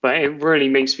 but it really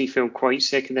makes me feel quite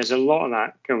sick, and there's a lot of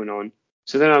that going on.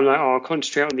 So then I'm like, I'll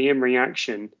concentrate on the in-ring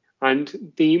action.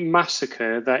 And the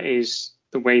massacre that is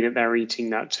the way that they're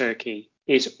eating that turkey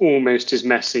is almost as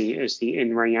messy as the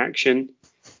in-ring action,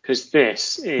 because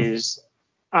this is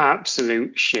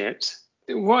absolute shit.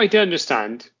 What I don't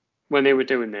understand when they were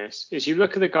doing this is you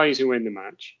look at the guys who win the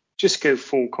match, just go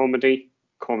full comedy,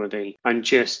 and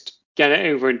just get it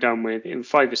over and done with in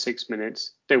 5 or 6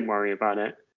 minutes. Don't worry about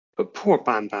it. But poor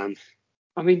Bam Bam.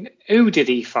 I mean, who did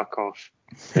he fuck off?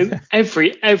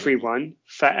 Everyone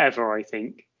forever, I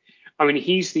think. I mean,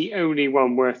 he's the only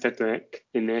one worth a look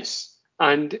in this.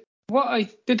 And what I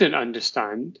didn't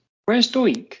understand, where's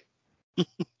Doink?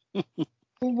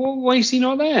 Why is he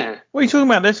not there? What are you talking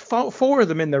about? There's 4 of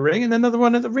them in the ring and another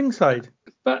one at the ringside.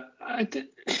 But I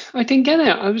didn't get it.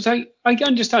 I was like, I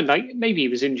understand, like maybe he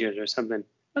was injured or something.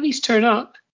 At least turn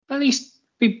up. At least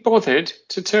be bothered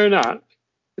to turn up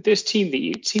with this team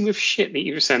of shit that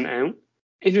you've sent out.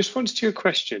 In response to your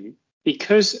question,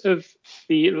 because of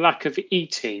the lack of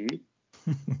eating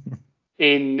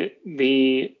in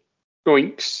the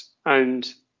Doinks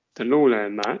and the Lawler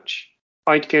match,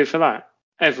 I'd go for that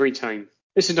every time.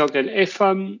 This is not good. If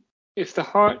the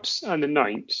Hearts and the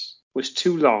Knights was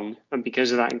too long and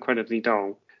because of that incredibly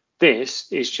dull,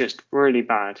 this is just really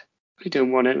bad. I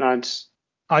don't want it, lads.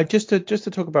 Just to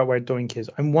talk about where Doink is,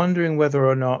 I'm wondering whether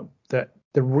or not that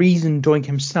the reason Doink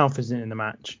himself isn't in the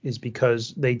match is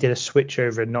because they did a switch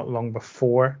over not long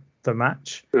before the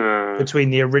match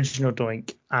between the original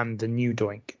Doink and the new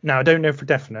Doink. Now, I don't know for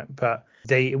definite, but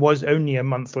it was only a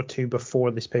month or 2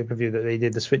 before this pay-per-view that they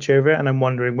did the switch over, and I'm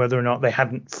wondering whether or not they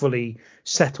hadn't fully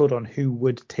settled on who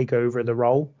would take over the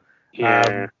role.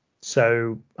 Yeah.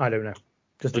 So, I don't know.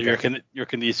 Just you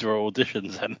reckon these are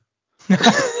auditions then?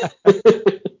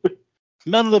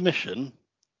 None of the mission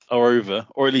are over,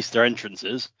 or at least their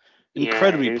entrances.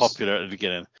 Incredibly popular at the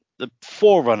beginning. The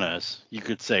forerunners, you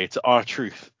could say, to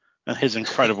R-Truth and his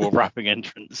incredible rapping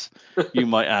entrance, you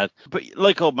might add. But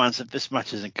like Old Man said, this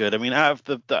match isn't good. I mean, out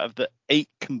of the 8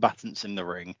 combatants in the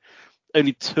ring,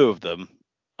 only 2 of them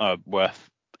are worth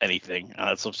anything, and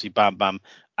that's obviously Bam Bam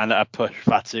and a push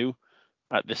Fatu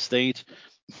at this stage.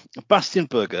 Bastian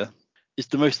Berger is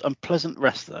the most unpleasant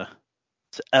wrestler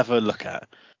to ever look at.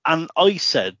 And I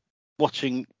said,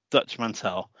 watching Dutch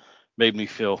Mantel made me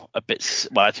feel a bit,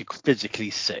 well, actually physically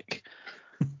sick.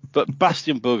 But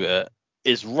Bastian Berger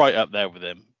is right up there with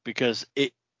him because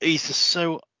he's just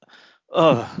so,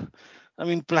 I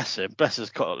mean, bless him. Bless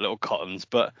his little cottons,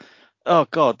 but oh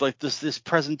God, like this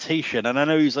presentation, and I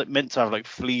know he's like meant to have like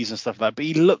fleas and stuff like that, but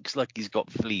he looks like he's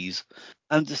got fleas,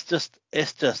 and it's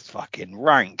just fucking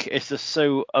rank. It's just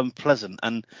so unpleasant.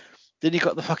 And then you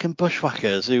got the fucking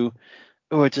bushwhackers who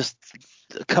are just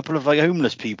a couple of like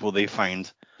homeless people they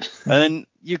find, and then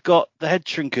you've got the head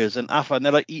shrinkers and Afa, and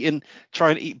they're like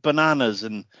trying to eat bananas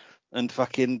and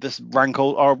fucking this rank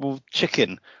old horrible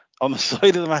chicken on the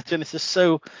side of the match, and it's just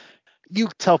so. You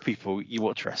tell people you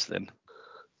watch wrestling,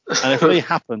 and if they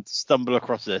happen to stumble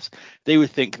across this, they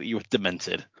would think that you were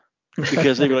demented,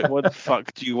 because they'd be like, "Why the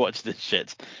fuck do you watch this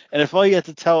shit?" And if I had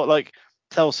to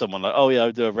tell someone like, "Oh yeah,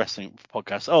 I do a wrestling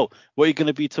podcast. Oh, what are you going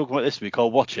to be talking about this week?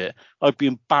 I'll watch it." I'd be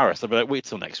embarrassed. I'd be like, "Wait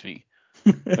till next week.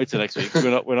 Wait till next week.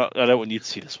 We're not. I don't want you to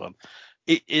see this one."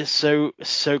 It is so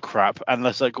crap, and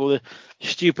there's like all the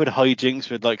stupid hijinks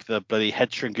with like the bloody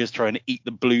head shrinkers trying to eat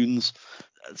the balloons.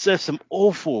 So there's some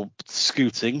awful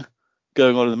scooting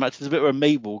going on in the match. There's a bit where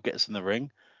Mo gets in the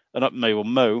ring,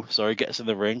 gets in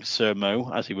the ring, Sir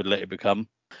Mo, as he would later become,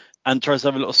 and tries to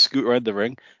have a little scoot around the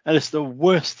ring, and it's the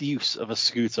worst use of a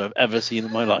scooter I've ever seen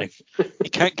in my life. He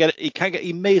can't get it.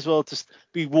 He may as well just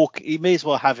be walking. He may as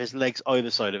well have his legs either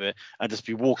side of it and just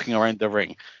be walking around the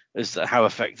ring. Is how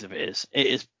effective it is. It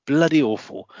is bloody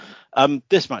awful.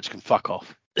 This match can fuck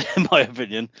off, in my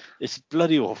opinion. It's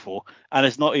bloody awful, and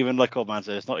it's not even like Old Man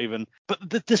said. It's not even.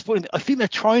 But at this point, I think they're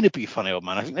trying to be funny, Old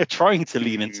Man. I think they're trying to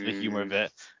lean into the humor of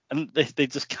it, and they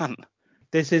just can't.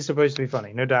 This is supposed to be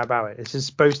funny, no doubt about it. This is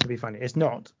supposed to be funny. It's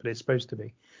not, but it's supposed to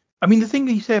be. I mean, the thing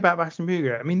that you say about Bastian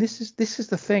Berger, I mean, this is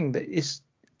the thing that is.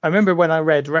 I remember when I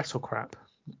read Wrestle Crap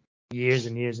years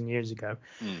and years and years ago,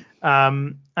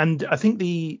 and I think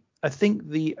the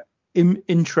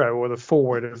intro or the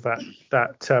forward of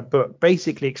that book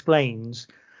basically explains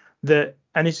that,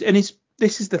 and this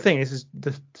is the thing. This is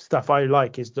the stuff I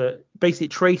like, is that basically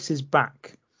it traces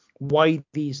back why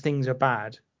these things are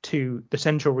bad to the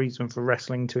central reason for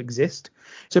wrestling to exist.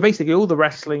 So basically all the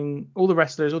wrestlers,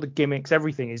 all the gimmicks,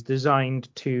 everything is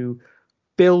designed to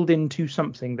build into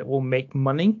something that will make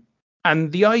money.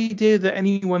 And the idea that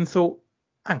anyone thought,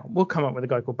 hang on, we'll come up with a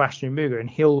guy called Bastian Berger and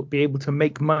he'll be able to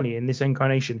make money in this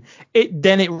incarnation, it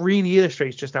really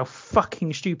illustrates just how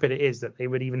fucking stupid it is that they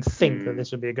would even think that this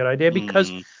would be a good idea,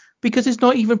 because because it's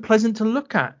not even pleasant to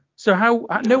look at. So how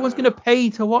no one's going to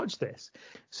pay to watch this.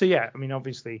 So yeah, I mean,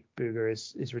 obviously Booger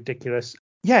is ridiculous.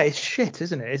 Yeah, it's shit,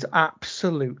 isn't it? It's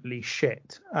absolutely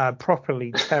shit.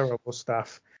 Properly terrible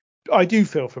stuff. I do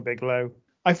feel for Bigelow.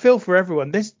 I feel for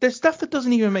everyone. There's stuff that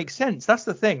doesn't even make sense. That's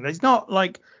the thing. There's not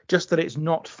like just that it's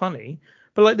not funny,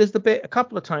 but like there's the bit a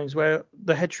couple of times where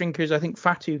the head shrinkers, I think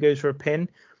Fatu goes for a pin,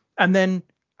 and then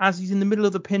as he's in the middle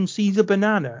of the pin, sees a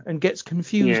banana and gets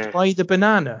confused by the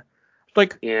banana.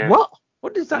 Like, what?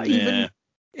 What does that even?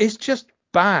 It's just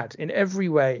bad in every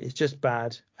way. It's just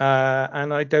bad.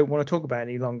 And I don't want to talk about it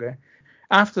any longer.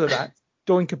 After that,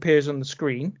 Doink appears on the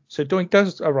screen. So Doink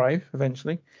does arrive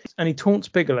eventually. And he taunts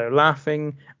Bigelow,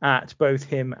 laughing at both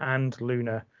him and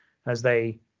Luna as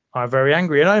they are very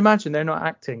angry. And I imagine they're not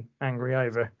acting angry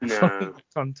either. No.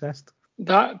 Contest.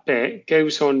 That bit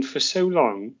goes on for so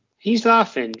long. He's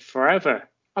laughing forever.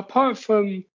 Apart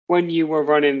from when you were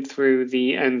running through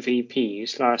the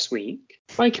MVPs last week,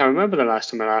 I can't remember the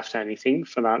last time I laughed at anything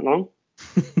for that long.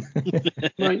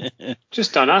 Like,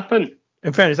 just don't happen.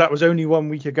 In fairness, that was only 1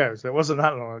 week ago, so it wasn't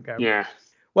that long ago. Yeah.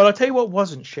 Well, I'll tell you what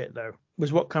wasn't shit, though,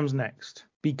 was what comes next.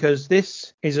 Because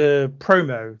this is a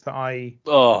promo that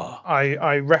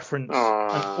I reference an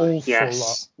awful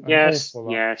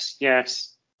lot.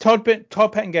 Yes. Todd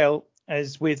Pettengill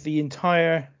is with the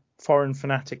entire Foreign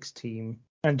Fanatics team.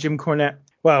 And Jim Cornette,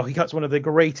 well, he cuts one of the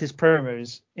greatest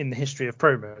promos in the history of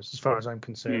promos, as far as I'm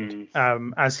concerned,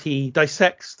 as he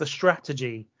dissects the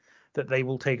strategy that they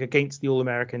will take against the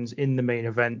All-Americans in the main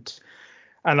event.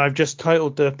 And I've just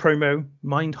titled the promo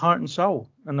Mind, Heart and Soul,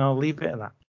 and I'll leave it at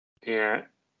that. Yeah,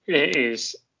 it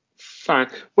is fun.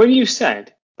 When you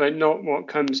said, but not what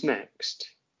comes next,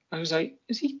 I was like,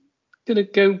 is he going to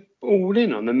go all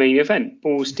in on the main event,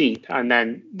 balls deep? And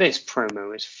then this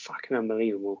promo is fucking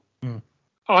unbelievable.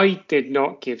 I did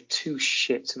not give two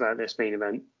shits about this main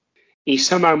event. He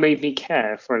somehow made me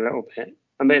care for a little bit.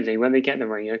 Admittedly, when they get in the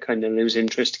ring, I kind of lose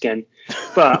interest again.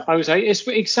 But I was like, it's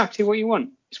exactly what you want.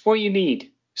 It's what you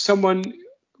need. Someone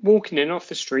walking in off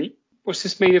the street. What's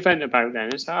this main event about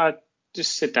then? It's like,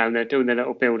 just sit down there doing a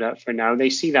little build-up for now. They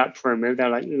see that promo. They're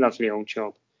like, lovely old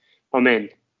job. I'm in.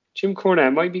 Jim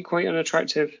Cornette might be quite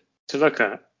unattractive to look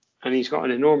at, and he's got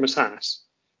an enormous ass.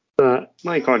 But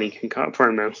my God, he can cut a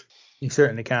promo. He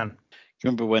certainly can. You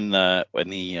remember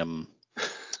when he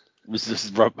was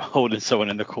just holding someone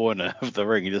in the corner of the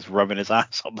ring, he just rubbing his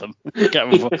ass on them? I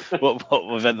can't remember what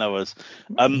event that was.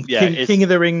 King of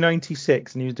the Ring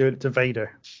 96, and he was doing it to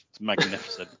Vader. It's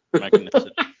magnificent.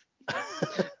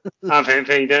 Have it,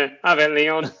 Vader. Have it,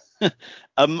 Leon.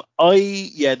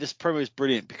 This promo is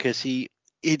brilliant because he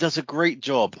does a great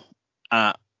job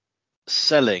at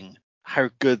selling how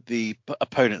good the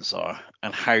opponents are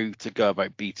and how to go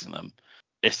about beating them.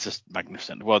 It's just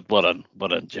magnificent. Well done,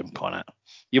 Jim Cornette.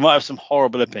 You might have some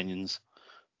horrible opinions,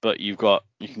 but you can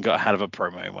get a hell of a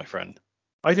promo, my friend.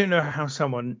 I don't know how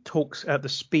someone talks at the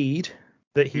speed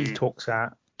that he talks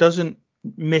at, doesn't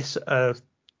miss a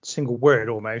single word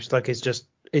almost, like is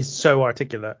so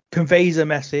articulate, conveys a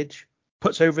message,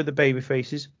 puts over the baby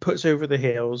faces, puts over the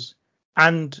heels,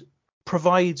 and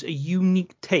provides a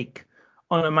unique take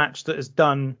on a match that is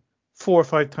done 4 or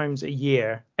 5 times a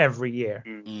year, every year.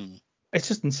 It's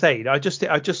just insane. I just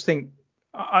think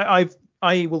I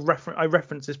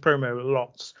reference this promo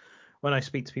lots when I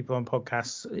speak to people on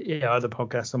podcasts, other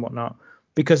podcasts and whatnot,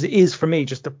 because it is for me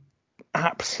just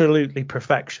absolutely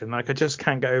perfection. Like I just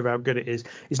can't get over how good it is.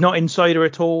 It's not insider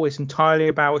at all. It's entirely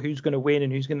about who's going to win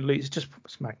and who's going to lose.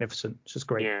 It's magnificent. It's just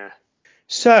great. Yeah.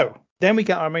 So then we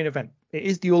get our main event. It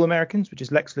is the All-Americans, which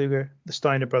is Lex Luger, the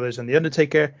Steiner brothers, and the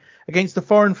Undertaker, against the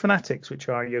Foreign Fanatics, which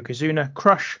are Yokozuna,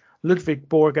 Crush, Ludvig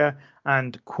Borga,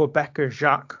 and Quebecers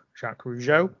Jacques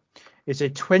Rougeau. It's a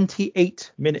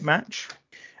 28-minute match,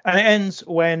 and it ends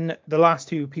when the last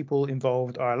two people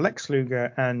involved are Lex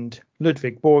Luger and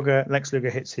Ludvig Borga. Lex Luger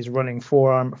hits his running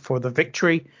forearm for the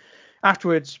victory.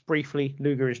 Afterwards, briefly,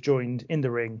 Luger is joined in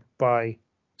the ring by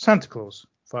Santa Claus,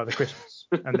 Father Christmas,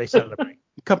 and they celebrate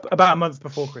about a month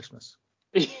before Christmas.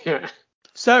 Yeah.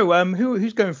 So,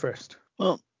 who's going first?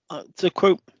 Well, to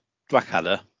quote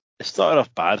Blackadder, it started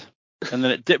off bad, and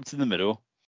then it dipped in the middle,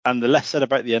 and the less said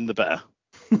about the end, the better.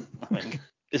 I think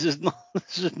this is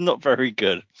not very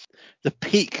good. The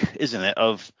peak, isn't it,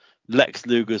 of Lex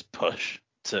Luger's push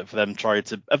for them trying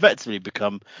to effectively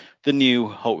become the new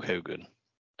Hulk Hogan.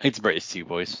 I hate to break this to you,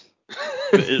 boys,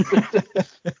 but it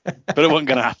wasn't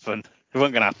going to happen. It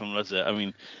wasn't going to happen, was it? I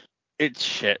mean, it's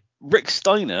shit. Rick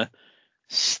Steiner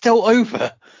still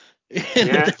over. In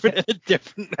a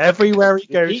different Everywhere he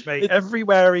goes, mate.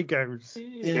 Everywhere he goes.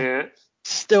 Yeah.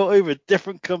 Still over.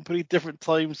 Different company, different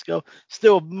time scale.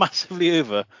 Still massively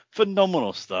over.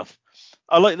 Phenomenal stuff.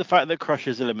 I like the fact that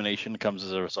Crush's elimination comes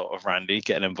as a result of Randy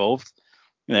getting involved.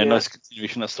 Nice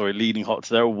continuation of that story, leading Hot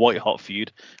to their white hot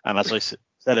feud. And as I said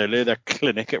earlier, their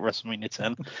clinic at WrestleMania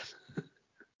 10.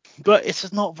 But it's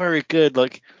just not very good.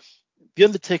 Like, the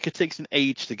Undertaker takes an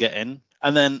age to get in.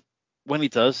 And then when he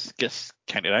does, gets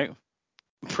counted out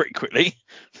pretty quickly.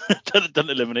 doesn't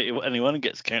eliminate anyone and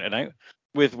gets counted out.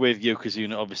 With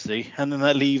Yokozuna, obviously. And then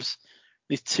that leaves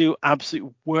these two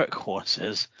absolute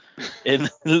workhorses in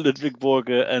Ludvig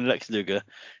Borga and Lex Luger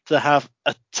to have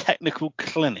a technical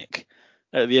clinic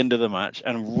at the end of the match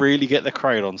and really get the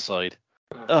crowd on side.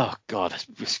 Oh, God,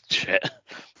 it's shit.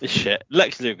 It's shit.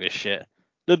 Lex Luger is shit.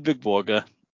 Ludvig Borga,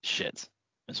 shit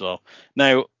as well.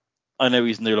 Now, I know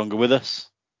he's no longer with us,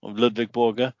 Ludvig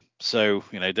Borga, so,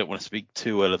 don't want to speak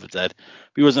too well of the dead.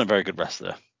 But he wasn't a very good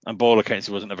wrestler. And by all accounts,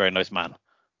 he wasn't a very nice man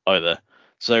either.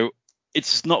 So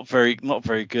it's not very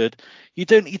good. You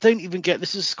don't even get,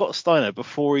 this is Scott Steiner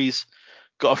before he's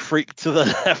got a freak to the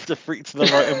left, a freak to the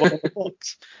right, and one in the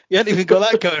box. You haven't even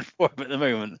got that going for him at the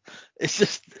moment.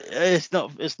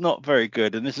 It's not very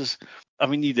good. And this is,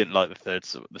 you didn't like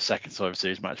the second Survivor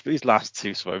Series match, but these last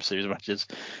two Survivor Series matches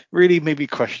really made me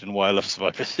question why I love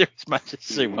Survivor Series matches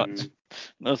so much.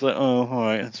 And I was like, oh, all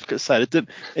right, it's a bit sad.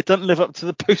 It doesn't live up to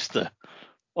the poster.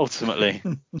 Ultimately,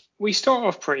 we start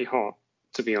off pretty hot,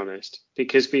 to be honest,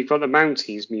 because we've got the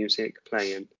Mounties music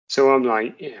playing. So I'm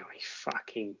like, we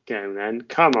fucking go then,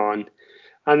 come on.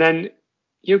 And then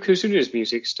Yokozuna's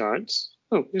music starts.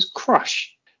 Oh, it's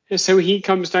Crush. And so he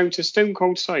comes down to stone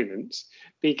cold silence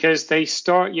because they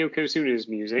start Yokozuna's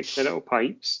music, the little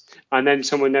pipes, and then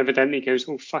someone evidently goes,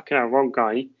 oh, fucking hell, wrong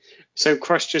guy. So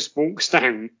Crush just walks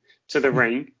down to the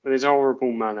ring with his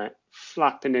horrible mallet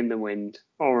flapping in the wind.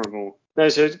 Horrible.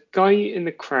 There's a guy in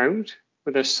the crowd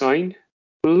with a sign,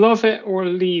 love it or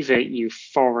leave it, you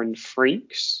foreign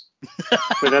freaks,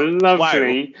 with a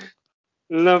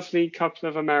lovely couple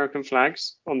of American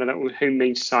flags on the little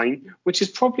homemade sign, which is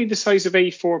probably the size of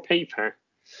A4 paper,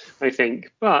 I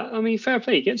think. But, fair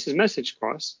play, he gets his message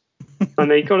across.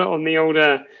 And they got it on the old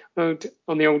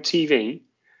TV.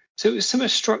 So it was something that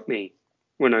struck me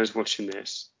when I was watching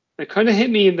this. It kind of hit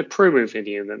me in the promo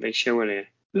video that they show earlier.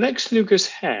 Lex Luger's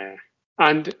hair.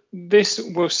 And this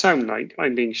will sound like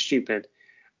I'm being stupid.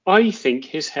 I think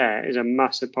his hair is a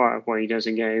massive part of why he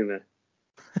doesn't get over.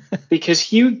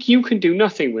 Because you can do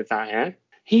nothing with that hair.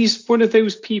 He's one of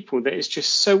those people that is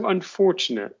just so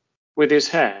unfortunate with his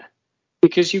hair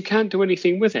because you can't do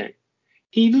anything with it.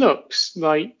 He looks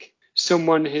like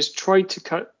someone has tried to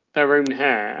cut their own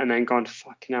hair and then gone,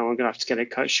 fucking hell, I'm going to have to get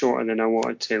it cut shorter than I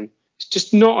wanted to. It's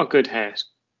just not a good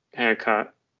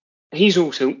haircut. He's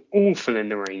also awful in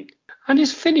the ring. And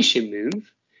his finishing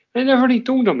move, and it already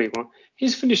dawned on me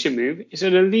his finishing move is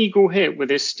an illegal hit with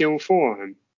his steel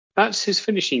forearm. That's his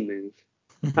finishing move.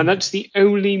 And that's the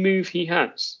only move he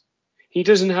has. He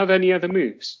doesn't have any other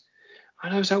moves.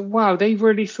 And I was like, wow, they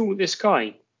really thought this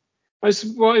guy.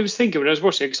 What I was thinking when I was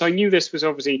watching it, because I knew this was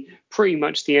obviously pretty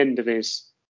much the end of his,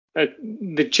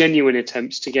 the genuine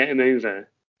attempts to get him over.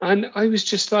 And I was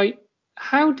just like,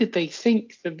 how did they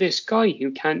think that this guy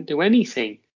who can't do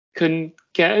anything can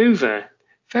get over?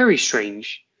 Very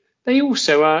strange. They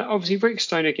also, obviously Rick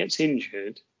Steiner gets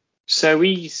injured. So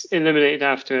he's eliminated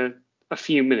after a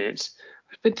few minutes.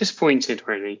 I was a bit disappointed,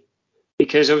 really,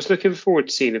 because I was looking forward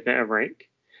to seeing a bit of Rick.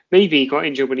 Maybe he got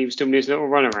injured when he was doing his little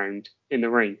runaround in the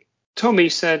ring. Tommy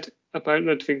said about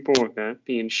Ludvig Borga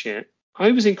being shit.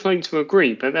 I was inclined to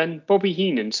agree, but then Bobby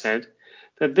Heenan said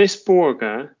that this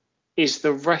Borga is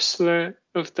the wrestler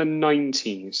of the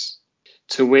 90s,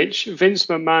 to which Vince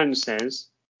McMahon says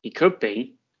he could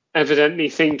be, evidently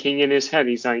thinking in his head,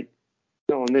 he's like,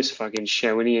 not on this fucking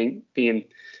show, and he ain't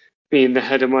being the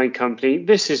head of my company.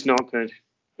 This is not good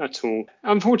at all.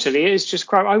 Unfortunately, it is just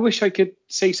crap. I wish I could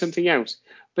say something else,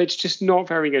 but it's just not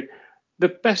very good. The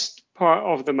best part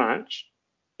of the match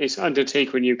is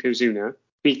Undertaker and Yokozuna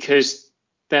because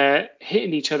they're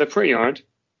hitting each other pretty hard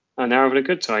and they're having a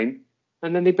good time,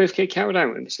 and then they both get counted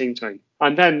out at the same time.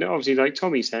 And then, obviously, like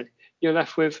Tommy said, you're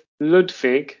left with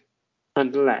Ludvig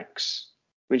and Lex,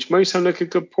 which might sound like a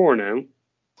good porno,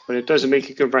 but it doesn't make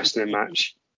a good wrestling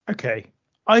match. Okay,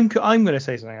 I'm going to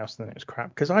say something else than it was crap,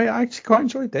 because I actually quite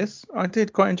enjoyed this. I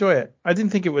did quite enjoy it. I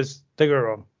didn't think it was, don't get me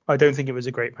wrong, I don't think it was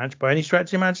a great match by any stretch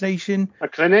of the imagination. A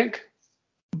clinic?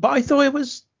 But I thought it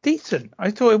was decent.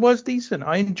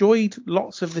 I enjoyed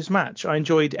lots of this match. I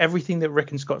enjoyed everything that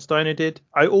Rick and Scott Steiner did.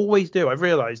 I always do. I've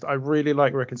realized I really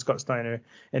like Rick and Scott Steiner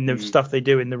and the stuff they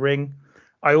do in the ring.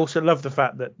 I also love the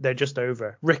fact that they're just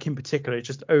over. Rick in particular is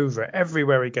just over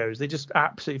everywhere he goes. They just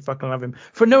absolutely fucking love him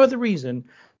for no other reason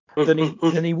than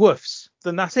he woofs.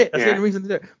 Then that's it. That's the only reason to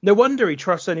do it. No wonder he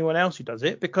trusts anyone else who does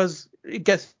it, because it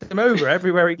gets him over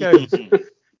everywhere he goes.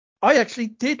 I actually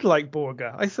did like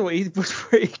Borga. I thought he was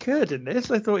pretty good in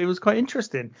this. I thought he was quite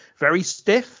interesting. Very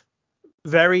stiff.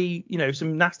 Very,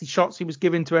 some nasty shots he was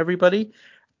giving to everybody.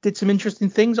 Did some interesting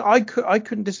things. I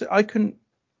couldn't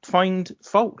find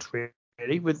fault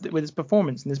really with his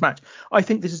performance in this match. I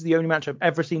think this is the only match I've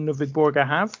ever seen Ludvig Borga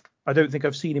have. I don't think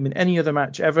I've seen him in any other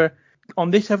match ever.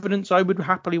 On this evidence, I would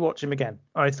happily watch him again.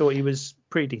 I thought he was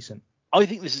pretty decent. I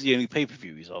think this is the only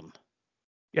pay-per-view he's on.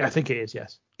 Yeah, I think it is,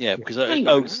 yes. Yeah, because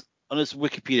on his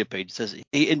Wikipedia page it says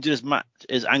he injured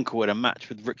his ankle in a match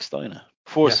with Rick Steiner,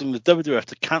 forcing the WWF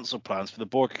to cancel plans for the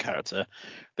Borga character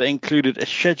that included a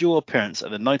scheduled appearance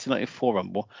at the 1994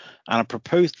 Rumble and a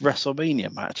proposed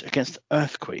WrestleMania match against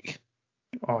Earthquake.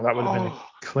 Oh, that would have been a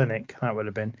clinic. That would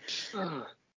have been.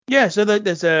 Yeah, so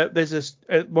there's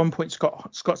at one point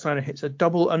Scott Steiner hits a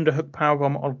double underhook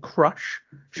powerbomb on Crush,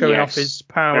 showing off his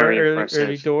power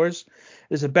early doors.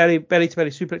 There's a belly to belly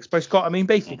suplex by Scott. I mean,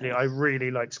 basically, I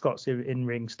really like Scott's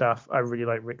in-ring stuff. I really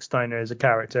like Rick Steiner as a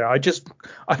character. I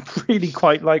really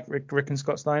quite like Rick and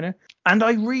Scott Steiner. And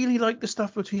I really like the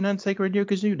stuff between Undertaker and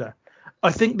Yokozuna.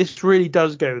 I think this really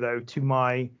does go, though, to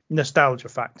my nostalgia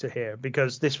factor here,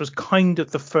 because this was kind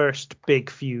of the first big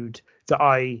feud that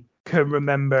I can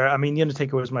remember. I mean, The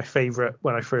Undertaker was my favorite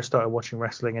when I first started watching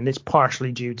wrestling, and it's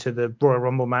partially due to the Royal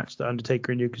Rumble match that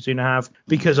Undertaker and Yokozuna have,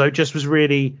 because I just was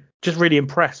really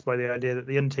impressed by the idea that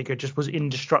The Undertaker just was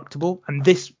indestructible, and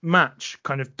this match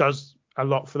kind of does a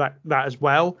lot for that as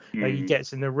well. Like, he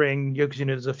gets in the ring,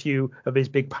 Yokozuna does a few of his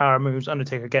big power moves,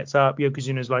 Undertaker gets up,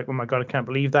 Yokozuna's like, oh my god, I can't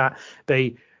believe that.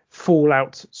 They fall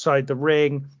outside the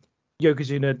ring,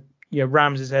 Yokozuna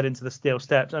rams his head into the steel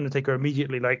steps. Undertaker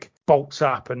immediately bolts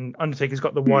up, and Undertaker's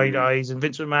got the wide eyes, and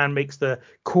Vince McMahon makes the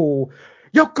call,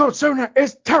 Yokozuna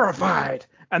is terrified,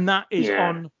 and that is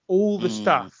on all the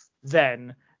stuff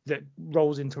then that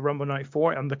rolls into Rumble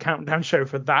 94 on the countdown show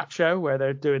for that show where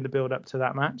they're doing the build up to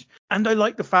that match. And I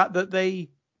like the fact that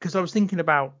because I was thinking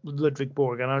about Ludvig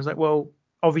Borga, and I was like, well,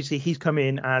 obviously he's come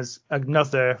in as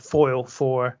another foil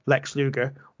for Lex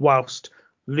Luger, whilst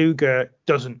Luger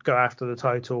doesn't go after the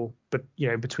title, but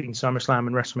between SummerSlam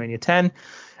and WrestleMania 10.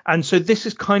 And so this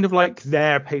is kind of like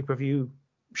their pay-per-view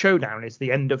showdown, is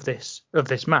the end of this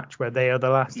match where they are the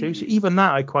last two. So even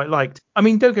that I quite liked. I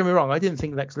mean, don't get me wrong, I didn't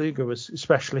think Lex Luger was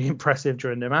especially impressive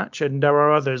during the match, and there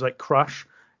are others like Crush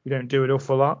who don't do an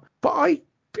awful lot, but I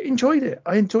enjoyed it.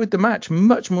 I enjoyed the match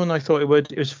much more than I thought it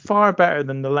would. It was far better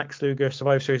than the Lex Luger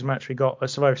Survivor Series match we got at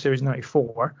Survivor Series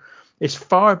 94. It's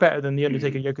far better than the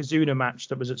Undertaker Yokozuna match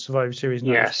that was at Survivor Series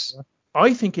 94. Yes.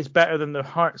 I think it's better than the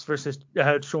Harts versus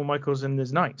Shawn Michaels and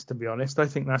his Knights, to be honest. I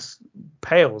think that's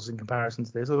pales in comparison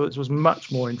to this. I thought this was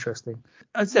much more interesting.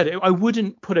 As I said, I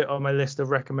wouldn't put it on my list of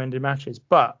recommended matches,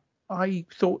 but I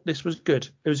thought this was good.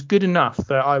 It was good enough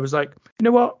that I was like, you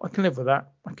know what? I can live with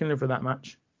that. I can live with that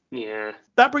match. Yeah.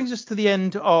 That brings us to the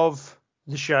end of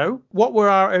the show. What were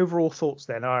our overall thoughts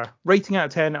then? Our rating out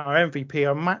of 10, our MVP,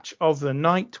 our match of the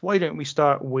night. Why don't we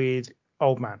start with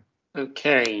Old Man?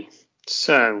 Okay,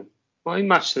 so my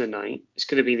match of the night is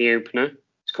going to be the opener.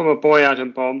 It's called my boy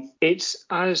Adam Bomb. It's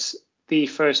as the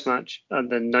first match of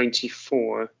the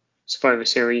 94 Survivor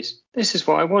Series. This is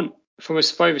what I want from a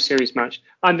Survivor Series match.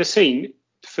 And the same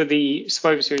for the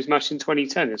Survivor Series match in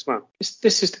 2010 as well.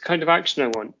 This is the kind of action I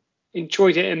want.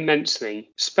 Enjoyed it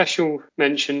immensely. Special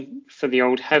mention for the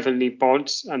old Heavenly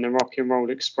Bods and the Rock and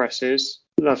Roll Expressers.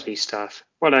 Lovely stuff.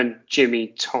 Well done, Jimmy,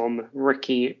 Tom,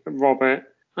 Ricky, Robert,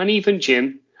 and even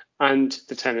Jim. And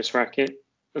the tennis racket,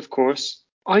 of course.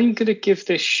 I'm going to give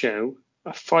this show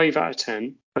a 5 out of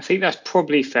 10. I think that's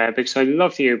probably fair because I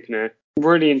love the opener.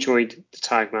 Really enjoyed the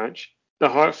tag match. The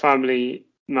Hart family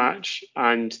match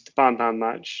and the Bam Bam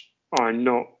match are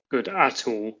not good at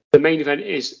all. The main event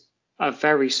is a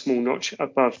very small notch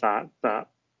above that,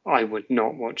 but I would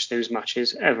not watch those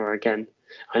matches ever again.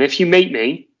 And if you make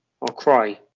me, I'll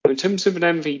cry. But in terms of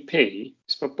an MVP,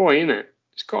 it's my boy, isn't it?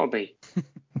 It's got to be.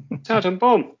 It's Adam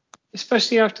Bomb.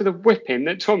 Especially after the whipping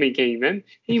that Tommy gave him.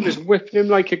 He was whipping him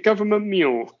like a government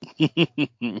mule.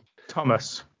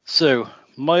 Thomas. So,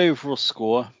 my overall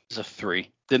score is a 3.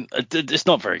 It's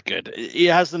not very good. It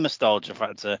has the nostalgia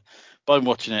factor, but I'm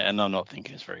watching it and I'm not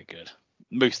thinking it's very good.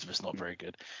 Most of it's not very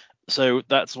good. So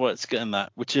that's why it's getting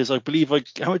that, which is, I believe, what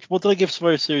did I give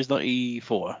Survivor Series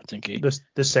 94, Tinky?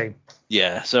 The same.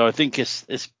 Yeah, so I think it's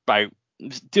about,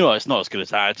 it's not as good as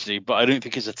that actually, but I don't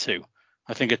think it's a 2.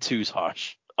 I think a 2's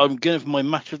harsh. I'm going for my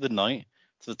match of the night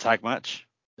to the tag match.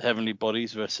 Heavenly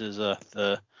Bodies versus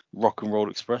the Rock and Roll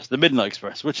Express, the Midnight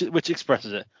Express. Which Express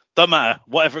is it? Don't matter.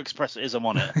 Whatever Express it is, I'm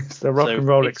on it. It's the Rock and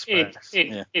Roll Express.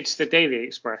 It's the Daily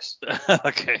Express.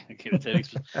 Okay, the Daily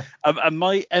Express. And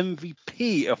my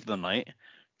MVP of the night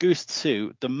goes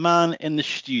to the man in the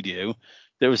studio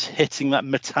that was hitting that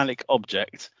metallic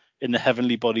object in the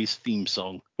Heavenly Bodies theme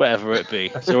song, whatever it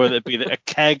be. So whether it be a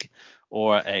keg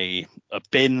or a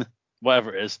bin,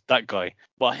 whatever it is, that guy,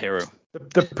 what a hero.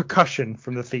 The percussion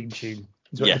from the theme tune.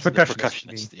 Yes, the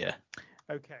percussionist. Yeah.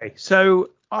 Okay,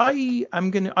 so I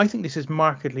think this is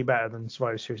markedly better than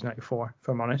Survivor Series 94, if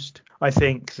I'm honest. I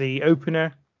think the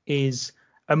opener is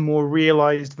a more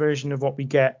realised version of what we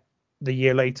get the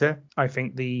year later. I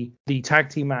think the tag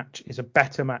team match is a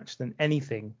better match than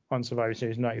anything on Survivor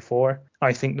Series 94.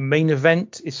 I think the main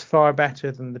event is far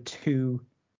better than the two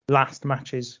last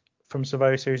matches from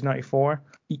Survivor Series 94.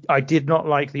 I did not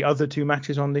like the other two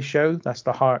matches on this show. That's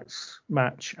the Hart's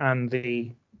match and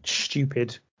the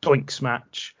stupid Doinks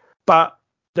match. But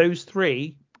those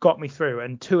three got me through,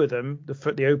 and two of them,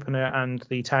 the opener and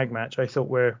the tag match, I thought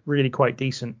were really quite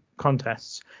decent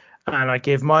contests. And I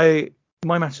give my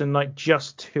match of the night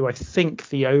just to, I think,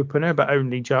 the opener, but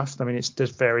only just. I mean,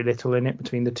 there's very little in it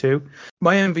between the two.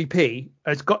 My MVP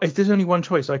there's only one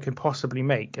choice I can possibly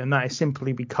make, and that is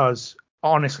simply because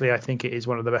honestly, I think it is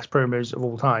one of the best promos of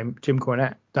all time. Jim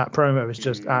Cornette, that promo is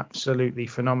just absolutely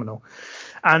phenomenal.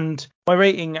 And my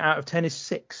rating out of 10 is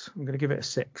 6. I'm going to give it a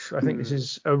 6. I think this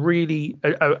is a really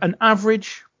an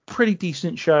average, pretty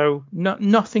decent show.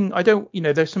 Nothing. I don't.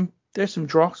 There's some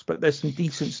dross, but there's some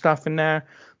decent stuff in there.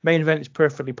 Main event is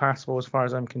perfectly passable as far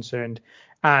as I'm concerned.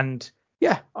 And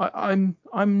yeah, I'm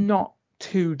not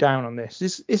too down on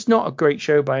this. It's not a great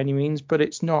show by any means, but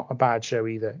it's not a bad show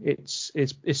either. It's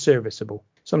serviceable.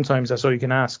 Sometimes that's all you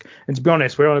can ask. And to be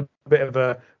honest, we've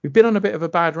been on a bit of a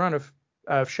bad run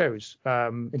of shows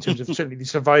in terms of certainly the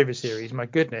Survivor Series. My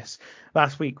goodness,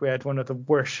 last week we had one of the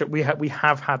worst. We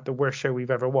have had the worst show we've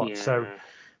ever watched. Yeah. So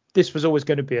this was always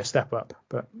going to be a step up,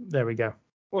 but there we go.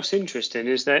 What's interesting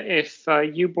is that if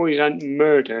you boys hadn't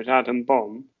murdered Adam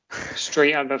Bomb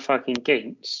straight out the fucking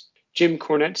gates, Jim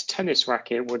Cornette's tennis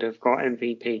racket would have got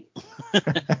MVP.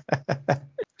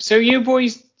 So you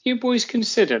boys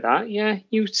consider that, yeah?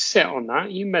 You sit on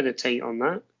that, you meditate on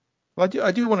that. Well,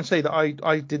 I do want to say that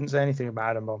I didn't say anything about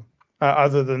Adam Bomb,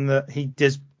 other than that he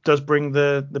does bring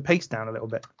the pace down a little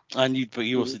bit. And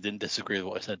you also didn't disagree with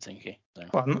what I said, Tinky. So.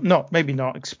 Well, maybe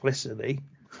not explicitly.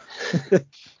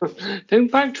 Don't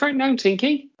backtrack now,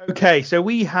 Tinky. Okay, so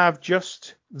we have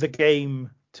just the game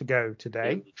to go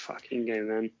today. Fucking go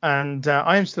then. And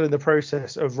I am still in the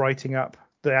process of writing up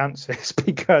the answers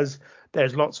because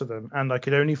there's lots of them, and I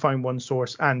could only find one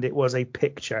source, and it was a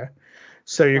picture.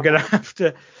 So you're gonna have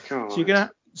to. God.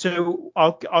 So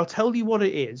I'll tell you what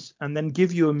it is, and then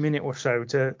give you a minute or so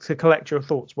to collect your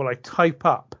thoughts while I type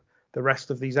up the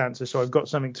rest of these answers, so I've got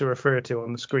something to refer to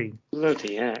on the screen.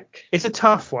 Bloody heck! It's a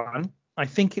tough one. I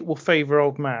think it will favour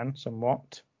Old Man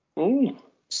somewhat. Ooh.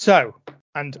 So,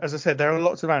 and as I said, there are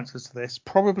lots of answers to this,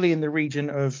 probably in the region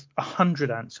of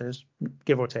 100 answers,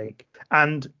 give or take.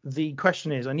 And the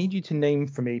question is, I need you to name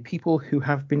for me people who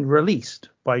have been released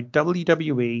by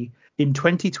WWE in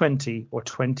 2020 or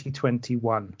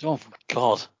 2021. Oh,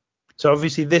 God. So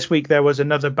obviously this week there was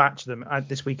another batch of them.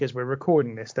 This week as we're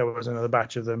recording this, there was another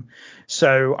batch of them.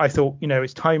 So I thought,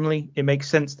 it's timely. It makes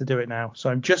sense to do it now.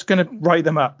 So I'm just going to write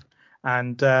them up.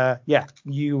 And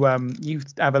you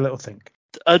have a little think.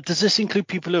 Does this include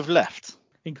people who have left?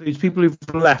 Includes people who've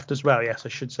left as well. Yes, I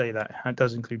should say that. It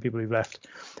does include people who've left.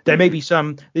 There may be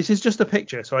some. This is just a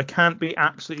picture, so I can't be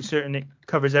absolutely certain it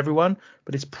covers everyone.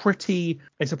 But it's a pretty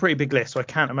big list, so I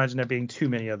can't imagine there being too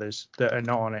many others that are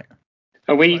not on it.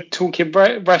 Are we talking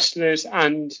wrestlers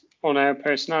and on-air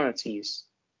personalities?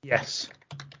 Yes.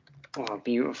 Oh,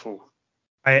 beautiful.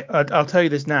 I'll tell you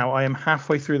this now. I am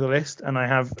halfway through the list, and I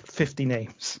have 50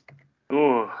 names.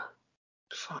 Oh,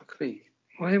 fuck me.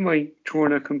 Why am I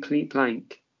drawing a complete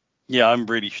blank? Yeah, I'm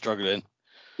really struggling.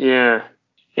 Yeah.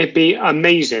 It'd be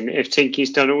amazing if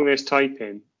Tinky's done all this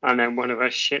typing and then one of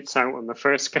us shits out on the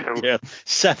first count. Yeah.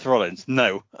 Seth Rollins.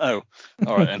 No. Oh.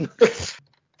 All right, then.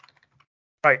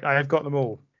 Right, I have got them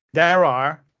all. There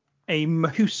are a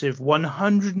massive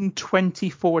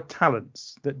 124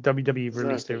 talents that WWE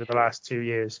released over the last 2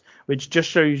 years, which just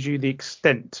shows you the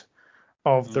extent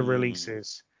of the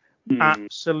releases.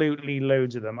 Absolutely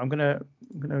loads of them. I'm gonna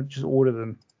just order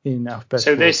them in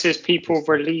alphabetical. So this is people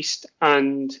released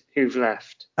and who've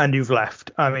left. And who've left.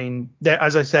 I mean,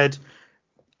 as I said,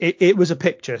 it was a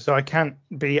picture, so I can't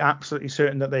be absolutely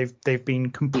certain that they've been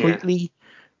completely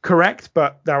Correct,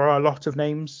 but there are a lot of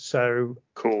names. So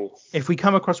Cool. if we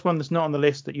come across one that's not on the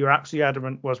list that you're absolutely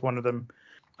adamant was one of them,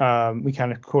 we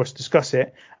can, of course, discuss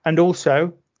it. And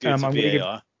also, I'm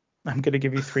going to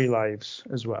give you 3 lives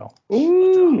as well.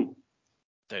 Ooh.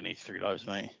 Don't need 3 lives,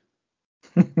 mate.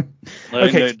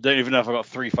 Okay. Don't even know if I got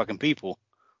 3 fucking people.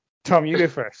 Tom, you go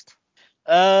first.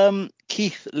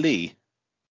 Keith Lee.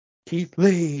 Keith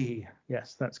Lee.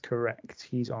 Yes, that's correct.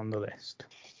 He's on the list.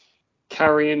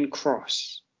 Karrion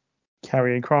Kross.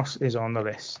 Karrion Kross is on the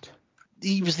list.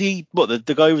 He was the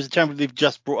guy who was the champion they've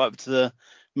just brought up to the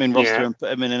main roster and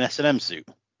put him in an S&M suit.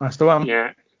 That's the one.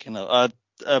 Yeah.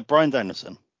 Bryan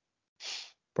Danielson.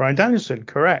 Bryan Danielson,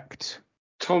 correct.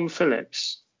 Tom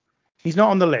Phillips. He's not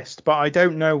on the list, but I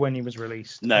don't know when he was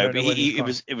released. No, but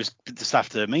it was just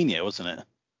after Mania, wasn't it?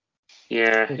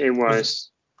 Yeah, it was.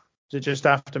 Was it just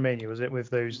after Mania? Was it with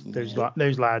those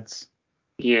lads?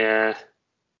 Yeah.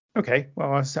 Okay,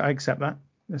 well I accept that.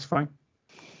 That's fine.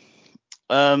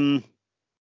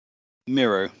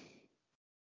 Miro.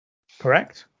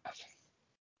 Correct.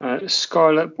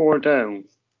 Scarlett Bordeaux.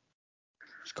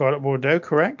 Scarlett Bordeaux,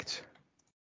 correct.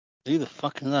 Who the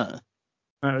fuck is that?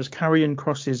 That was Karrion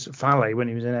Kross's valet when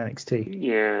he was in NXT.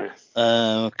 Yeah.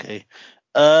 Okay.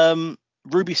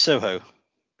 Ruby Soho.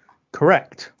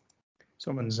 Correct.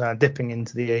 Someone's dipping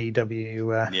into the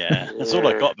AEW. Yeah, that's all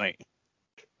I got, mate.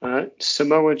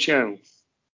 Samoa Joe.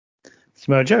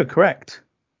 Samoa Joe, correct.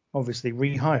 Obviously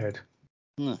rehired.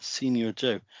 Senior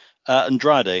Joe.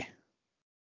 Andrade.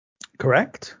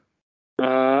 Correct.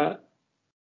 Zelina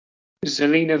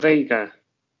Vega.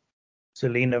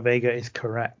 Zelina Vega is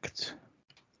correct.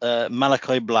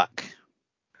 Malachi Black.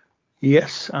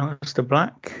 Yes, Aleister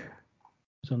Black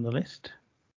is on the list.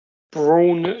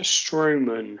 Braun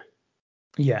Strowman.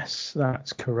 Yes,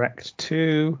 that's correct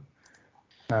too.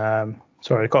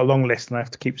 Sorry, I've got a long list and I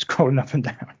have to keep scrolling up and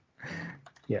down.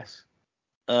 Yes.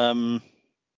 Adam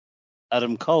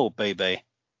Cole, baby.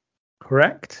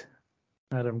 Correct.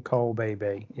 Adam Cole,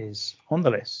 baby, is on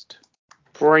the list.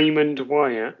 Raymond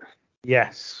Wyatt.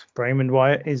 Yes, Raymond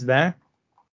Wyatt is there.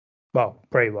 Well,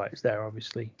 Bray Wyatt is there,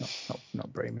 obviously, not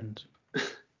Raymond.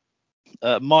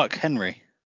 Mark Henry.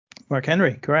 Mark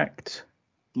Henry, correct.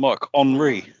 Mark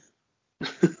Henry.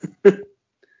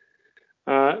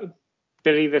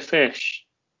 Billy the Fish.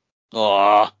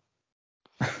 Oh.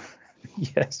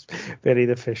 Yes, Billy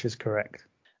the Fish is correct.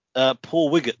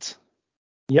 Paul Wiggett.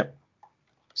 Yep.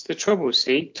 It's the trouble,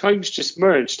 see? Time's just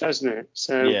merged, hasn't it?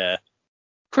 So Yeah.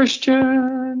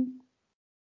 Christian.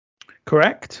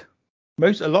 Correct.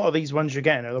 A lot of these ones you're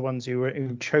getting are the ones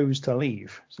who chose to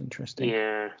leave. It's interesting.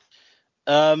 Yeah.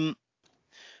 I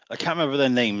can't remember their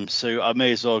names, so I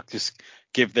may as well just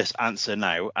give this answer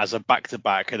now as a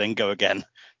back-to-back and then go again,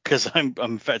 because I'm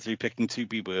effectively picking 2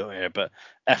 people here. But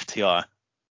FTR.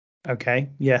 Okay.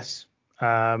 Yes.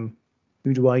 Who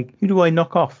do I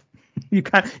knock off? You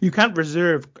can't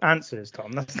reserve answers,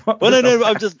 Tom. That's not. Well, no.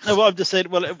 I'm just saying.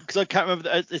 Well, because I can't remember.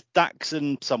 It's Dax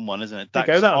and someone, isn't it?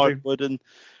 Dax Hardwood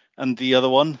and the other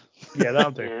one. Yeah,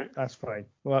 that'll do. Yeah. That's fine.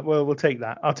 Well, we'll take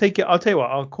that. I'll take it. I'll tell you what.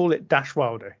 I'll call it Dash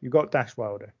Wilder. You got Dash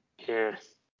Wilder. Yeah.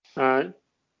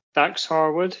 Dax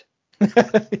Harwood.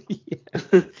 Yeah.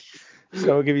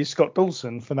 So I'll give you Scott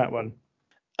Dawson for that one.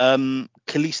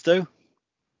 Kalisto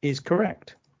is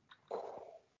correct.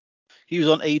 He was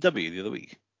on AEW the other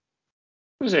week.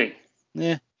 Was he?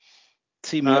 Yeah.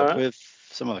 Teaming up with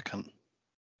some other cunt.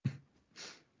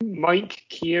 Mike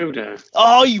Chioda.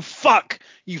 Oh, you fuck!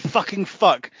 You fucking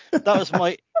fuck! That was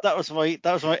my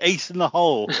ace in the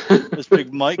hole. This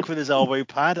big Mike with his elbow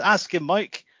pad. Ask him,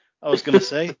 Mike. I was gonna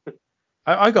say.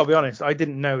 I gotta be honest. I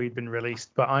didn't know he'd been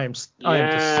released, but I am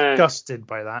disgusted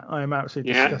by that. I am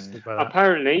absolutely disgusted by that.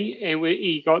 Apparently,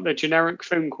 he got the generic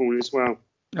phone call as well.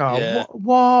 Oh, yeah.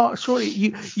 What? Surely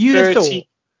you'd have thought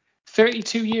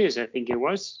 32 years, I think it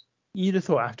was. You'd have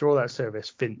thought after all that service,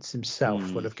 Vince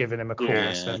himself would have given him a call.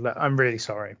 Yeah. So look, I'm really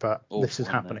sorry, but this is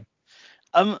happening.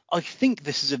 I think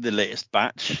this is in the latest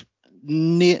batch.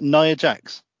 Nia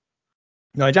Jax.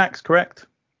 Nia Jax, correct.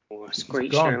 Oh, that's a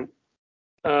great show.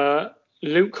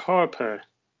 Luke Harper.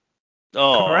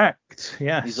 Oh, correct.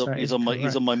 Yes, he's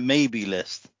on my maybe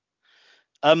list.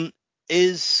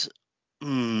 Is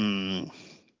Renee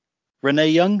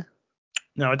Young?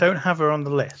 No, I don't have her on the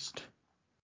list.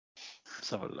 Let's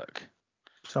have a look.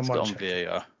 Someone on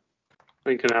VAR.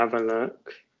 We can have a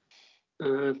look.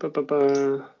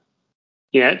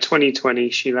 Yeah, 2020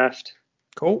 she left.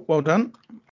 Cool, well done.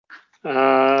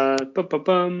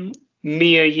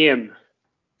 Mia Yim.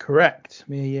 Correct.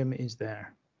 Mia Yim is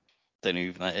there. Don't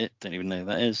even know who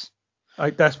that is.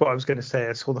 That's what I was going to say.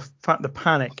 I saw the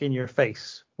panic in your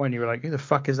face when you were like, who the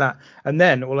fuck is that? And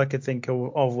then all I could think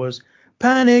of was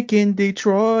Panic in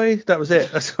Detroit. That was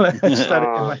it. That's what I started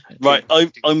in my head. Right,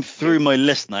 I'm through my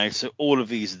list now, so all of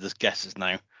these are just guesses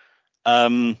now.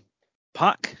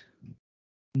 Pac?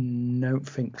 Don't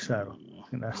think so. I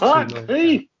think that's Hart, too low.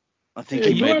 hey! I think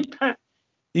he may.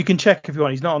 You can check if you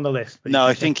want. He's not on the list. But No,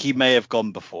 I check. think he may have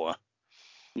gone before.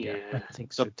 Yeah. I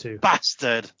think so too.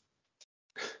 Bastard.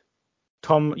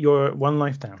 Tom, you're one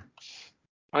life down.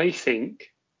 I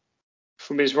think,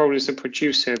 from his role as a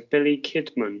producer, Billy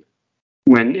Kidman,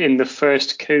 when in the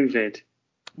first COVID.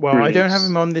 Well, release. I don't have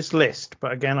him on this list,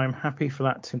 but again, I'm happy for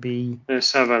that to be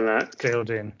Let's have a look. filled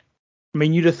in. I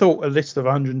mean, you'd have thought a list of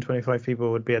 125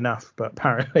 people would be enough, but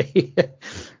apparently.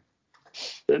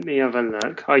 Let me have a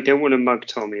look. I don't want to mug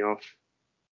Tommy off.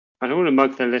 I don't want to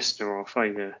mug the listener off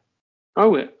either.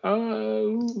 Hang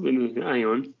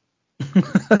on.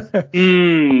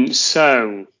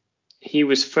 So, he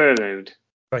was furloughed.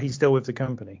 But he's still with the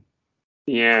company.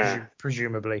 Yeah.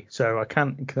 Presumably. So I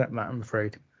can't accept that, I'm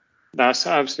afraid. That's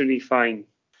absolutely fine.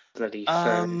 Bloody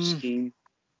furlough scheme.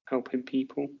 Helping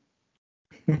people.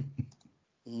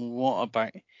 What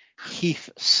about Heath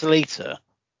Slater?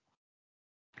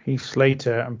 Heath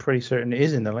Slater, I'm pretty certain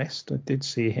is in the list. I did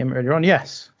see him earlier on.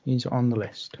 Yes, he's on the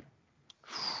list.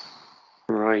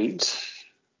 Right.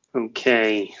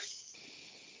 Okay.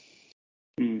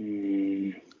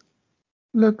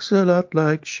 Looks a lot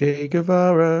like Che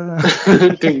Guevara.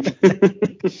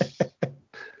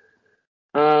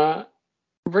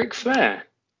 Ric Flair.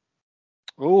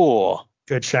 Oh.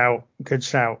 Good shout. Good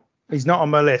shout. He's not on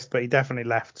my list, but he definitely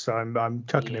left, so I'm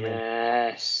chucking him in.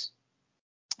 Yes.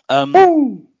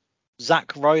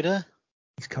 Zack Ryder.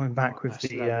 He's coming back with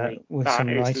with that some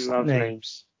is nice lovely.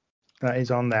 names. That is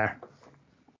on there.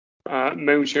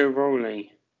 Mojo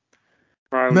Rawley.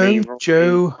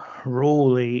 Mojo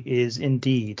Rawley is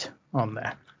indeed on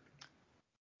there.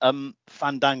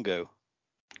 Fandango.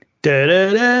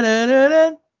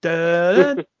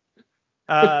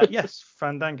 Yes,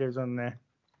 Fandango's on there.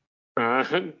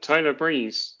 Tyler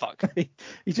Breeze. Fuck.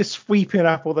 He's just sweeping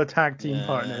up all the tag team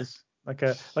partners like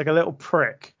a little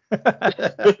prick.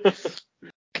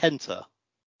 Kenta.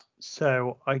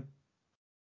 So I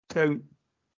don't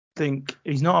think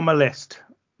he's not on my list.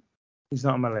 He's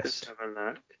not on my list. Let's have a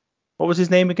look. What was his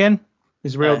name again?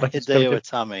 His real Hideo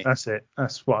Itami. That's it.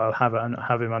 That's what I'll have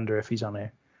him under if he's on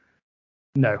here.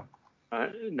 No.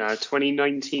 No,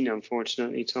 2019,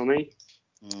 unfortunately, Tommy.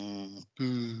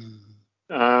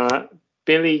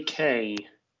 Billy Kay.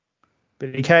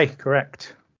 Billy Kay,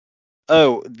 correct.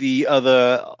 Oh, the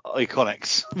other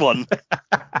Iconics one.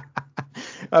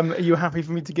 Are you happy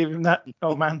for me to give him that,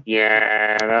 old man?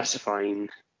 Yeah, that's fine.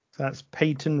 So that's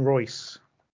Peyton Royce.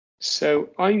 So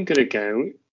I'm going to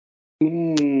go.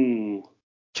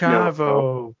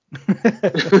 Chavo. No.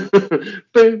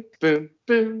 Boom, boom,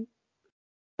 boom.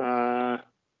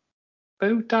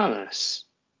 Bo Dallas.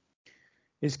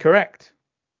 Is correct.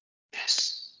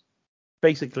 Yes.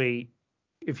 Basically,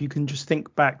 if you can just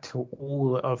think back to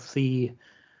all of the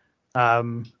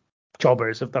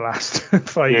jobbers of the last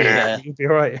 5 years, you'll be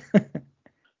all right.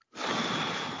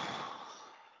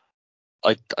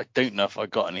 I don't know if I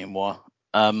got any more.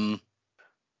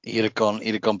 He'd have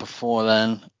gone before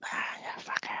then.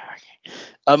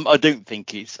 I don't think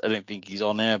he's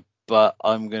on there, but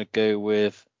I'm gonna go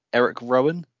with Eric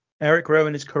Rowan. Eric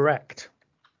Rowan is correct.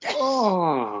 Yes.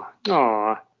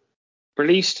 Oh.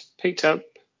 Released, picked up,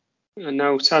 and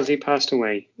now sadly passed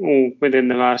away, all within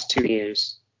the last 2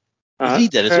 years. Is he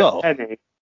dead as well? Hennig.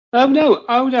 Oh no,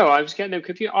 I was getting them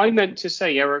confused. I meant to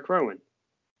say Eric Rowan.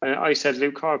 I said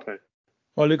Luke Harper.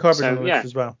 Well, Luke Harper's on the list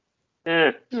as well.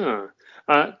 Yeah.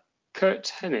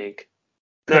 Kurt Hennig.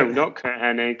 No, not Kurt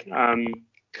Hennig.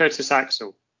 Curtis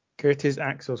Axel. Curtis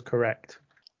Axel's correct.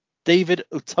 David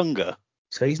Otunga.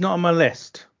 So he's not on my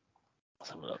list.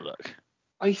 Let's have a look.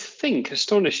 I think,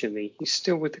 astonishingly, he's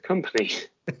still with the company.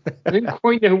 I don't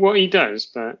quite know what he does,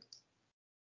 but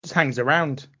just hangs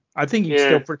around. I think he's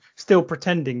still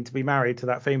pretending to be married to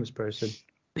that famous person.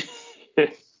 Yeah,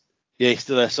 he's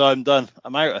still there. So I'm done.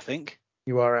 I'm out, I think.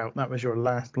 You are out. That was your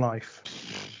last life.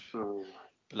 Oh,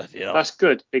 bloody hell. That's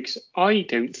good, because I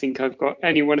don't think I've got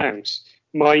anyone else.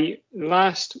 My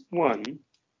last one,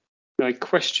 my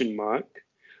question mark,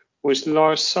 was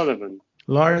Lars Sullivan.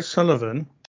 Lars Sullivan?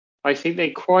 I think they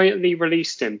quietly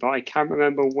released him, but I can't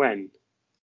remember when.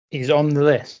 He's on the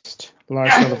list.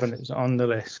 Lars Sullivan is on the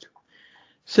list.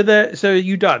 So are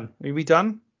you done? Are we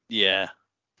done? Yeah.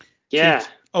 Yeah.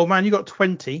 Oh man, you got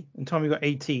 20 and Tom, you got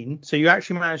 18. So you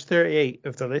actually managed 38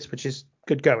 of the list, which is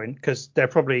good going because they're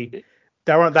probably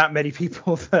there aren't that many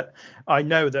people that I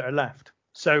know that are left.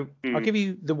 So I'll give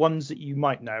you the ones that you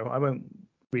might know. I won't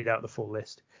read out the full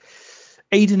list.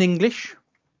 Aiden English,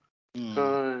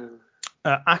 Akam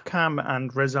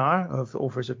and Razar of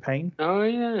Authors of Pain. Oh,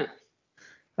 yeah.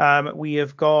 We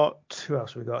have got, who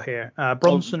else have we got here?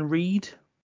 Bronson Reed.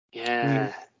 Yeah.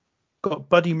 We've got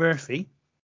Buddy Murphy.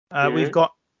 We've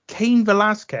got Cain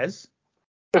Velasquez.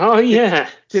 Oh, yeah.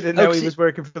 Didn't know he was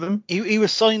working for them. He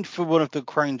was signed for one of the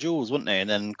Crown Jewels, wasn't he? And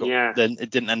then then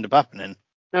it didn't end up happening.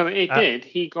 No, it did.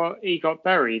 He got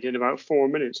buried in about 4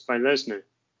 minutes by Lesnar.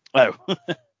 Oh.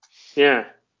 Yeah.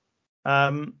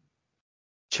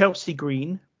 Chelsea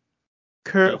Green,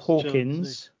 Kurt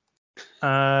Hawkins,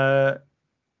 Ember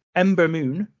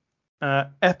Moon,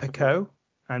 Epico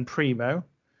and Primo,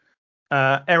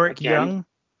 Eric Young,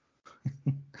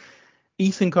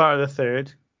 Ethan Carter III,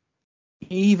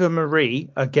 Eva Marie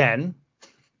again,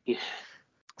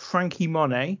 Frankie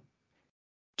Monet,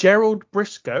 Gerald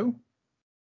Briscoe.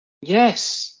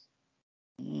 Yes.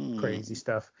 Crazy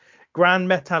stuff. Grand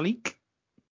Metalik.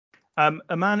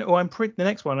 A man who the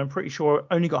next one I'm pretty sure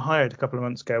only got hired a couple of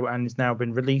months ago and has now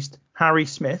been released. Harry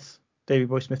Smith, Davey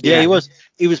Boy Smith. Yeah, he was.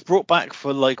 He was brought back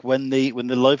for like when the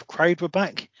live crowd were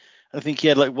back. I think he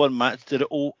had like one match, did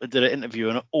an interview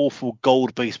in an awful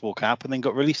gold baseball cap, and then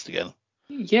got released again.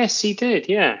 Yes, he did.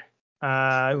 Yeah.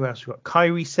 Who else we got?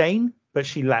 Kyrie Sane, but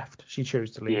she left. She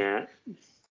chose to leave. Yeah.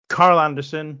 Carl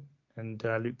Anderson and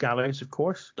Luke Gallows, of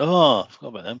course. Oh, I forgot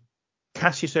about them.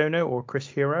 Cassius Ohno or Chris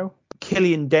Hero.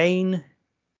 Killian Dane.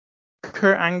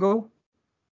 Kurt Angle.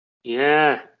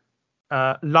 Yeah.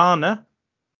 Lana.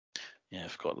 Yeah, I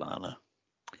forgot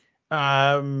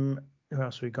Lana. Who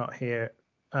else we got here?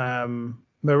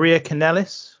 Maria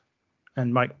Kanellis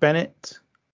and Mike Bennett.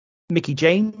 Mickey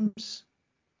James.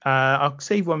 I'll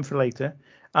save one for later.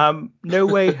 No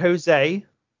Way Jose.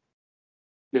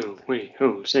 No Way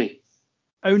Jose.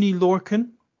 Oni Lorcan.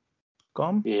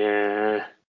 Gone. Yeah.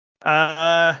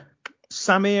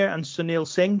 Samir and Sunil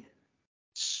Singh.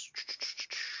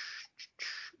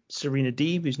 Serena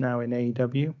Deeb, who's now in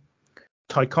AEW.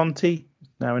 Ty Conti,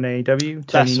 now in AEW.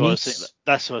 That's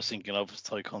what I was thinking of, was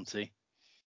Ty Conti.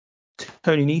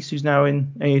 Tony Nese, who's now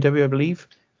in AEW, I believe.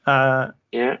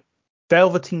 Yeah.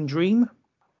 Velveteen Dream.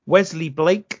 Wesley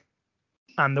Blake.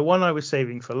 And the one I was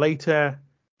saving for later,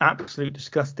 absolute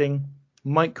disgusting,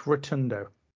 Mike Rotundo.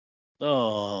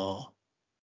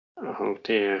 Oh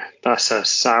dear, that's a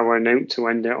sour note to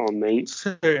end it on, mate.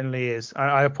 Certainly is.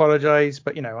 I apologise,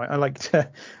 but I like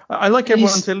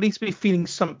everyone to at least be feeling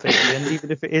something, and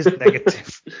even if it is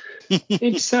negative.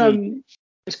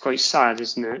 It's quite sad,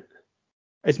 isn't it?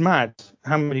 It's mad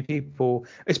how many people,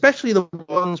 especially the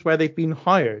ones where they've been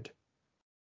hired,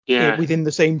 within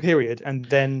the same period, and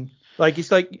then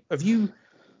it's like,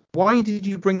 why did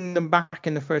you bring them back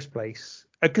in the first place?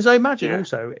 Because I imagine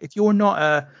also if you're not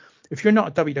a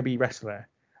WWE wrestler,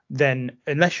 then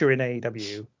unless you're in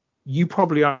AEW, you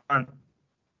probably aren't.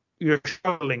 You're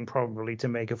struggling probably to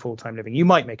make a full-time living. You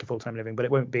might make a full-time living, but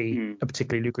it won't be a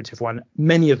particularly lucrative one.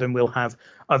 Many of them will have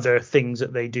other things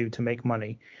that they do to make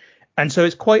money, and so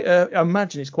it's I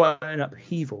imagine it's quite an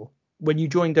upheaval when you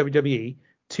join WWE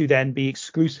to then be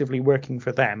exclusively working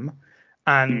for them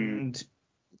and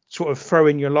sort of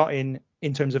throwing your lot in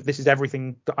terms of this is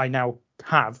everything that I now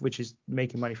have, which is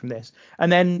making money from this,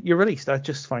 and then you're released. I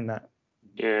just find that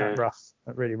rough,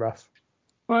 really rough.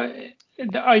 Well,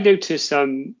 I noticed I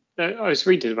was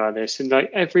reading about this, and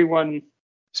like everyone,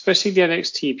 especially the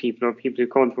NXT people or people who've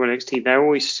gone through NXT, they're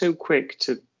always so quick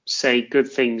to say good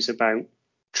things about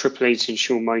Triple H and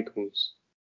Shawn Michaels.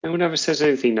 No one ever says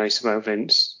anything nice about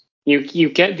Vince. You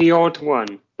get the odd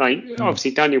one, like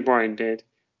obviously Daniel Bryan did,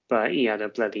 but he had a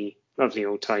bloody lovely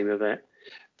old time of it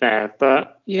there.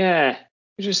 But I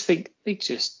just think they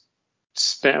just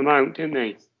spit them out, didn't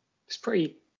they? It's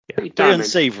pretty damning.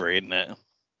 Unsavory, isn't it?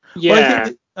 Yeah.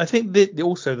 Well, I think that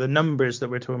also the numbers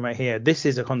that we're talking about here, this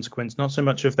is a consequence not so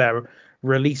much of their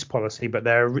release policy, but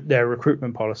their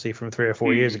recruitment policy from 3 or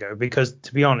 4 years ago. Because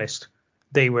to be honest,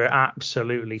 they were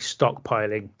absolutely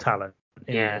stockpiling talent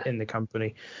in the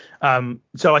company.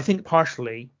 So I think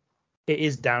partially it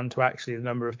is down to actually the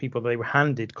number of people they were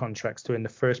handed contracts to in the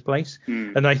first place.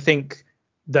 And I think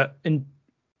that,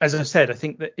 as I said, I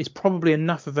think that it's probably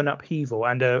enough of an upheaval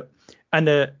and a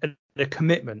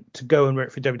commitment to go and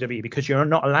work for WWE, because you're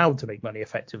not allowed to make money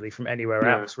effectively from anywhere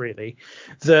else, really,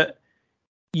 that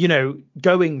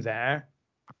going there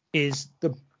is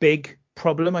the big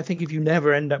problem. I think if you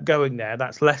never end up going there,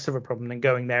 that's less of a problem than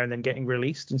going there and then getting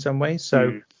released in some ways.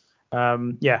 So a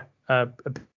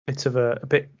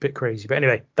bit crazy, but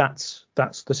anyway, that's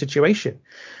the situation.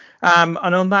 And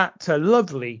on that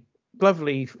lovely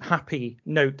lovely, happy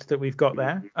note that we've got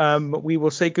there, we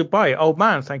will say goodbye. Old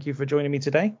man, thank you for joining me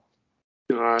today.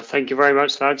 Thank you very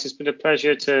much, lads. It's been a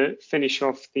pleasure to finish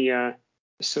off the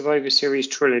Survivor Series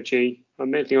trilogy,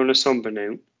 admittedly on a somber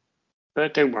note.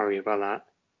 But don't worry about that.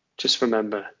 Just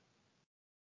remember,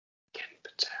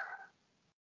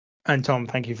 and Tom,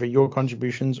 thank you for your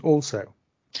contributions also.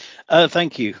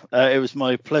 Thank you. It was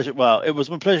my pleasure. Well, it was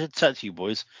my pleasure to chat to you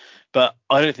boys, but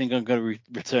I don't think I'm going to be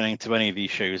returning to any of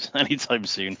these shows anytime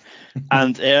soon.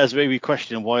 And it has made me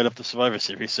question why I love the Survivor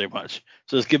Series so much.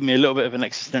 So it's given me a little bit of an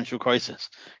existential crisis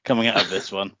coming out of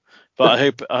this one. But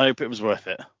I hope it was worth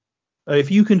it. If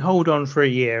you can hold on for a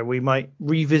year, we might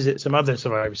revisit some other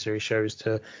Survivor Series shows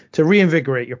to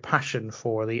reinvigorate your passion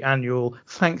for the annual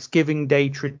Thanksgiving Day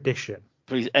tradition.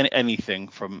 Please, anything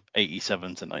from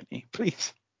 87 to 90,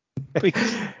 please. Please.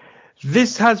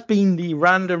 This has been the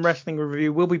Random Wrestling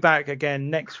Review. We'll be back again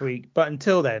next week, but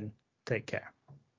until then, take care.